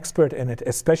an expert in it,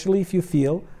 especially if you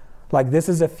feel like this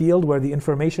is a field where the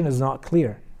information is not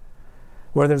clear,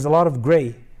 where there's a lot of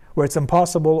gray, where it's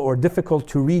impossible or difficult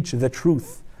to reach the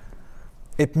truth.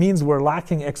 It means we're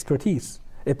lacking expertise.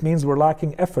 It means we're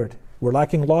lacking effort. We're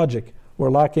lacking logic.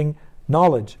 We're lacking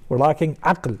knowledge. We're lacking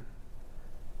aql.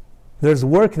 There's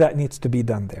work that needs to be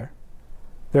done there.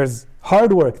 There's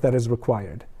hard work that is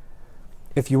required.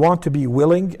 If you want to be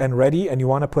willing and ready and you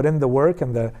want to put in the work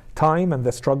and the time and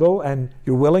the struggle and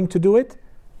you're willing to do it,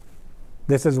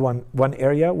 this is one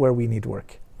area where we need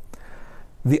work.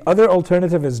 The other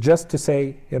alternative is just to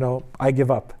say, I give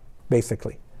up,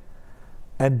 basically.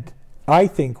 And I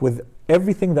think with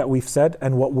everything that we've said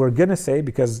and what we're going to say,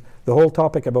 because the whole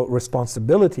topic about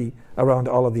responsibility around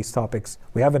all of these topics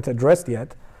we haven't addressed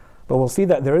yet, but we'll see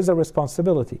that there is a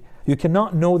responsibility. You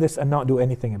cannot know this and not do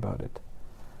anything about it.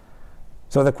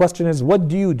 So the question is, what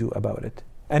do you do about it?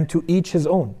 And to each his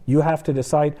own. You have to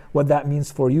decide what that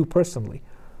means for you personally.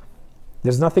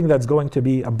 There's nothing that's going to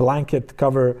be a blanket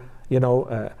cover,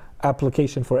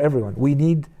 application for everyone. We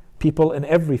need people in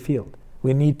every field.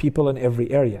 We need people in every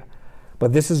area.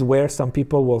 But this is where some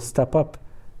people will step up.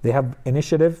 They have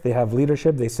initiative, they have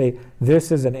leadership. They say, this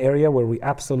is an area where we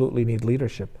absolutely need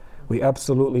leadership. We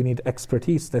absolutely need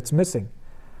expertise that's missing.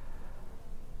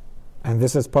 And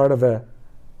this is part of a,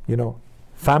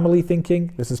 family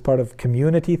thinking. This is part of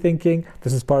community thinking.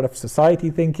 This is part of society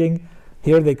thinking.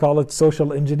 Here they call it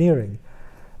social engineering.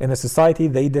 In a society,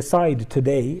 they decide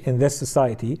today, in this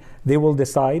society, they will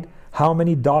decide how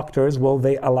many doctors will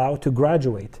they allow to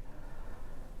graduate.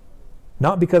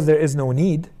 Not because there is no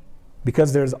need,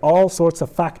 because there's all sorts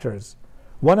of factors.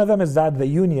 One of them is that the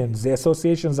unions, the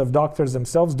associations of doctors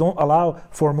themselves don't allow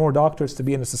for more doctors to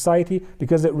be in a society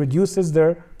because it reduces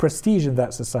their prestige in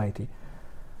that society.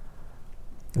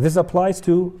 This applies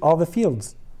to all the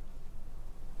fields.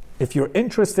 If you're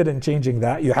interested in changing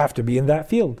that, you have to be in that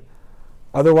field.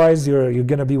 Otherwise, you're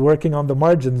going to be working on the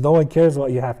margins. No one cares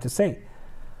what you have to say.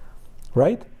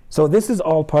 Right? So this is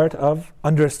all part of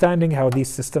understanding how these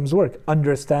systems work,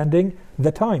 understanding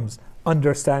the times,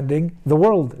 understanding the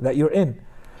world that you're in.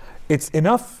 It's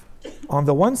enough on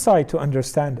the one side to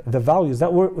understand the values.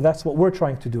 That's what we're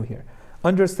trying to do here.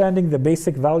 Understanding the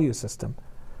basic value system.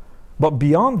 But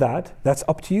beyond that, that's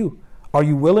up to you. Are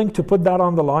you willing to put that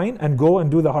on the line and go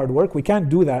and do the hard work? We can't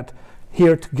do that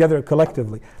here together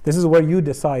collectively. This is where you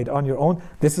decide on your own,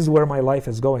 this is where my life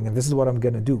is going and this is what I'm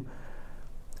going to do.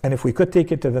 And if we could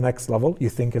take it to the next level, you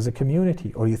think as a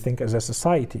community or you think as a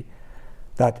society,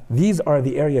 that these are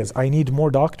the areas. I need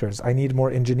more doctors, I need more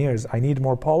engineers, I need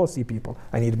more policy people,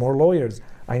 I need more lawyers,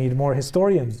 I need more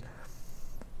historians.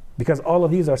 Because all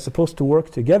of these are supposed to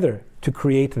work together to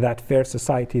create that fair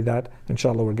society that,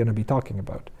 inshallah, we're going to be talking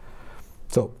about.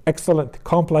 So, excellent,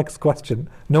 complex question,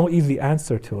 no easy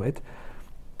answer to it.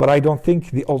 But I don't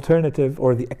think the alternative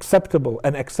or the acceptable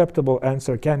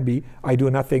answer can be, I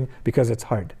do nothing because it's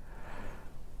hard.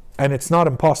 And it's not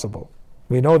impossible.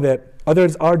 We know that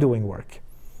others are doing work.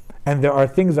 And there are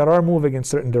things that are moving in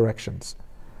certain directions.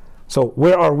 So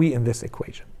where are we in this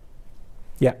equation?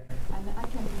 Yeah. And I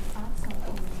can add something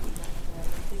that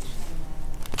reflection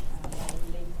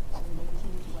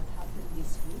relating to what happened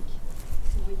this week.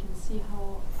 So we can see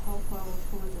how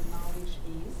powerful the knowledge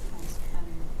is and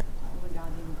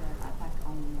regarding the attack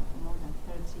on more than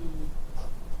 30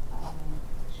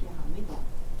 Shia media,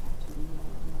 actually,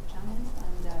 channels.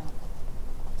 And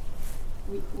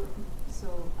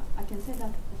so I can say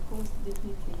that, of course,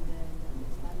 definitely the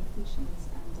Islamic teachings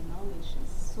and the knowledge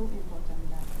is so important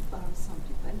that it bothers some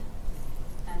people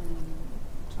and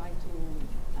try to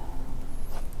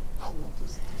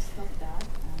stop that.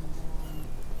 And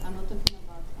I'm not talking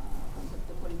about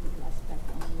the political aspect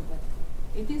only, but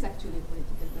it is actually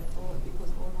political, but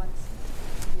because all what's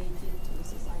related to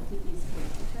society is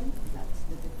political. That's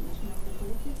the definition of the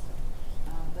politics.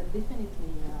 But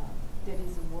definitely there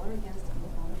is a war against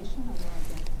information, a war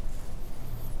against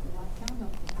what kind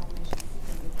of information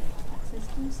people can have access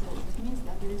to. So it means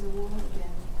that there is a war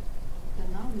against the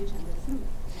knowledge and the truth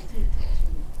actually.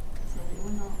 So we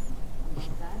all know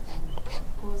about that, and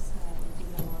of course it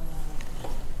is our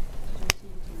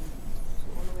duty to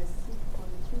always seek for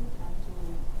the truth and to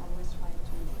always try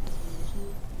to, as we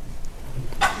mentioned,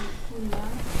 to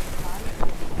learn, to try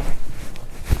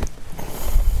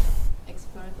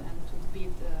expert and to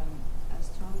build a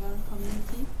stronger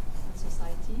community and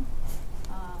society.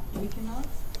 We cannot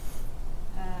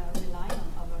rely on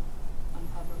other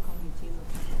communities of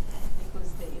people because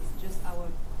it's just our.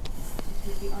 It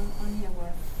will be only our.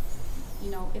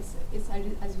 It's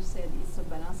as you said, it's a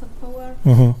balance of power.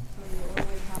 Mm-hmm. So you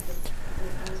always have those who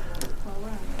have the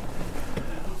power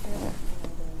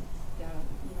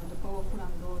and the powerful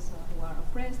and those who are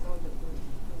oppressed or the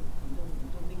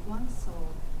big ones. So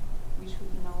we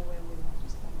should know where we want to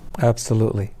stand.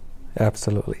 Absolutely.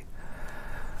 Absolutely.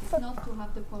 It's not to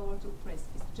have the power to oppress.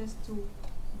 It's just to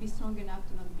be strong enough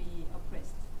to not be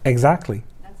oppressed. Exactly.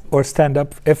 That's it. Or stand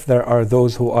up if there are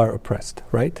those who are oppressed,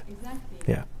 right? Exactly.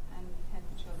 Yeah. And help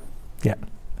each other. Yeah.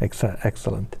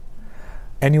 Excellent.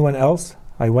 Anyone else?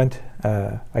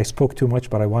 I spoke too much,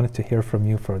 but I wanted to hear from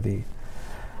you for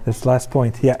this last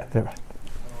point. Yeah. There.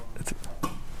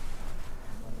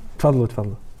 تفضلوا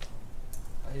تفضلوا.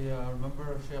 I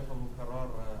remember Sheikh Abu Karar,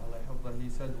 Allah yahfadhah, he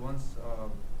said once,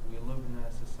 we live in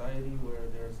a society where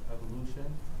there's evolution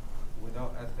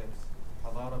without ethics.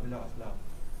 حضارة بلا أخلاق.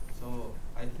 So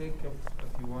I think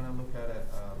if you want to look at it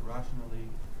rationally,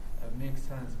 it makes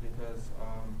sense because,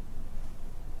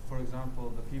 for example,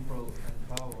 the people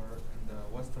in power in the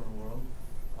Western world,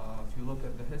 if you look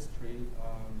at the history,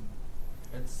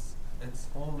 it's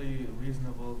only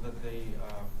reasonable that they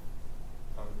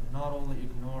not only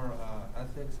ignore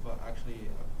ethics but actually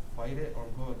fight it or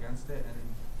go against it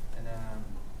in a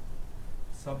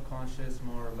subconscious,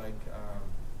 more like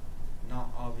not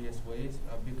obvious ways,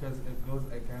 because it goes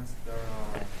against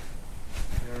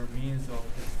their means of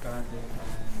expanding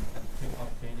and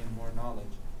obtaining more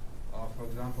knowledge. For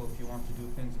example, if you want to do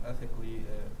things ethically,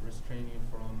 restrain you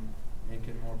from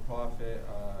making more profit,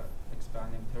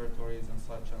 expanding territories and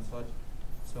such and such.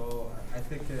 So I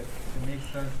think it makes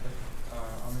sense if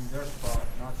I'm in their spot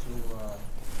not to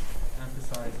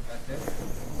emphasize ethics,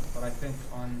 but I think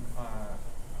on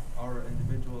our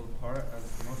individual part as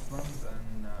Muslims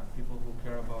and people who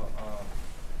care about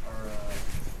our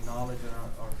knowledge and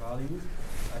our values,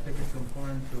 I think it's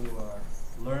important to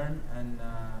learn and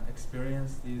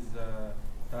experience these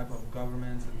type of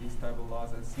governments and these type of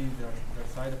laws and see their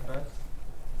side effects,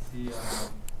 see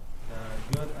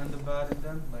the good and the bad in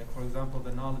them. Like, for example,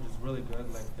 the knowledge is really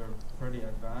good, like they're pretty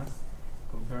advanced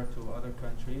compared to other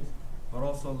countries, but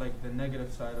also like the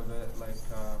negative side of it, like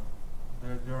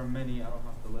there are many, I don't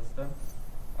have to list them.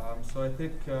 So I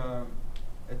think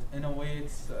in a way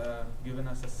it's given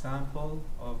us a sample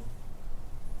of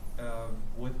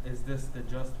is this the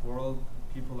just world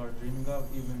people are dreaming of,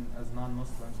 even as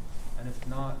non-Muslims? And if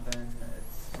not, then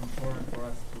it's important for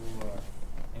us to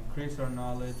increase our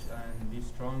knowledge and be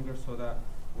stronger so that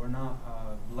we're not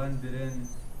blended in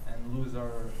and lose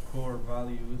our core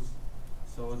values.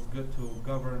 So it's good to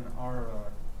govern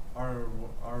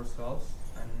ourselves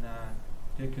and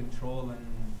take control and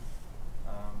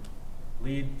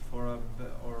lead for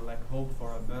or like hope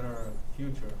for a better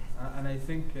future. And I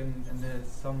think in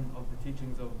some of the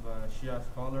teachings of Shia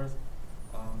scholars,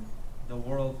 the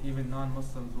world, even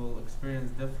non-Muslims, will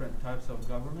experience different types of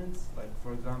governments. Like,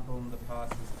 for example, in the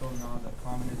past and still now, the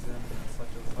communism and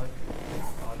such,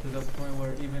 to the point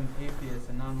where even atheists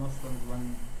and non-Muslims,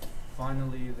 when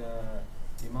finally the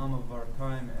Imam of our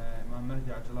time, Imam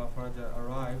Mahdi Ajala Faraja,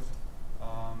 arrives,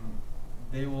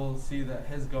 they will see that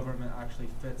his government actually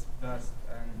fits best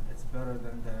and it's better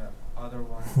than the other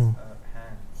one's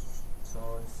hand.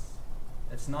 So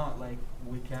it's not like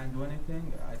we can't do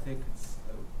anything. I think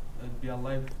it'd be a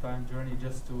lifetime journey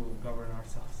just to govern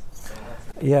ourselves. So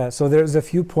that's it. Yeah, so there's a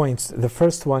few points. The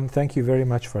first one, thank you very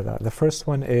much for that. The first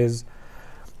one is,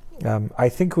 I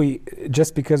think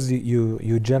just because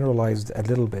you generalized a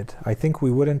little bit, I think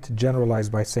we wouldn't generalize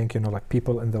by saying, like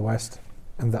people in the West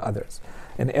and the others.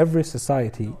 In every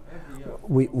society,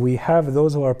 we have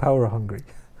those who are power hungry,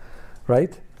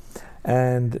 right?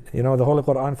 And the Holy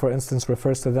Quran, for instance,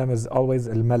 refers to them as always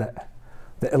al-mala',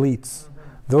 the elites,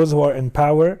 those who are in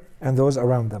power and those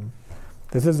around them.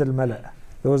 This is al-mala'.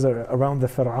 Those are around the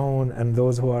Fir'aun and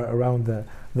those who are around the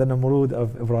Namrud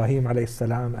of Ibrahim alayhi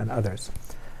salam and others.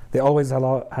 They always have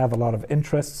a lot of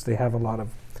interests. They have a lot of,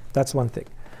 that's one thing.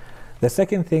 The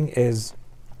second thing is,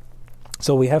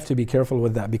 so we have to be careful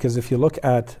with that, because if you look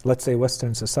at, let's say,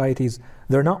 Western societies,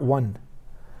 they're not one.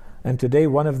 And today,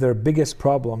 one of their biggest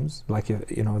problems, like,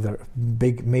 you know, their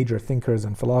big major thinkers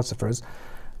and philosophers,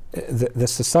 the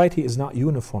society is not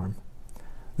uniform.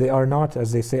 They are not,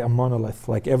 as they say, a monolith,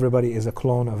 like everybody is a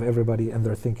clone of everybody and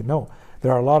they're thinking. No,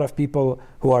 there are a lot of people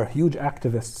who are huge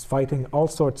activists fighting all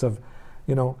sorts of,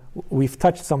 you know, we've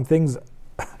touched some things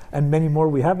and many more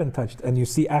we haven't touched. And you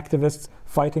see activists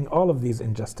fighting all of these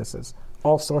injustices,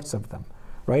 all sorts of them,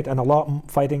 right? And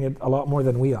fighting it a lot more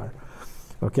than we are.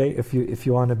 Okay, if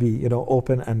you want to be, you know,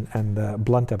 open and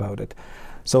blunt about it.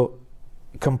 So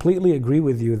completely agree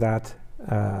with you that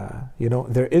you know,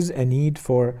 there is a need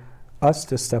for us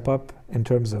to step up in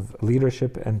terms of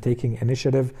leadership and taking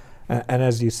initiative, and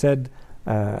as you said,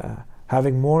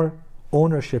 having more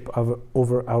ownership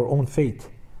over our own fate.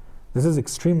 This is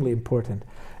extremely important.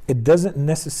 It doesn't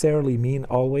necessarily mean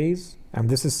always, and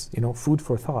this is, you know, food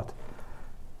for thought,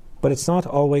 but it's not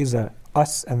always a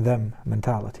us and them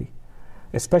mentality,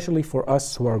 especially for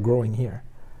us who are growing here.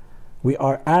 We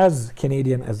are as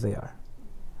Canadian as they are.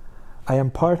 I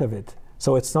am part of it.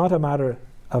 So it's not a matter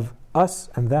of us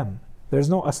and them. There's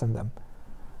no us and them.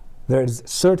 There's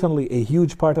certainly a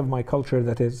huge part of my culture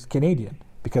that is Canadian,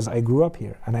 because I grew up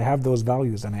here and I have those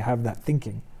values and I have that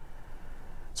thinking.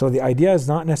 So the idea is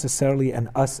not necessarily an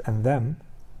us and them.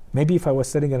 Maybe if I was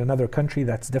sitting in another country,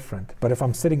 that's different. But if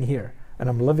I'm sitting here and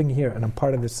I'm living here and I'm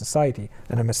part of this society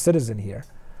and I'm a citizen here,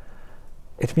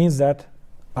 it means that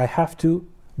I have to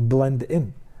blend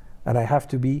in and I have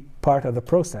to be part of the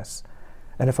process.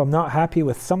 And if I'm not happy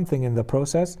with something in the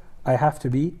process, I have to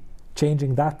be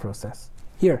changing that process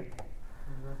here.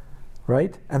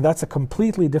 Right? And that's a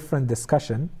completely different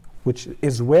discussion, which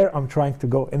is where I'm trying to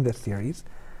go in this series,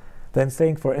 than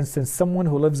saying, for instance, someone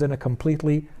who lives in a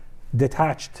completely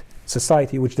detached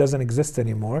society which doesn't exist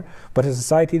anymore, but a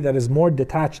society that is more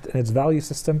detached in its value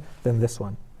system than this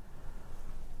one.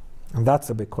 And that's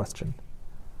a big question.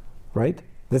 Right?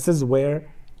 This is where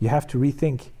you have to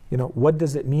rethink, you know, what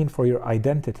does it mean for your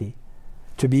identity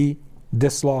to be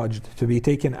dislodged, to be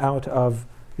taken out of,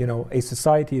 you know, a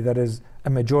society that is a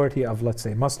majority of, let's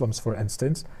say, Muslims, for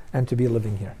instance, and to be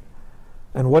living here?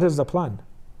 And what is the plan?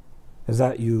 Is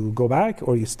that you go back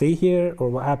or you stay here, or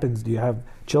what happens? Do you have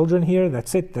children here?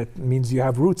 That's it. That means you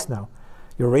have roots now.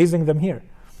 You're raising them here.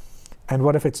 And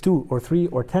what if it's 2 or 3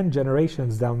 or 10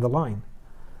 generations down the line?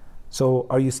 So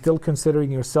are you still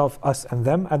considering yourself us and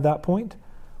them at that point?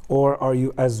 Or are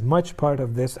you as much part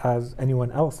of this as anyone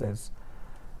else is?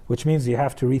 Which means you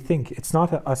have to rethink. It's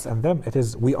not a us and them. It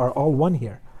is we are all one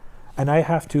here. And I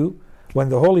have to, when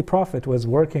the Holy Prophet was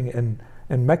working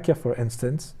in Mecca, for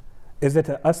instance, is it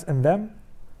a us and them?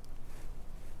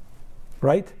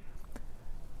 Right?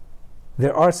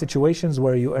 There are situations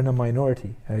where you're in a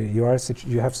minority. You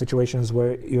have situations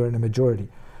where you're in a majority.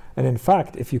 And in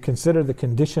fact, if you consider the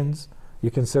conditions, you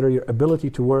consider your ability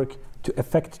to work, to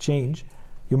effect change,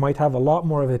 you might have a lot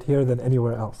more of it here than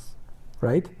anywhere else,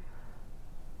 right?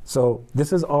 So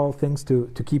this is all things to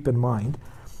keep in mind,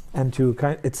 and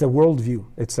it's a worldview,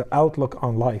 it's an outlook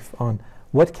on life, on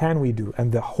what can we do.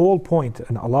 And the whole point,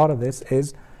 and a lot of this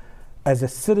is as a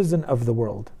citizen of the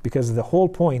world, because the whole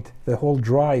point, the whole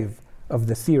drive of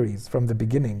the series from the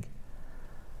beginning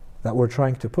that we're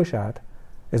trying to push at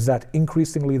is that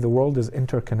increasingly the world is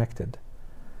interconnected.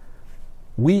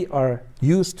 We are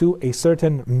used to a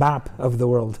certain map of the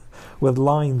world with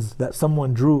lines that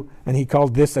someone drew and he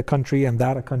called this a country and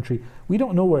that a country. We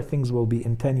don't know where things will be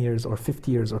in 10 years or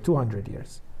 50 years or 200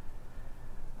 years.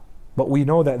 But we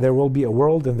know that there will be a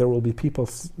world and there will be people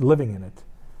living in it.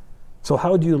 So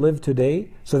how do you live today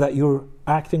so that you're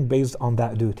acting based on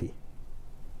that duty?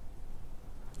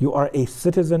 You are a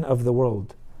citizen of the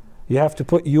world. You have to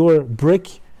put your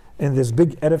brick in this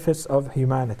big edifice of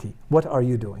humanity. What are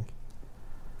you doing?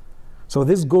 So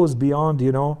this goes beyond,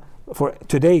 for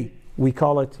today we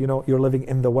call it, you're living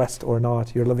in the West or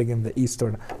not, you're living in the East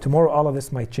or not. Tomorrow all of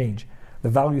this might change. The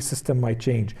value system might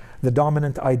change. The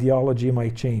dominant ideology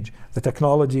might change. The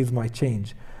technologies might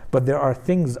change. But there are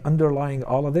things underlying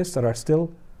all of this that are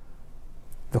still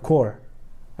the core.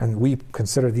 And we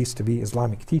consider these to be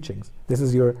Islamic teachings. This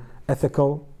is your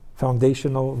ethical,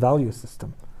 foundational value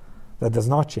system that does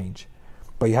not change.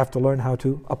 But you have to learn how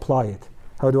to apply it.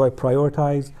 How do I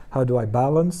prioritize? How do I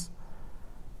balance?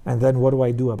 And then what do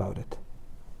I do about it?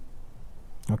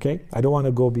 Okay? I don't want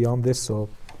to go beyond this, so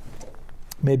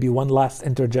maybe one last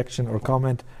interjection or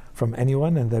comment from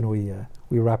anyone, and then we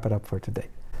wrap it up for today.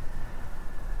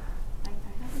 I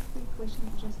have a quick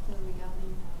question just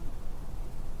regarding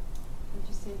what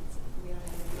you said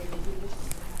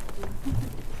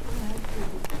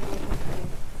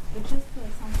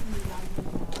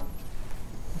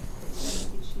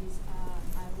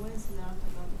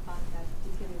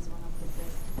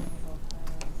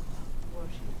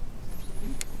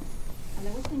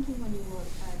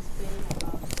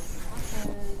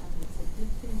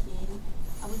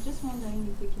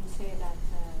we can say that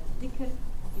dhikr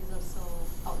is also,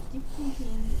 or deep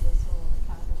thinking is also a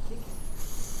kind of dhikr.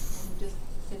 And we just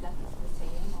say that it's the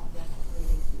same or they're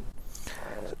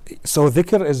related. So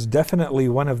dhikr is definitely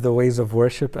one of the ways of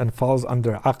worship and falls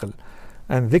under aql.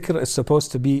 And dhikr is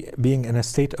supposed to be being in a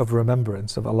state of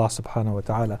remembrance of Allah subhanahu wa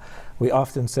ta'ala. We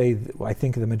often say, I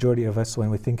think the majority of us, when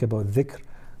we think about dhikr,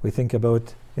 we think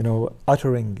about,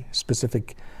 uttering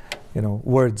specific,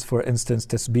 words, for instance,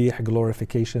 tasbih,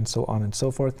 glorification, so on and so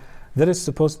forth. This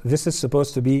is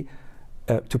supposed to be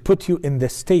to put you in the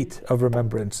state of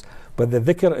remembrance. But the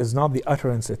dhikr is not the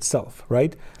utterance itself,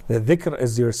 right? The dhikr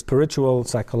is your spiritual,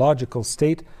 psychological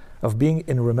state of being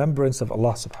in remembrance of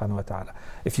Allah subhanahu wa ta'ala.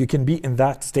 If you can be in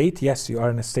that state, yes, you are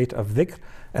in a state of dhikr,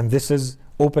 and this is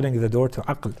opening the door to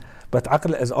aql. But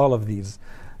aql is all of these.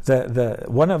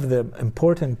 One of the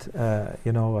important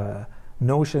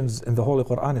notions in the Holy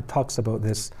Quran, it talks about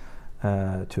this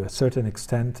to a certain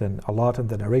extent and a lot in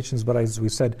the narrations, but as we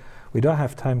said, we don't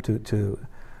have time to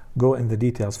go in the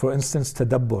details. For instance,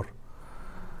 tadabbur.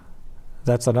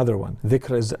 That's another one.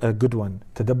 Dhikr is a good one.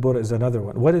 Tadabbur is another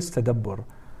one. What is tadabbur?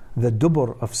 The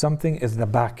dubur of something is the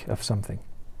back of something.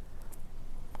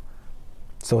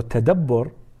 So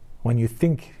tadabbur, when you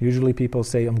think, usually people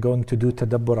say, I'm going to do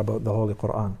tadabbur about the Holy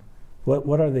Quran.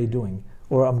 What are they doing?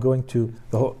 Or I'm going to,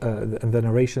 in the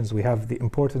narrations we have the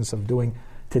importance of doing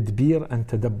tadbir and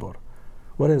tadabbur.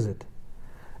 What is it?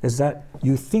 Is that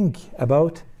you think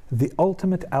about the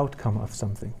ultimate outcome of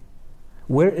something.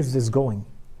 Where is this going?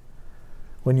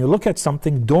 When you look at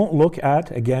something, don't look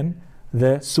at, again,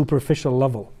 the superficial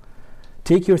level.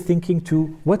 Take your thinking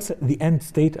to what's the end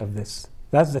state of this.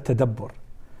 That's the tadabbur.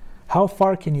 How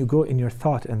far can you go in your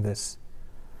thought in this?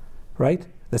 Right?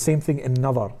 The same thing in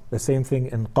nazar, the same thing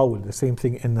in qawl, the same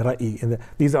thing in ra'i.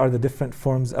 These are the different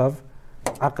forms of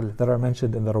aql that are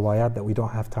mentioned in the riwayat that we don't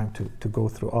have time to go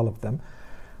through all of them.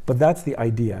 But that's the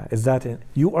idea, is that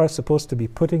you are supposed to be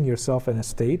putting yourself in a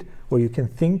state where you can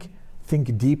think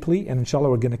deeply, and inshallah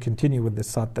we're going to continue with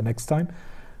this thought the next time,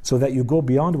 so that you go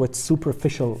beyond what's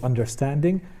superficial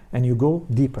understanding and you go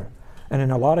deeper. And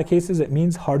in a lot of cases it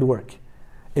means hard work.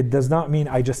 It does not mean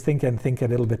I just think and think a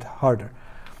little bit harder.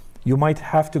 You might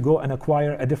have to go and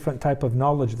acquire a different type of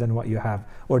knowledge than what you have,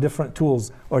 or different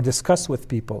tools, or discuss with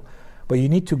people. But you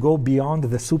need to go beyond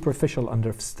the superficial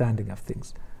understanding of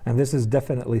things. And this is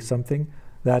definitely something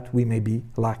that we may be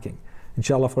lacking.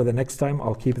 Inshallah, for the next time,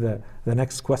 I'll keep the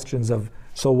next questions of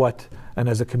so what, and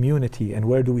as a community, and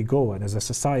where do we go, and as a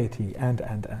society, and.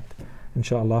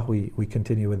 Inshallah, we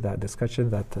continue with that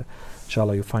discussion that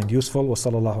inshallah you find useful. Wa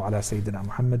sallallahu ala Sayyidina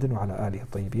Muhammadin wa ala alihi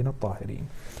at-tayyibin at-tahirin.